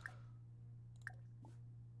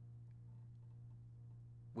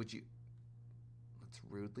 Would you... Let's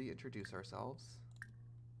rudely introduce ourselves.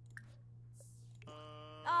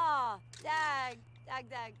 Ah, dag.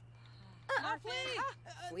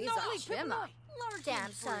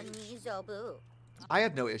 Dance on me, Zobu. I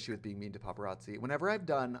have no issue with being mean to paparazzi. Whenever I've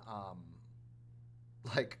done,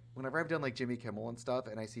 like Jimmy Kimmel and stuff,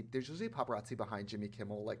 and I see there's usually paparazzi behind Jimmy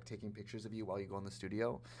Kimmel, like taking pictures of you while you go in the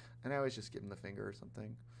studio, and I always just give him the finger or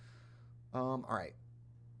something. All right.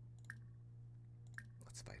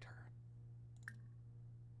 Let's fight her.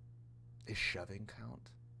 Is shoving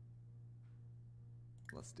count?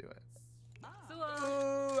 Let's do it.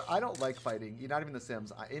 I don't like fighting. You're not even the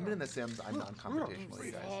Sims. Even in the Sims, I'm non-confrontational,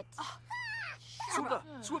 you guys.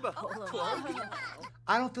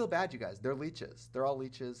 I don't feel bad, you guys. They're leeches. They're all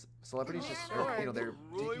leeches. Celebrities just, you know, they're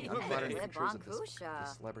taking unflattering pictures of this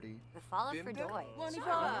celebrity. The follow for Doy.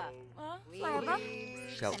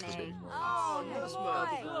 Shout for big words.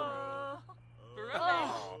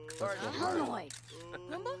 Oh. Let's go. Paranoid.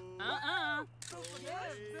 Uh-uh.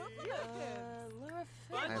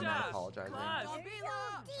 I am not apologizing.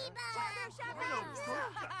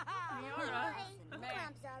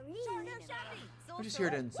 We're just here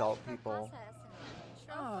to insult people.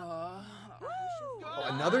 Oh,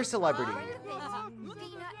 another celebrity.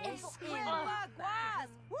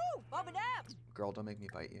 Girl, don't make me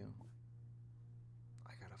fight you.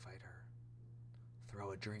 I gotta fight her.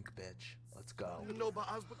 Throw a drink, bitch. Let's go.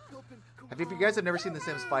 If you guys have never seen The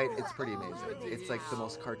Sims fight, it's pretty amazing. It's like the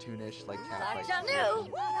most cartoonish, like cat fight.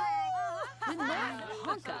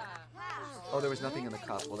 Oh, there was nothing in the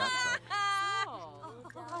cup. Well, that sucks.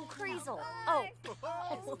 Oh, Creasel. Oh.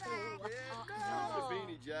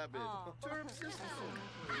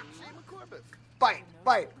 Fight,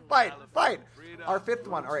 fight, fight, fight. Our fifth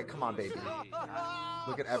one. All right, come on, baby.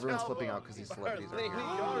 Look at everyone's flipping out because these celebrities are here.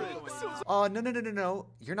 Oh, no, no, no, no, no.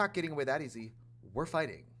 You're not getting away that easy. We're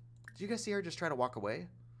fighting. Did you guys see her just try to walk away?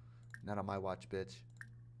 Not on my watch, bitch.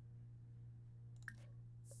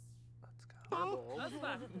 Let's go.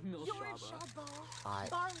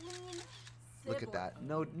 Look at that.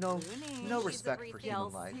 No respect for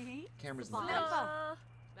human life. Cameras in the face.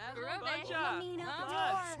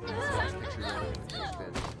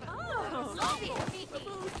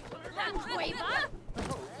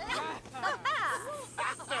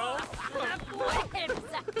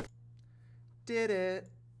 Did it.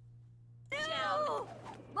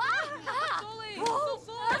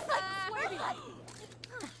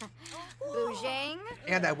 Boujang.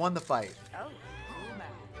 And I won the fight. Oh.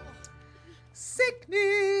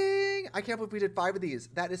 Sickening! I can't believe we did 5 of these.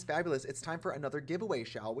 That is fabulous. It's time for another giveaway,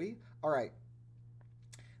 shall we? All right.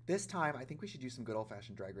 This time, I think we should do some good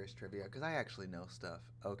old-fashioned Drag Race trivia because I actually know stuff,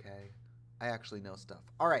 okay? I actually know stuff.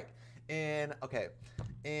 All right. In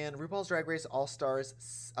RuPaul's Drag Race All-Stars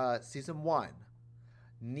Season 1,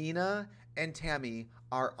 Nina and Tammy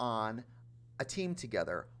are on a team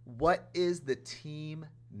together. What is the team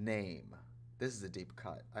name? This is a deep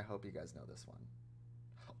cut. I hope you guys know this one.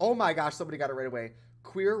 Oh my gosh, somebody got it right away.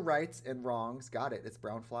 Queer Rights and Wrongs. Got it. It's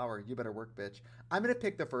Brown Flower. You better work, bitch. I'm going to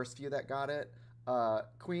pick the first few that got it.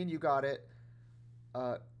 Queen, you got it.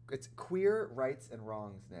 It's Queer Rights and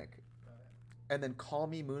Wrongs, Nick. And then Call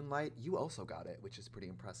Me Moonlight. You also got it, which is pretty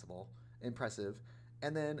impressive.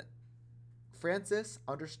 And then Francis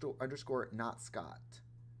underscore not Scott.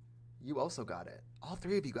 You also got it. All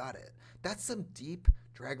 3 of you got it. That's some deep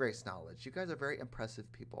Drag Race knowledge. You guys are very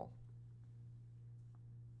impressive people.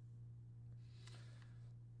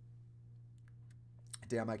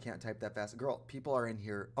 Damn, I can't type that fast. Girl, people are in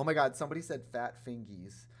here. Oh my God, somebody said fat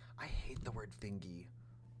fingies. I hate the word fingy.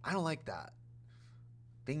 I don't like that.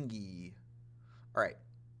 Fingy. All right.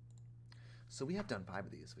 So we have done 5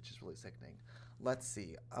 of these, which is really sickening. Let's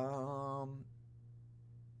see.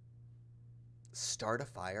 Start a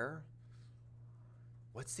fire.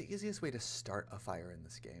 What's the easiest way to start a fire in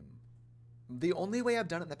this game? The only way I've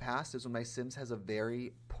done it in the past is when my Sims has a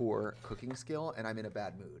very poor cooking skill and I'm in a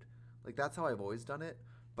bad mood. Like, that's how I've always done it,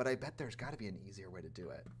 but I bet there's got to be an easier way to do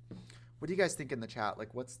it. What do you guys think in the chat?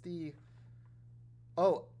 Like, what's the...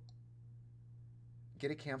 Oh, get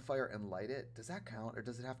a campfire and light it. Does that count, or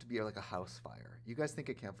does it have to be like a house fire? You guys think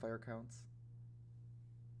a campfire counts?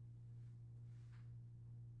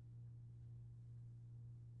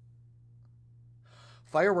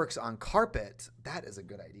 Fireworks on carpet. That is a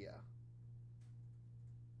good idea.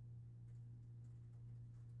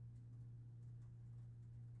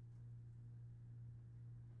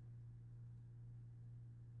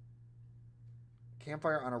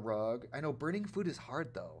 Campfire on a rug. I know burning food is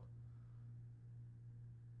hard, though.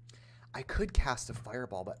 I could cast a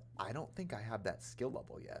fireball, but I don't think I have that skill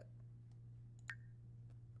level yet.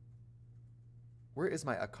 Where is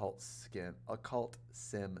my occult sim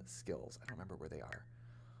skills? I don't remember where they are.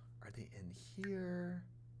 Are they in here?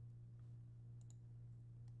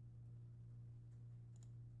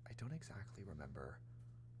 I don't exactly remember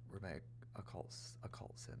where my occult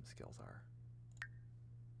sim skills are.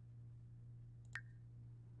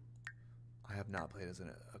 I have not played as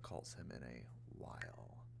an occult sim in a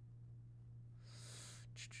while.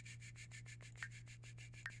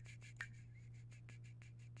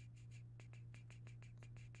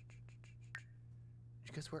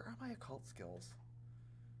 Because where are my occult skills?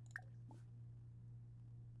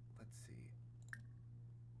 Let's see.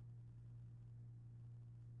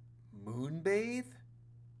 Moonbathe?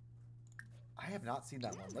 I have not seen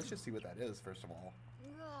that one. Let's just see what that is, first of all.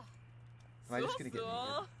 Am I just gonna get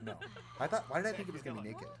naked? No. Why did I think it was gonna be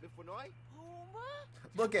naked?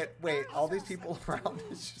 Look at, wait, all these people around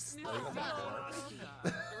is just laying on the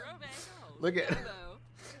floor. Look at,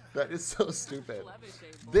 That is so stupid.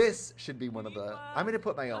 This should be one of the... I'm going to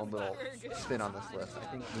put my own little spin on this list. I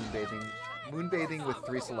think moonbathing with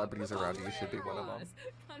 3 celebrities around you should be one of them.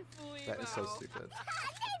 That is so stupid.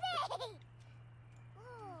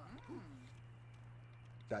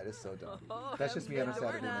 That is so dumb. That's just me on a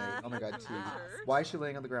Saturday night. Oh my god, too. Why is she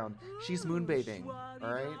laying on the ground? She's moonbathing,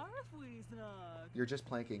 alright? You're just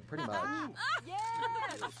planking, pretty much.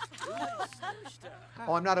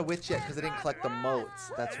 Oh, I'm not a witch yet because I didn't collect the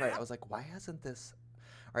motes. That's right. I was like, why hasn't this...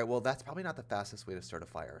 Alright, well, that's probably not the fastest way to start a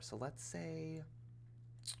fire. So let's say...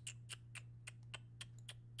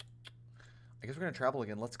 I guess we're going to travel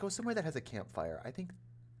again. Let's go somewhere that has a campfire. I think...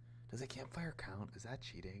 Does a campfire count? Is that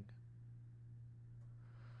cheating?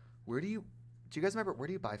 Where do you guys remember, where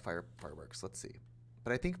do you buy fireworks? Let's see.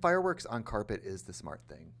 But I think fireworks on carpet is the smart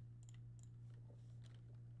thing.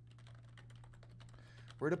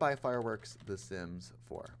 Where to buy fireworks, The Sims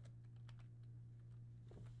 4.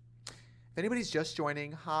 If anybody's just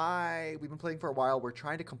joining, hi. We've been playing for a while. We're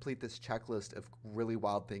trying to complete this checklist of really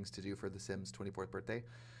wild things to do for The Sims 24th birthday.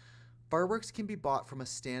 Fireworks can be bought from a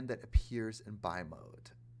stand that appears in buy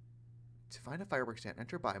mode. To find a fireworks stand,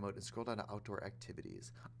 enter buy mode and scroll down to outdoor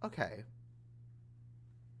activities. Okay.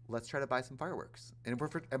 Let's try to buy some fireworks. And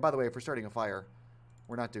by the way, if we're starting a fire,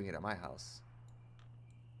 we're not doing it at my house.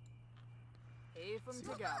 Let's see,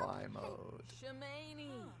 buy mode.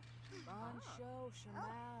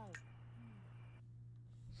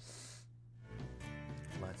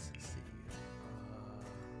 Let's see.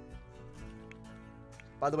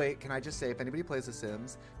 By the way, can I just say, if anybody plays The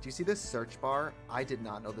Sims, do you see this search bar? I did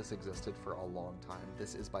not know this existed for a long time.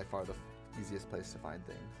 This is by far the easiest place to find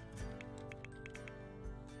things.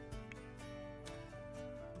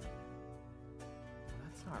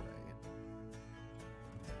 That's not right.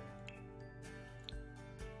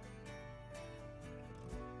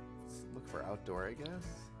 Let's look for outdoor, I guess.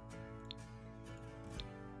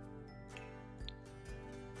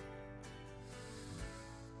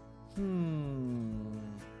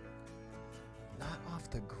 Not off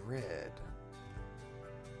the grid.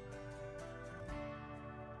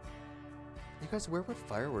 You guys, where would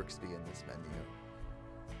fireworks be in this menu?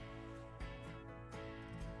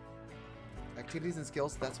 Activities and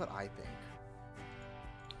skills, that's what I think.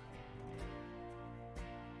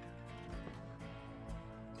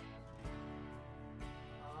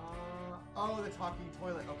 Oh, the talking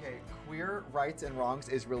toilet. Okay, queer rights and wrongs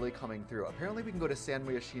is really coming through. Apparently we can go to San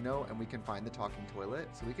Moyashino and we can find the talking toilet.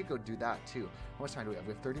 So we could go do that too. How much time do we have?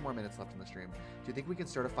 We have 30 more minutes left in the stream. Do you think we can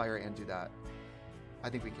start a fire and do that? I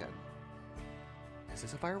think we can. Is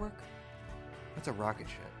this a firework? That's a rocket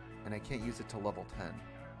ship. And I can't use it till level 10.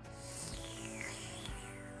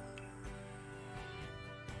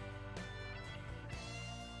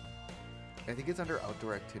 I think it's under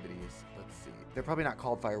outdoor activities. Let's see. They're probably not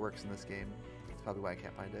called fireworks in this game. That's probably why I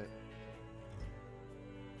can't find it.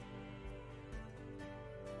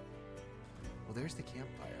 Well, there's the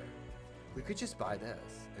campfire. We could just buy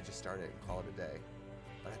this and just start it and call it a day.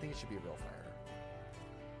 But I think it should be a real fire.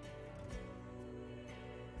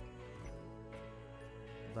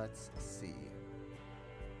 Let's see.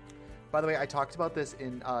 By the way, I talked about this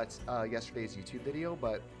in yesterday's YouTube video,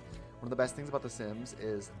 but one of the best things about The Sims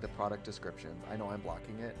is the product descriptions. I know I'm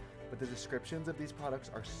blocking it, but the descriptions of these products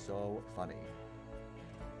are so funny.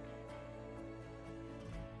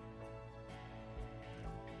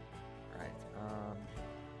 All right,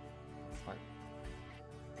 that's fine.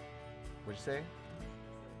 What'd you say?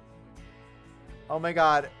 Oh my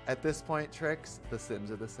god, at this point, Trix, The Sims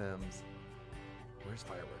are The Sims. Where's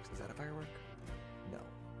fireworks? Is that a firework? No.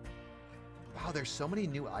 Wow, there's so many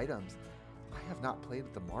new items. I have not played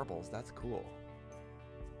with the marbles. That's cool.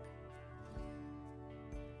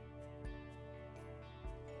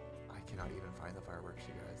 I cannot even find the fireworks,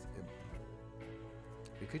 you guys.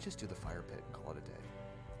 We could just do the fire pit and call it a day.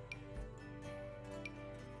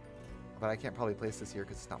 But I can't probably place this here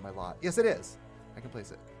because it's not my lot. Yes, it is. I can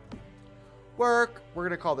place it. Work. We're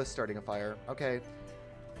going to call this starting a fire. Okay.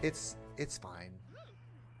 It's fine.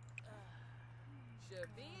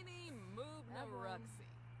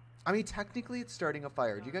 I mean, technically it's starting a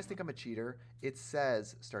fire. Do you guys think I'm a cheater? It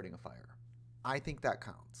says starting a fire. I think that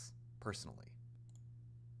counts, personally.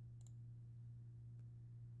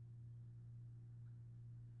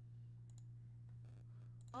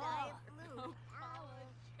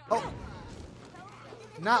 Oh!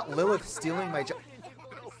 Not Lilith stealing my job.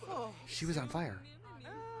 She was on fire.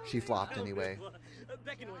 She flopped anyway.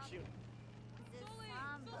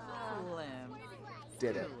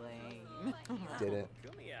 Did it. Did it.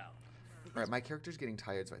 Alright, my character's getting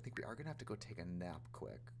tired, so I think we are going to have to go take a nap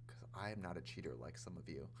quick, because I am not a cheater like some of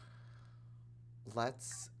you.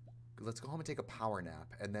 Let's let's go home and take a power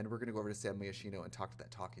nap, and then we're gonna go over to San Miyashino and talk to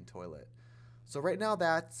that talking toilet. So right now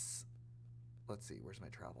that's, let's see, where's my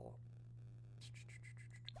travel?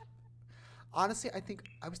 Honestly,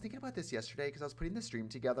 I was thinking about this yesterday because I was putting the stream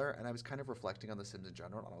together and I was kind of reflecting on The Sims in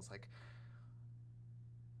general, and I was like,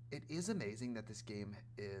 it is amazing that this game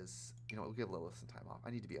is, you know, we'll give Lilith some time off.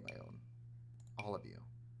 I need to be on my own. All of you.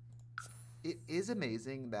 It is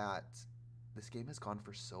amazing that this game has gone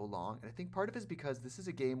for so long, and I think part of it is because this is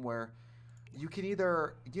a game where you can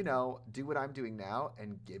either, you know, do what I'm doing now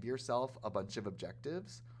and give yourself a bunch of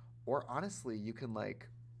objectives, or honestly, you can like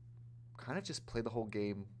kind of just play the whole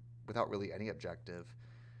game without really any objective.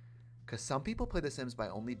 Because some people play The Sims by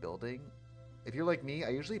only building. If you're like me, I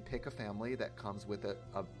usually pick a family that comes with a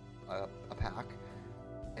pack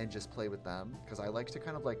and just play with them, because I like to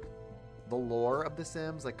kind of like the lore of The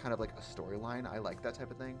Sims, like kind of like a storyline. I like that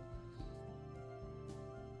type of thing.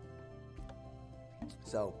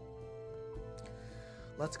 So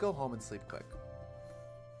let's go home and sleep quick.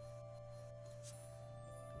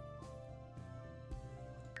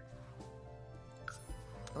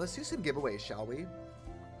 Let's do some giveaways, shall we?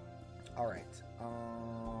 All right.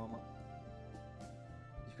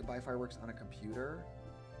 You can buy fireworks on a computer.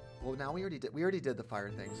 Well, now we already did the fire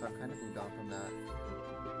thing, so I've kind of moved on from that.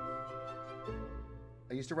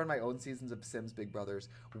 I used to run my own seasons of Sims Big Brothers.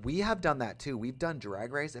 We have done that too. We've done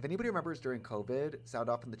Drag Race. If anybody remembers during COVID, sound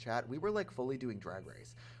off in the chat, we were like fully doing Drag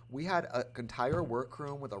Race. We had an entire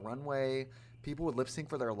workroom with a runway. People would lip sync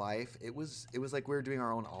for their life. It was like we were doing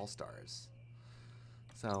our own All-Stars.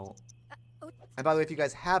 So, and by the way, if you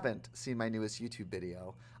guys haven't seen my newest YouTube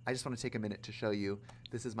video, I just want to take a minute to show you.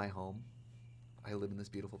 This is my home. I live in this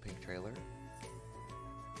beautiful pink trailer.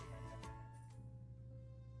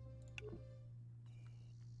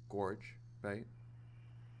 Gorge, right?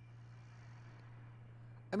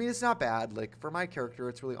 I mean, it's not bad. Like, for my character,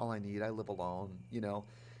 it's really all I need. I live alone, you know?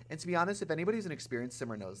 And to be honest, if anybody who's an experienced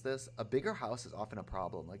simmer knows this, a bigger house is often a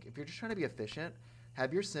problem. Like, if you're just trying to be efficient,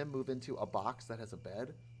 have your sim move into a box that has a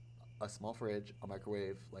bed, a small fridge, a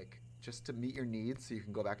microwave, like, just to meet your needs so you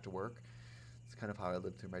can go back to work. It's kind of how I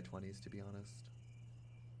lived through my 20s, to be honest.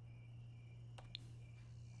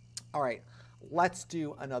 All right. Let's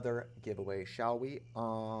do another giveaway, shall we?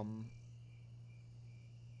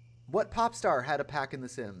 What pop star had a pack in The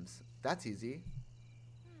Sims? That's easy.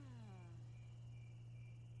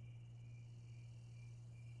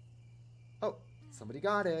 Oh, somebody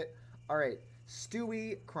got it. All right.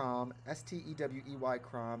 Stewie Crom, S-T-E-W-E-Y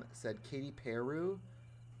Crom, said Katy Perry.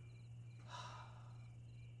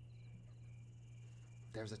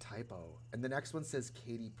 There's a typo. And the next one says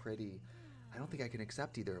Katy Pretty. I don't think I can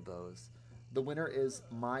accept either of those. The winner is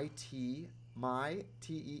my Teef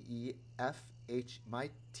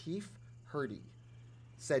Hurdy,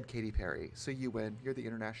 said Katy Perry. So you win. You're the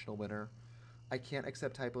international winner. I can't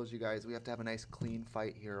accept typos, you guys. We have to have a nice clean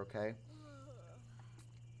fight here, okay?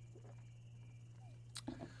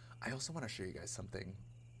 I also want to show you guys something.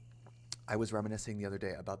 I was reminiscing the other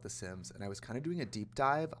day about The Sims, and I was kind of doing a deep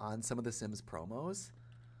dive on some of The Sims promos.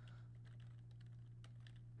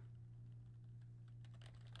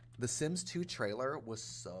 The Sims 2 trailer was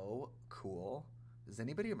so cool. Does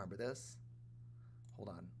anybody remember this? Hold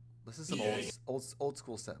on. This is some old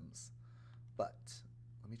school Sims. But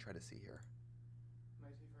let me try to see here.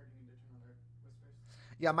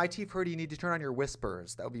 Yeah, my Teef Hurdy, you need to turn on your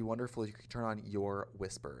whispers. That would be wonderful if you could turn on your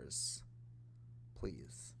whispers.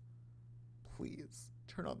 Please. Please,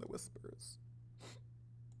 turn on the whispers.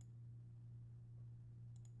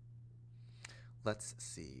 Let's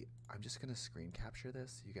see. I'm just going to screen capture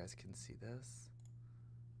this so you guys can see this.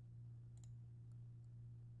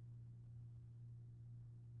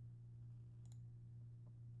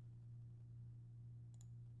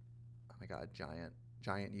 Oh my God, giant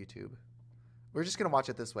YouTube. We're just going to watch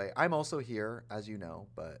it this way. I'm also here, as you know,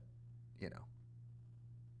 but, you know.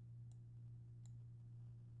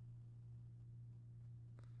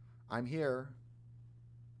 I'm here.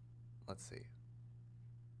 Let's see.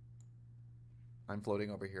 I'm floating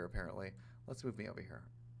over here, apparently. Let's move me over here.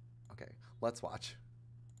 Okay, let's watch.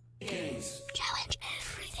 Challenge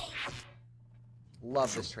everything.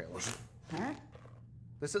 Love this trailer.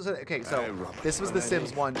 This is okay. So this was The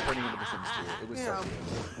Sims 1 turning into The Sims 2. It was so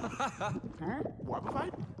cool. What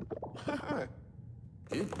fight?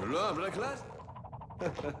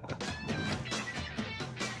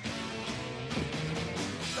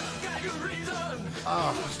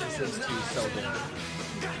 Oh, The Sims 2 is so good.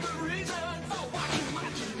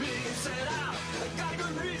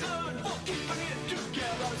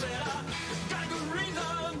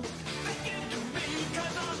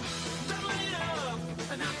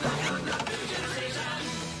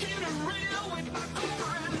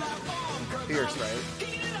 Fierce, right?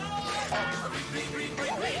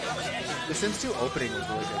 The Sims 2 opening was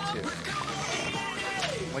really good too.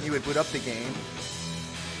 When you would boot up the game,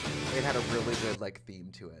 it had a really good like theme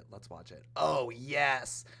to it. Let's watch it. Oh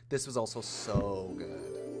yes, this was also so good.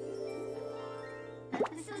 Do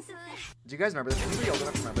you guys remember this? Anybody old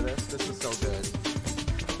enough to remember this? This was so good.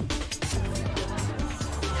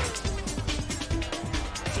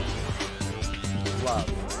 Love.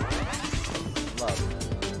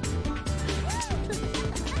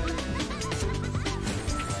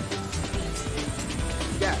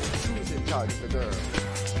 Yeah, who's in charge of the girl?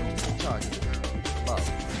 Who's in charge of the girl? Love.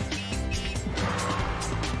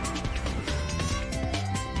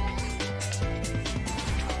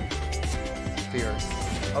 Fierce.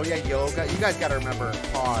 Oh yeah, yoga. You guys gotta remember,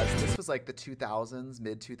 pause. This was like the 2000s,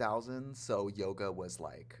 mid 2000s, so yoga was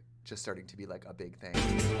like just starting to be like a big thing.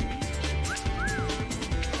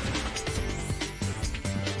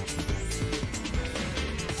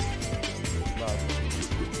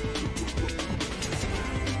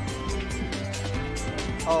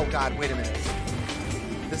 Oh god, wait a minute.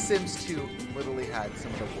 The Sims 2 literally had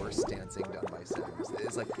some of the worst dancing done by Sims.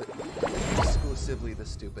 It's like exclusively the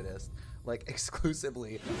stupidest. Like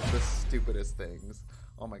exclusively the stupidest things.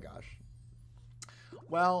 Oh my gosh.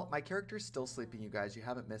 Well, my character's still sleeping, you guys. You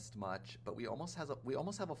haven't missed much, but we almost have a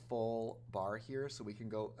full bar here, so we can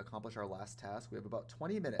go accomplish our last task. We have about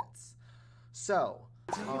 20 minutes. So,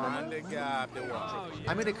 I'm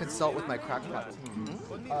going to consult with my crackpot team.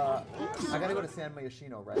 I got to go to San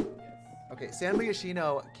Mayashino, right? Okay, San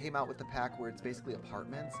Mayashino came out with the pack where it's basically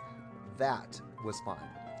apartments. That was fun.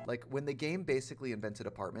 Like, when the game basically invented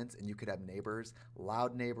apartments and you could have neighbors,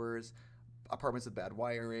 loud neighbors, apartments with bad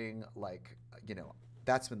wiring, like, you know,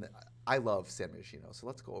 that's when I love San Mayashino. So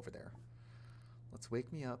let's go over there. Let's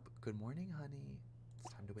wake me up. Good morning, honey.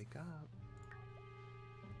 It's time to wake up.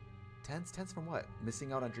 Tense from what?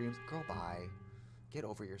 Missing out on dreams? Girl, bye. Get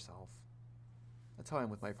over yourself. That's how I'm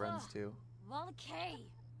with my friends, too.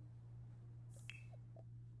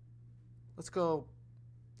 Let's go.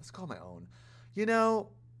 Let's call my own. You know,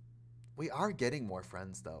 we are getting more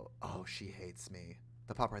friends, though. Oh, she hates me.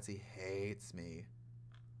 The paparazzi hates me.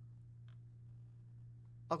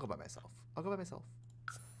 I'll go by myself. I'm going to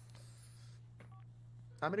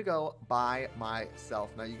go by myself.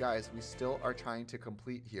 Now, you guys, we still are trying to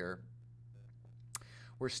complete here.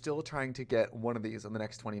 We're still trying to get one of these in the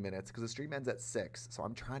next 20 minutes because the stream ends at 6. So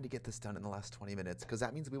I'm trying to get this done in the last 20 minutes because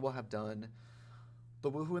that means we will have done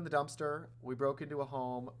the woohoo in the dumpster. We broke into a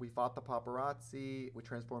home. We fought the paparazzi. We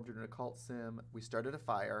transformed into an occult sim. We started a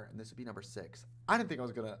fire. And this would be number 6. I didn't think I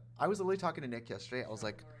was going to. I was literally talking to Nick yesterday. I was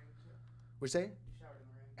like, what'd you say?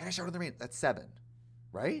 And I showered in the rain. That's 7,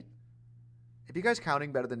 right? If you guys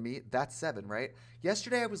counting better than me, that's 7, right?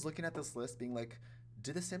 Yesterday I was looking at this list being like,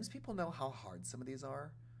 do the Sims people know how hard some of these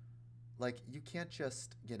are? Like, you can't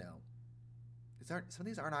just, you know, some of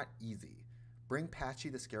these are not easy. Bring Patchy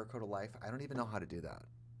the Scarecrow to life. I don't even know how to do that.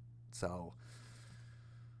 So,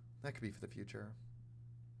 that could be for the future.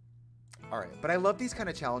 All right, but I love these kind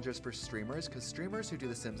of challenges for streamers because streamers who do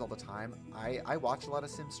the Sims all the time, I watch a lot of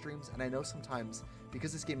Sim streams, and I know sometimes,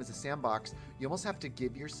 because this game is a sandbox, you almost have to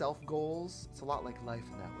give yourself goals. It's a lot like life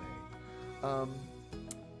in that way.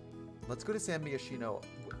 Let's go to San Mayashino.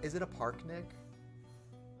 Is it a park, Nick?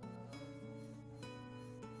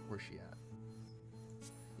 Where's she at?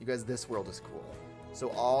 You guys, this world is cool. So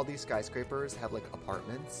all these skyscrapers have like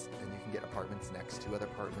apartments, and you can get apartments next to other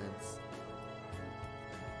apartments.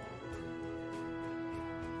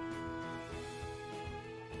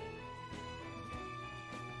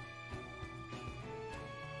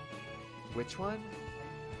 Which one?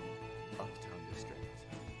 Uptown District.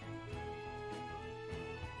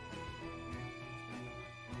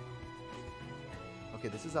 Okay,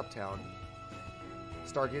 this is Uptown.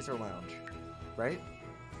 Stargazer Lounge, right?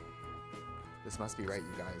 This must be right,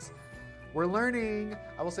 you guys. We're learning.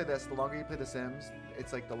 I will say this, the longer you play The Sims,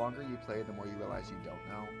 it's like the longer you play, the more you realize you don't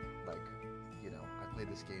know. Like, you know, I played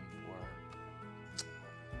this game for,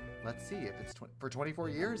 let's see, if it's for 24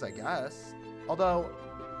 years, I guess. Although,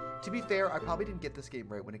 to be fair, I probably didn't get this game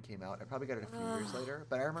right when it came out. I probably got it a few years later.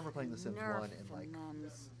 But I remember playing The Sims 1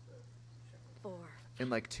 in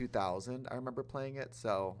like 2000. I remember playing it,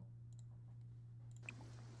 so.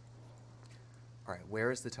 All right, where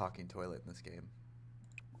is the talking toilet in this game?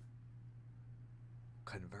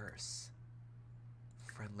 Converse.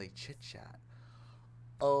 Friendly chit chat.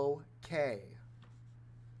 Okay.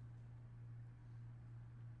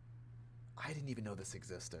 I didn't even know this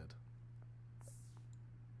existed.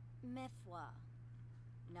 Mithwa.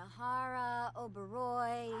 Nahara,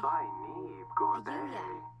 Oberoi. Ayuya.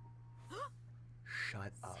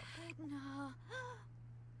 Shut up. No.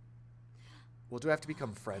 Well, do I have to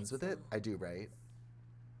become friends with it? I do, right?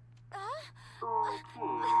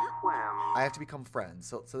 I have to become friends.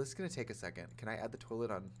 So this is gonna take a second. Can I add the toilet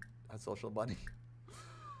on Social Bunny?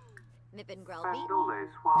 Nippin' Grelby.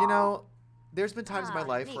 You know, there's been times in my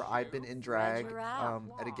life where I've been in drag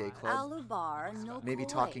at a gay club, Alubar, no maybe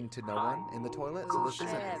talking to no one in the toilet. So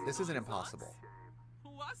this isn't impossible.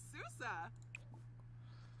 Let's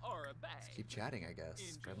keep chatting, I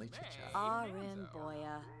guess. Friendly chit chat. Arin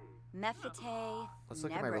Boya. Mephite. Let's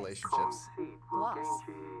look at my relationships. Gloss.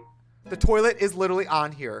 The toilet is literally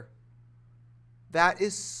on here. That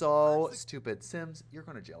is so stupid. Sims, you're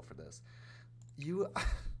going to jail for this. You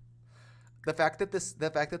the fact that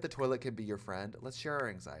the toilet can be your friend, let's share our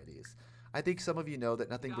anxieties. I think some of you know that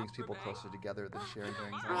nothing brings people closer together than sharing their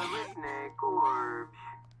anxieties.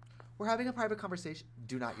 We're having a private conversation.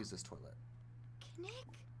 Do not use this toilet. Knick.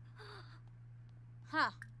 Huh.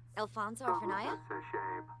 Alfonso Orfanaya?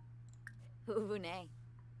 Uvune.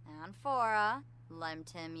 Anfora.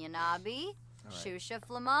 Lemtim Yanabi. All right. Shusha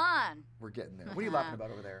Flaman. We're getting there. What are you laughing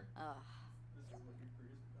about over there?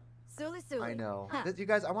 Suli Suli. I know. You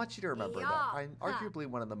guys, I want you to remember that I'm arguably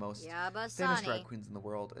one of the most famous drag queens in the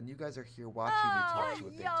world, and you guys are here watching me talk to a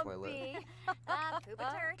big toilet.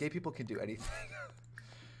 Gay people can do anything.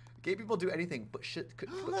 Gay people do anything, but should they?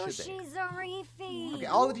 Okay,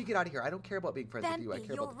 all of you get out of here. I don't care about being friends with you. I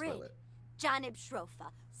care about the toilet. Janib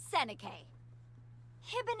Shrofa. Seneca.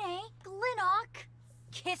 Hibine. Glinnock.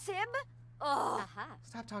 Kissib. Oh.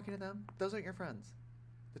 Stop talking to them. Those aren't your friends.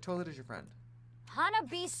 The toilet is your friend.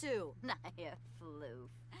 Hanabisu. Naya floof.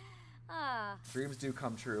 Dreams do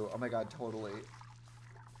come true. Oh my god, totally.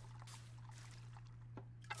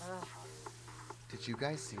 Did you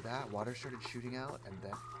guys see that? Water started shooting out and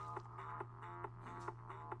then...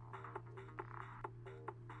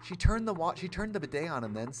 She turned the bidet on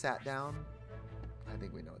and then sat down. I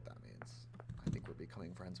think we know what that means. I think we're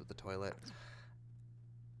becoming friends with the toilet.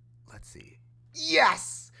 Let's see.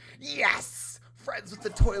 Yes! Yes! Friends with the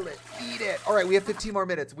toilet. Eat it. All right, we have 15 more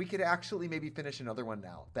minutes. We could actually maybe finish another one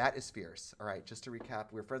now. That is fierce. All right, just to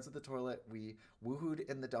recap, we're friends with the toilet. We woohooed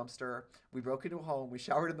in the dumpster. We broke into a home. We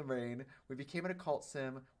showered in the rain. We became an occult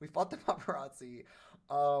sim. We fought the paparazzi.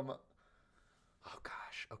 Oh,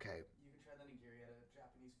 gosh. Okay. You can try the nigiri at a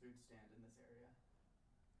Japanese food stand in this area.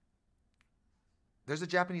 There's a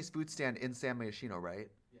Japanese food stand in San Mayoshino, right?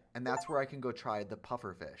 Yeah. And that's where I can go try the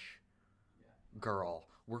puffer fish. Yeah. Girl,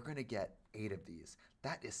 we're going to get 8 of these.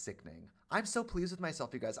 That is sickening. I'm so pleased with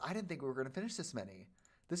myself, you guys. I didn't think we were going to finish this many.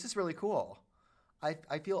 This is really cool.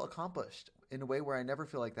 I feel accomplished in a way where I never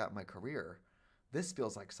feel like that in my career. This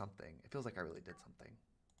feels like something. It feels like I really did something.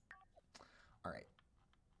 All right.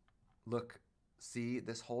 Look, see,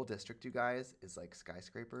 this whole district, you guys, is like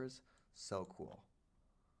skyscrapers. So cool.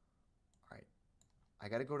 All right. I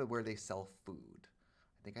got to go to where they sell food.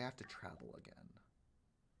 I think I have to travel again.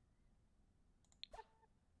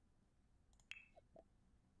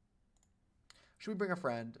 Should we bring a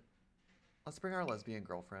friend? Let's bring our lesbian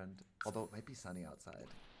girlfriend, although it might be sunny outside.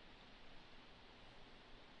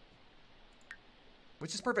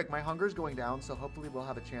 Which is perfect. My hunger's going down, so hopefully we'll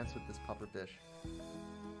have a chance with this pufferfish. Do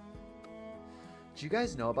you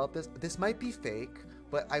guys know about this? This might be fake,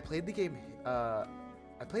 but I played the game, I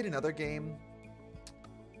played another game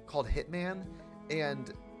called Hitman,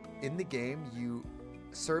 and in the game, you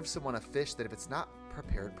serve someone a fish that if it's not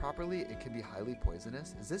prepared properly, it can be highly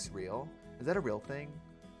poisonous. Is this real? Is that a real thing?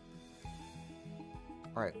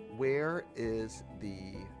 All right, where is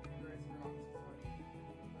the...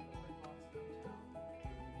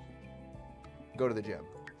 Go to the gym.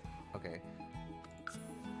 Okay.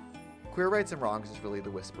 Queer Rights and Wrongs is really the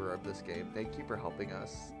whisperer of this game. Thank you for helping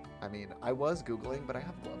us. I mean, I was Googling, but I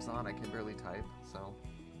have gloves on. I can barely type, so...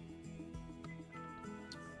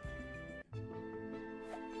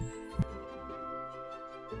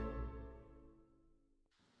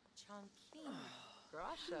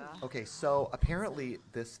 Okay, so apparently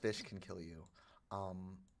this fish can kill you.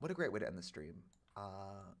 What a great way to end the stream.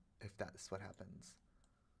 If that's what happens.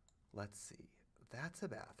 Let's see. That's a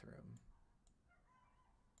bathroom.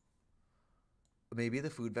 Maybe the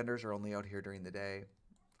food vendors are only out here during the day.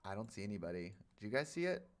 I don't see anybody. Do you guys see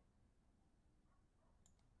it?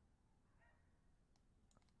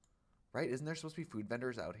 Right? Isn't there supposed to be food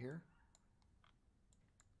vendors out here?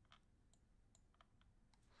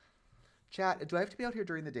 Chat, do I have to be out here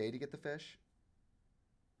during the day to get the fish?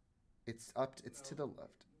 It's up. It's to the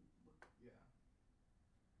left. Yeah.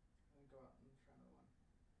 Go out and try another one.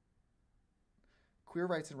 Queer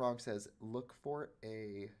Rights and Wrong says, look for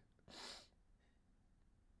a...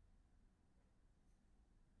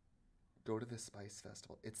 Go to the Spice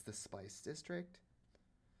Festival. It's the Spice District?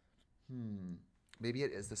 Maybe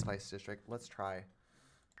it is the Spice District. Let's try.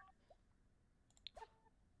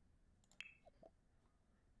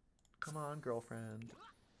 Come on, girlfriend.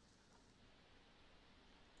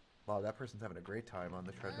 Wow, that person's having a great time on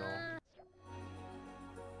the treadmill.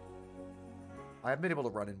 I haven't been able to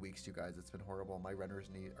run in weeks, you guys. It's been horrible. My runner's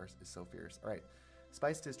knee is so fierce. All right.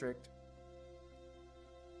 Spice District.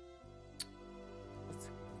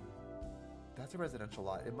 That's a residential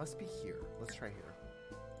lot. It must be here. Let's try here.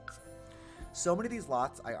 So many of these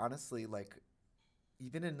lots, I honestly, like,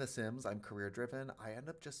 even in The Sims, I'm career driven. I end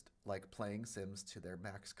up just, like, playing Sims to their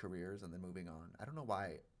max careers and then moving on. I don't know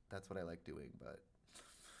why that's what I like doing, but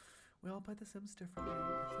we all play The Sims differently.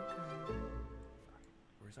 It's okay.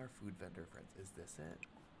 Where's our food vendor, friends? Is this it?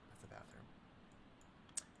 That's a bathroom.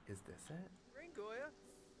 Is this it? Ringoya.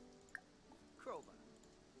 Crowbar.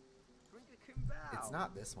 Ringa Kimbao. It's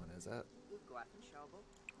not this one, is it?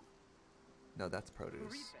 No, that's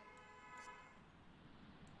produce.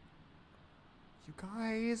 You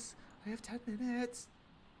guys, I have 10 minutes.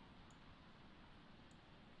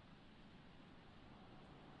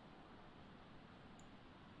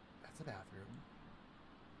 That's a bathroom.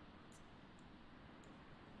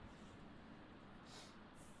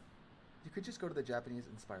 You could just go to the Japanese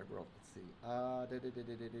inspired world. Let's see.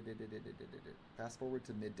 Fast forward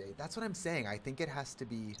to midday. That's what I'm saying. I think it has to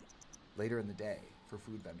be later in the day for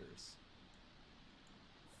food vendors.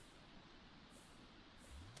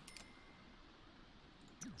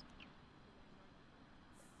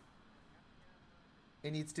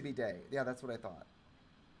 It needs to be day. Yeah, that's what I thought.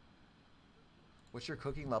 What's your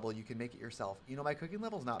cooking level? You can make it yourself. You know, my cooking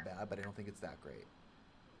level's not bad, but I don't think it's that great.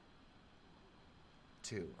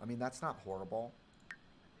 2. I mean, that's not horrible.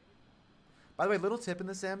 By the way, little tip in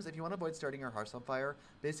The Sims, if you want to avoid starting your house on fire,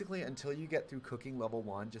 basically until you get through cooking level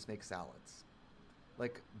 1, just make salads.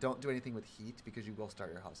 Like, don't do anything with heat because you will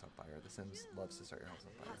start your house on fire. The Sims loves to start your house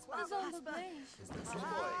on fire. Is this it?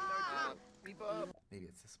 Maybe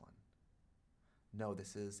it's this one. No,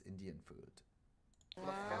 this is Indian food. I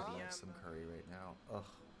love some curry right now. Ugh.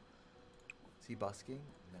 Is he busking?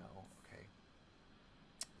 No. Okay.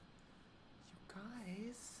 You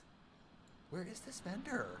guys, where is this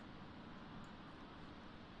vendor?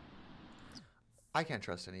 I can't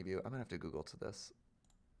trust any of you. I'm gonna have to Google to this.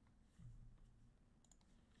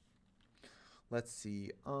 Let's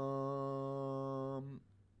see.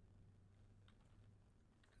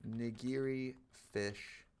 Nigiri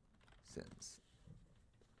fish Sims.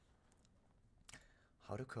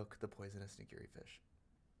 How to cook the poisonous nigiri fish.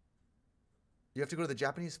 You have to go to the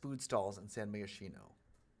Japanese food stalls in San Mayashino.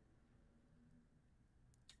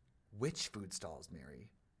 Which food stalls, Mary?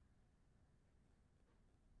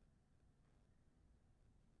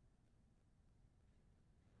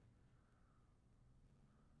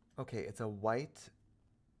 Okay, it's a white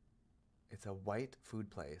food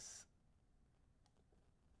place.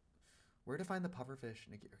 Where to find the pufferfish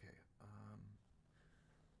nigiri? Okay.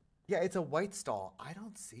 Yeah, it's a white stall. I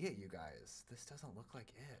don't see it, you guys. This doesn't look like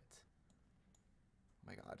it. Oh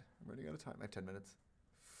my god, I'm running out of time. I have 10 minutes.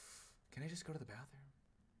 Can I just go to the bathroom?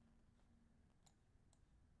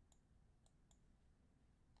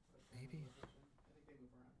 Maybe.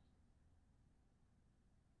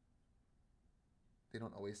 They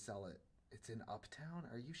don't always sell it. It's in Uptown?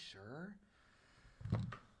 Are you sure?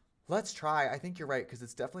 Let's try. I think you're right, because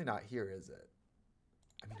it's definitely not here, is it?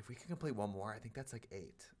 I mean, if we can complete one more, I think that's like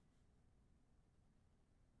 8.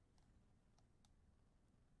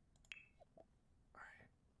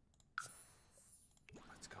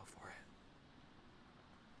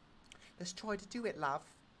 Let's try to do it, love.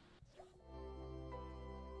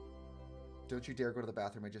 Don't you dare go to the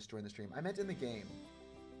bathroom. I just joined the stream. I meant in the game.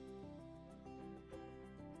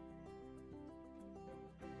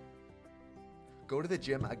 Go to the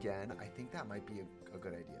gym again. I think that might be a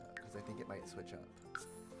good idea because I think it might switch up.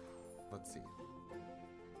 Let's see.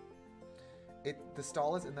 The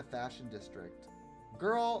stall is in the fashion district.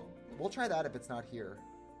 Girl, we'll try that if it's not here.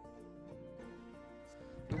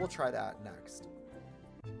 We will try that next.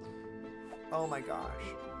 Oh my gosh.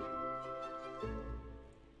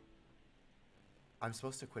 I'm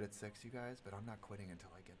supposed to quit at 6, you guys, but I'm not quitting until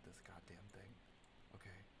I get this goddamn thing. Okay.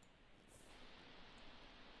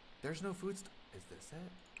 There's no food. Is this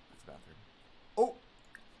it? That's the bathroom. Oh!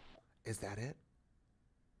 Is that it?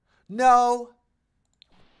 No!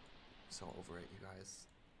 So over it, you guys.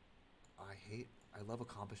 I love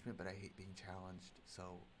accomplishment, but I hate being challenged.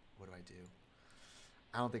 So what do?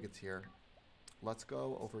 I don't think it's here. Let's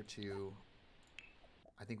go over to...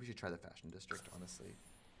 I think we should try the fashion district, honestly.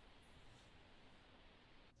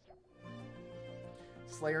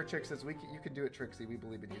 Slayer Chick says, you can do it, Trixie. We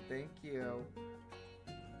believe in you. Thank you.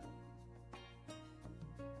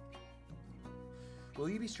 Will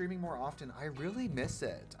you be streaming more often? I really miss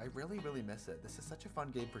it. I really, really miss it. This is such a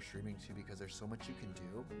fun game for streaming too because there's so much you can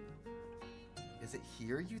do. Is it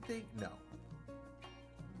here, you think? No.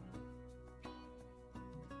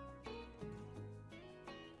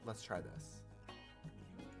 Let's try this.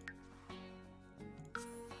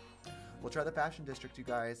 We'll try the Fashion District, you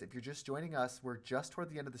guys. If you're just joining us, we're just toward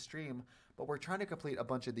the end of the stream, but we're trying to complete a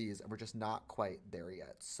bunch of these, and we're just not quite there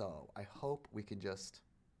yet. So I hope we can just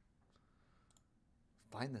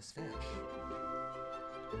find this fish.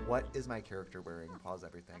 What is my character wearing? Pause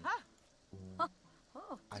everything.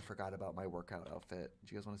 Ooh, I forgot about my workout outfit.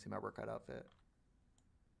 Do you guys want to see my workout outfit?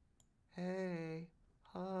 Hey.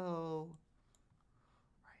 Ho.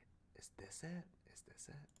 Right. Is this it? Is this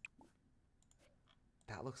it?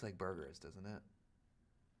 That looks like burgers, doesn't it?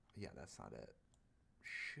 Yeah, that's not it.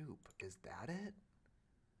 Shoop. Is that it?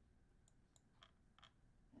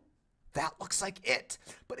 That looks like it,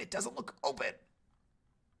 but it doesn't look open.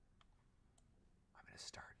 I'm gonna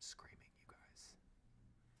start screaming, you guys.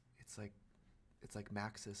 It's like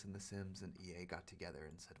Maxis and The Sims and EA got together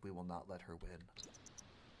and said, we will not let her win.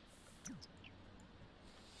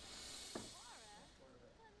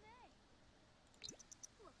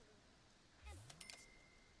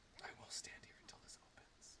 I will stand here until this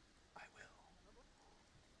opens. I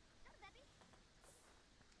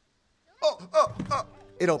will. Oh!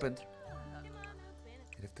 It opened.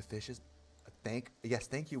 And if the fish is... Yes,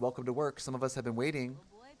 thank you. Welcome to work. Some of us have been waiting.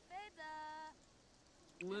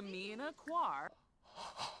 Lamina Quar.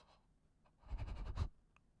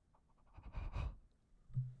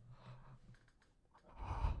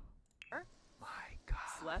 My God.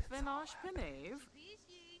 Slefinosh Penave.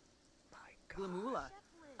 My God. Glamula.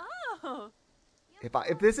 Oh.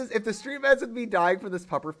 If the stream ends with me dying from this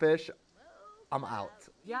pufferfish, I'm out.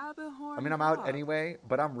 Yabahorn. I mean, I'm out anyway,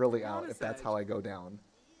 but I'm really out if that's how I go down.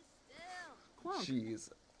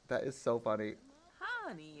 Jeez, that is so funny.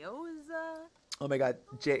 Honey, Oza. Oh my God,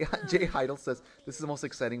 Jay Heidel says, this is the most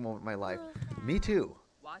exciting moment of my life. Me too.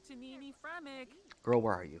 Watanini Fremic. Girl,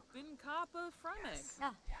 where are you? Binkapa Fremic.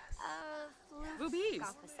 Boobies.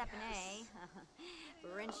 Boobies.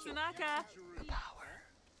 Rinchu. Sunaka. The power.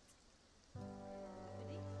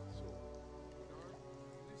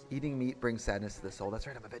 Eating meat brings sadness to the soul. That's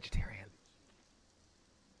right, I'm a vegetarian.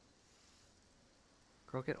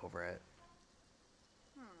 Girl, get over it.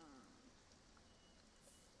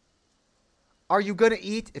 Are you gonna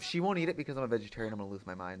eat? If she won't eat it because I'm a vegetarian, I'm gonna lose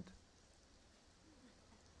my mind.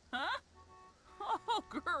 Huh? Oh,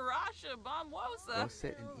 Garasha Bomwosa. Go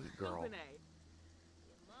sit and eat, girl.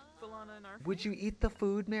 Filana Narfi. Would you eat the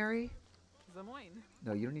food, Mary? Zamoin.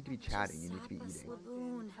 No, you don't need to be chatting. You need to be eating.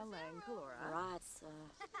 Laboon. Helang Kalora. Rats.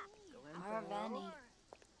 Arvani.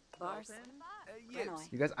 Bars. Yes.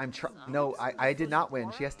 You guys, No, I did not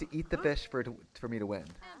win. She has to eat the fish for me to win.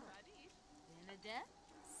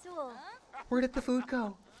 Sul. Where did the food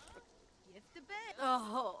go?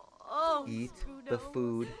 Oh. Eat the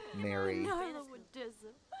food, Mary. Oh.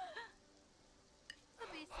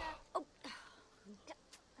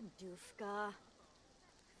 Doofka.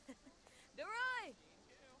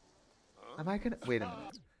 Am I gonna... Wait a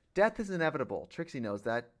minute. Death is inevitable. Trixie knows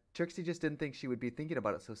that. Trixie just didn't think she would be thinking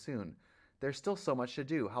about it so soon. There's still so much to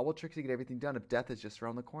do. How will Trixie get everything done if death is just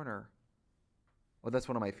around the corner? Well, that's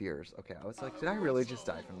one of my fears. Okay, I was like, did I really just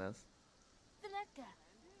die from this?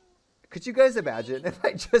 Could you guys imagine if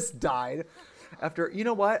I just died after... You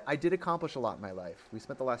know what? I did accomplish a lot in my life. We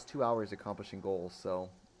spent the last 2 hours accomplishing goals, so...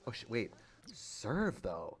 Oh, wait. Serve,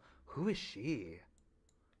 though. Who is she?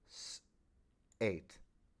 8.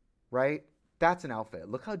 Right? That's an outfit.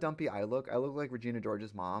 Look how dumpy I look. I look like Regina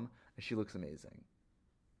George's mom, and she looks amazing.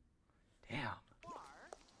 Damn.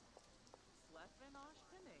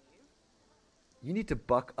 You need to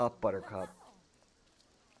buck up, Buttercup.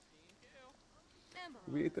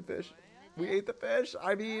 We ate the fish. We ate the fish.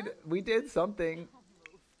 I mean, we did something.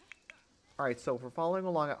 All right, so if we're following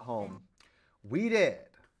along at home, we did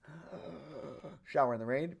shower in the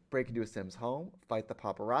rain, break into a Sim's home, fight the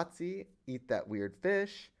paparazzi, eat that weird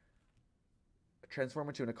fish, transform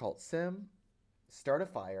into an occult Sim, start a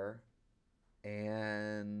fire,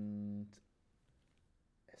 and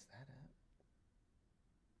is that it?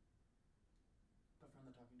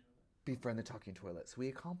 Befriend the talking toilet. So we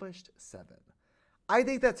accomplished 7. I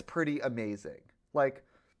think that's pretty amazing. Like,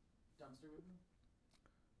 Dumpster woohoo?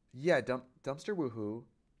 yeah, dumpster woohoo.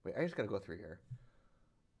 Wait, I just gotta go through here.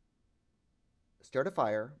 Start a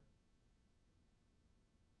fire,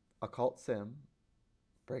 occult Sim,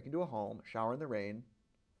 break into a home, shower in the rain,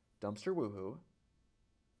 dumpster woohoo,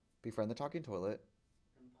 befriend the talking toilet,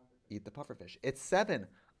 eat the pufferfish. It's 7.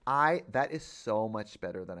 That is so much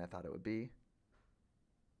better than I thought it would be.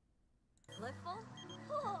 Fliffle?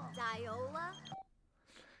 Diola?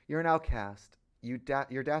 You're an outcast. Your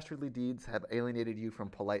dastardly deeds have alienated you from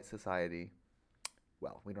polite society.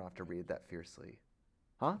 Well, we don't have to read that fiercely.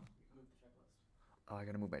 Huh? Oh, I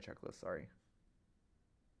gotta move my checklist, sorry.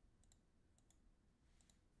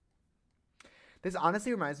 This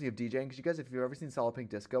honestly reminds me of DJing, because you guys, if you've ever seen Solid Pink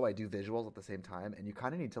Disco, I do visuals at the same time, and you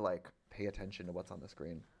kind of need to, like, pay attention to what's on the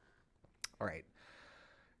screen. All right.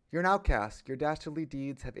 You're an outcast. Your dastardly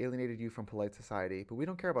deeds have alienated you from polite society, but we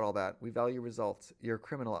don't care about all that. We value results. You're a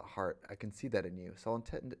criminal at heart. I can see that in you, so I'll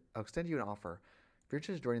extend you an offer. If you're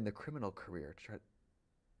interested in joining the criminal career,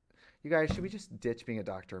 you guys, should we just ditch being a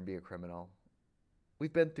doctor and be a criminal?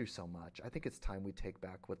 We've been through so much. I think it's time we take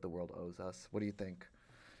back what the world owes us. What do you think?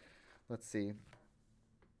 Let's see.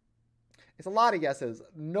 It's a lot of yeses.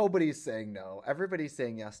 Nobody's saying no. Everybody's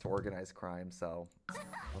saying yes to organized crime, so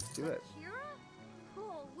let's do it.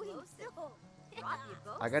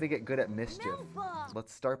 I gotta get good at mischief.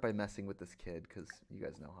 Let's start by messing with this kid, because you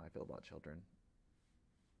guys know how I feel about children.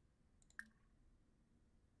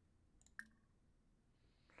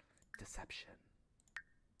 Deception.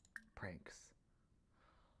 Pranks.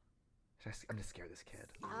 I'm just scared of this kid.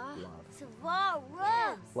 Love.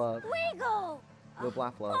 Love. Wiggle! Live,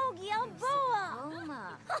 laugh, love.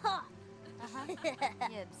 Oma.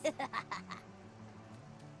 Yibs.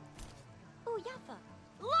 Oh, Yaffa.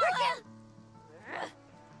 Look!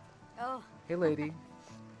 Oh. Hey, lady.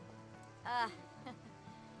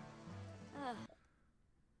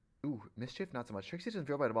 Ooh, mischief? Not so much. Trixie doesn't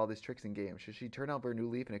feel right about all these tricks in games. Should she turn over a new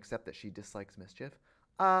leaf and accept that she dislikes mischief?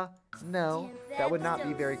 No. That would not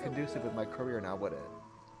be very conducive with my career now, would it?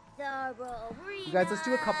 You guys, let's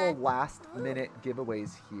do a couple last-minute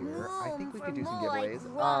giveaways here. I think we could do some giveaways.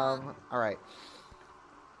 All right.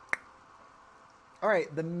 All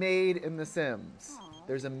right, the maid in The Sims.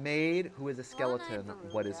 There's a maid who is a skeleton.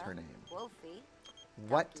 What is her name?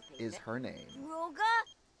 What is her name?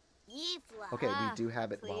 Okay, we do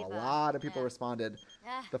have it. Well, a lot of people responded.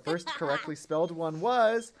 The first correctly spelled one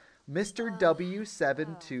was Mr.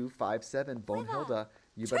 W7257. Bonehilda,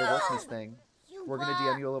 you better work this thing. We're going to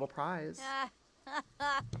DM you a little prize.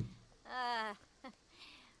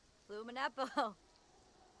 Luminepo.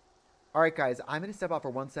 All right, guys, I'm going to step out for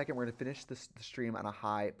 1 second. We're going to finish the stream on a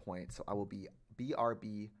high point. So I will be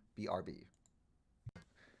BRB.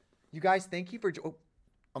 You guys, thank you for... Oh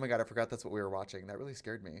my God, I forgot that's what we were watching. That really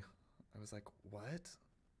scared me. I was like, what?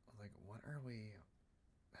 I was like, what are we...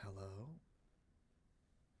 Hello?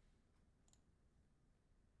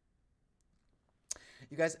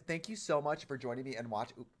 You guys, thank you so much for joining me and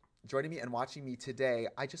watching me today.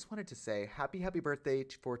 I just wanted to say happy birthday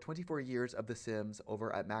for 24 years of The Sims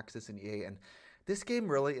over at Maxis and EA. And this game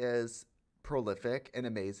really is prolific and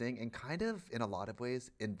amazing, and kind of in a lot of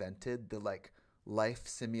ways invented the life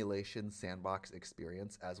simulation sandbox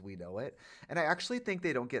experience as we know it. And I actually think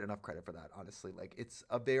they don't get enough credit for that, honestly. It's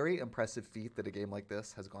a very impressive feat that a game like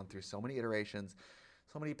this has gone through so many iterations,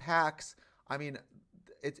 so many packs. I mean,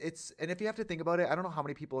 it's and if you have to think about it, I don't know how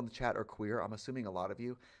many people in the chat are queer. I'm assuming a lot of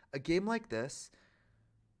you. A game like this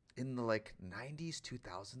in the 90s,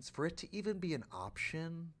 2000s, for it to even be an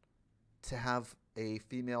option to have a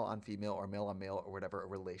female on female or male on male or whatever, a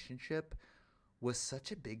relationship, was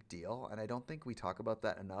such a big deal. And I don't think we talk about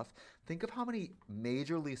that enough. Think of how many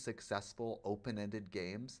majorly successful open-ended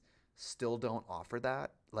games still don't offer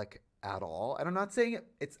that, at all. And I'm not saying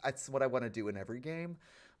it's what I want to do in every game,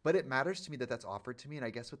 but it matters to me that that's offered to me. And I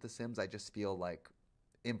guess with The Sims, I just feel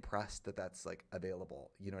impressed that that's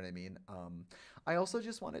available. You know what I mean? I also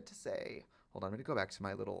just wanted to say, hold on, I'm going to go back to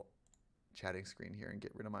my little chatting screen here and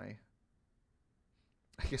get rid of my,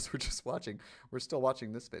 I guess we're still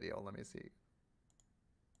watching this video. Let me see.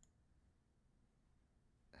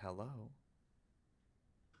 Hello.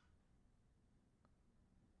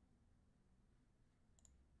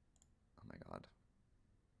 Oh my God.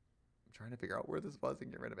 I'm trying to figure out where this was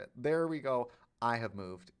and get rid of it. There we go. I have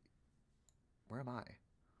moved. Where am I?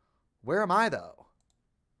 Where am I though?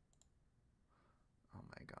 Oh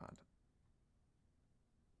my God.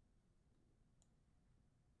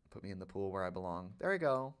 Put me in the pool where I belong. There we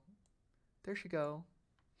go. There she go.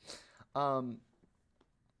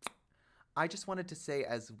 I just wanted to say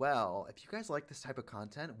as well, if you guys like this type of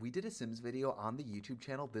content, we did a Sims video on the YouTube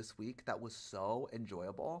channel this week that was so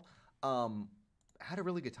enjoyable. Had a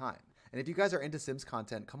really good time. And if you guys are into Sims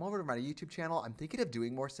content, come over to my YouTube channel. I'm thinking of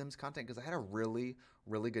doing more Sims content because I had a really,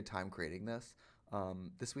 really good time creating this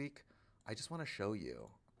this week. I just want to show you.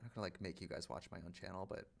 I'm not going to make you guys watch my own channel,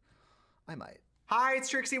 but I might. Hi, it's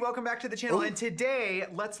Trixie. Welcome back to the channel. Ooh. And today,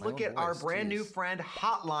 let's My look own at our voice, brand new jeez. friend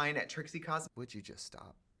Hotline at Trixie Cosmetics. Would you just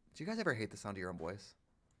stop? Do you guys ever hate the sound of your own voice?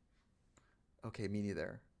 Okay, me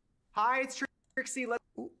neither. Hi, it's Trixie.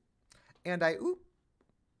 Oop. And I oop.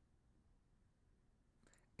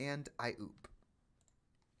 And I oop.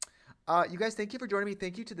 You guys, thank you for joining me.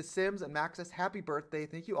 Thank you to The Sims and Maxis. Happy birthday.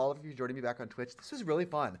 Thank you all of you for joining me back on Twitch. This was really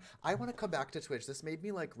fun. I want to come back to Twitch. This made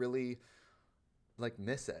me like really like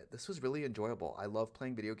miss it. This was really enjoyable. I love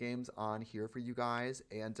playing video games on here for you guys.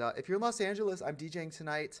 And if you're in Los Angeles, I'm DJing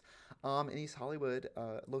tonight in East Hollywood,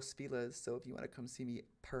 Los Feliz. So if you want to come see me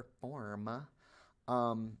perform,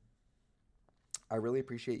 I really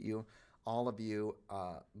appreciate you, all of you.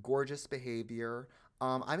 Gorgeous behavior.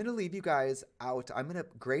 I'm going to leave you guys out. I'm going to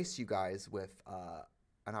grace you guys with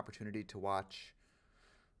an opportunity to watch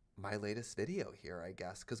my latest video here, I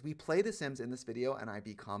guess, because we play The Sims in this video and I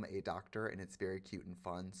become a doctor and it's very cute and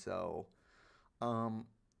fun. So I'm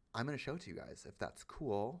going to show it to you guys if that's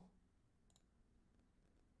cool.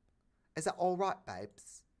 Is that all right,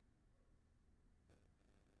 babes?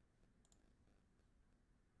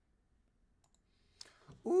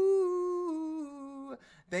 Ooh,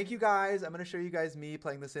 thank you guys. I'm going to show you guys me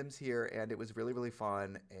playing The Sims here, and it was really, really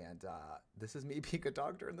fun. And this is me being a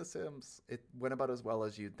doctor in The Sims. It went about as well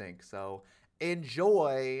as you'd think. So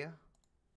enjoy.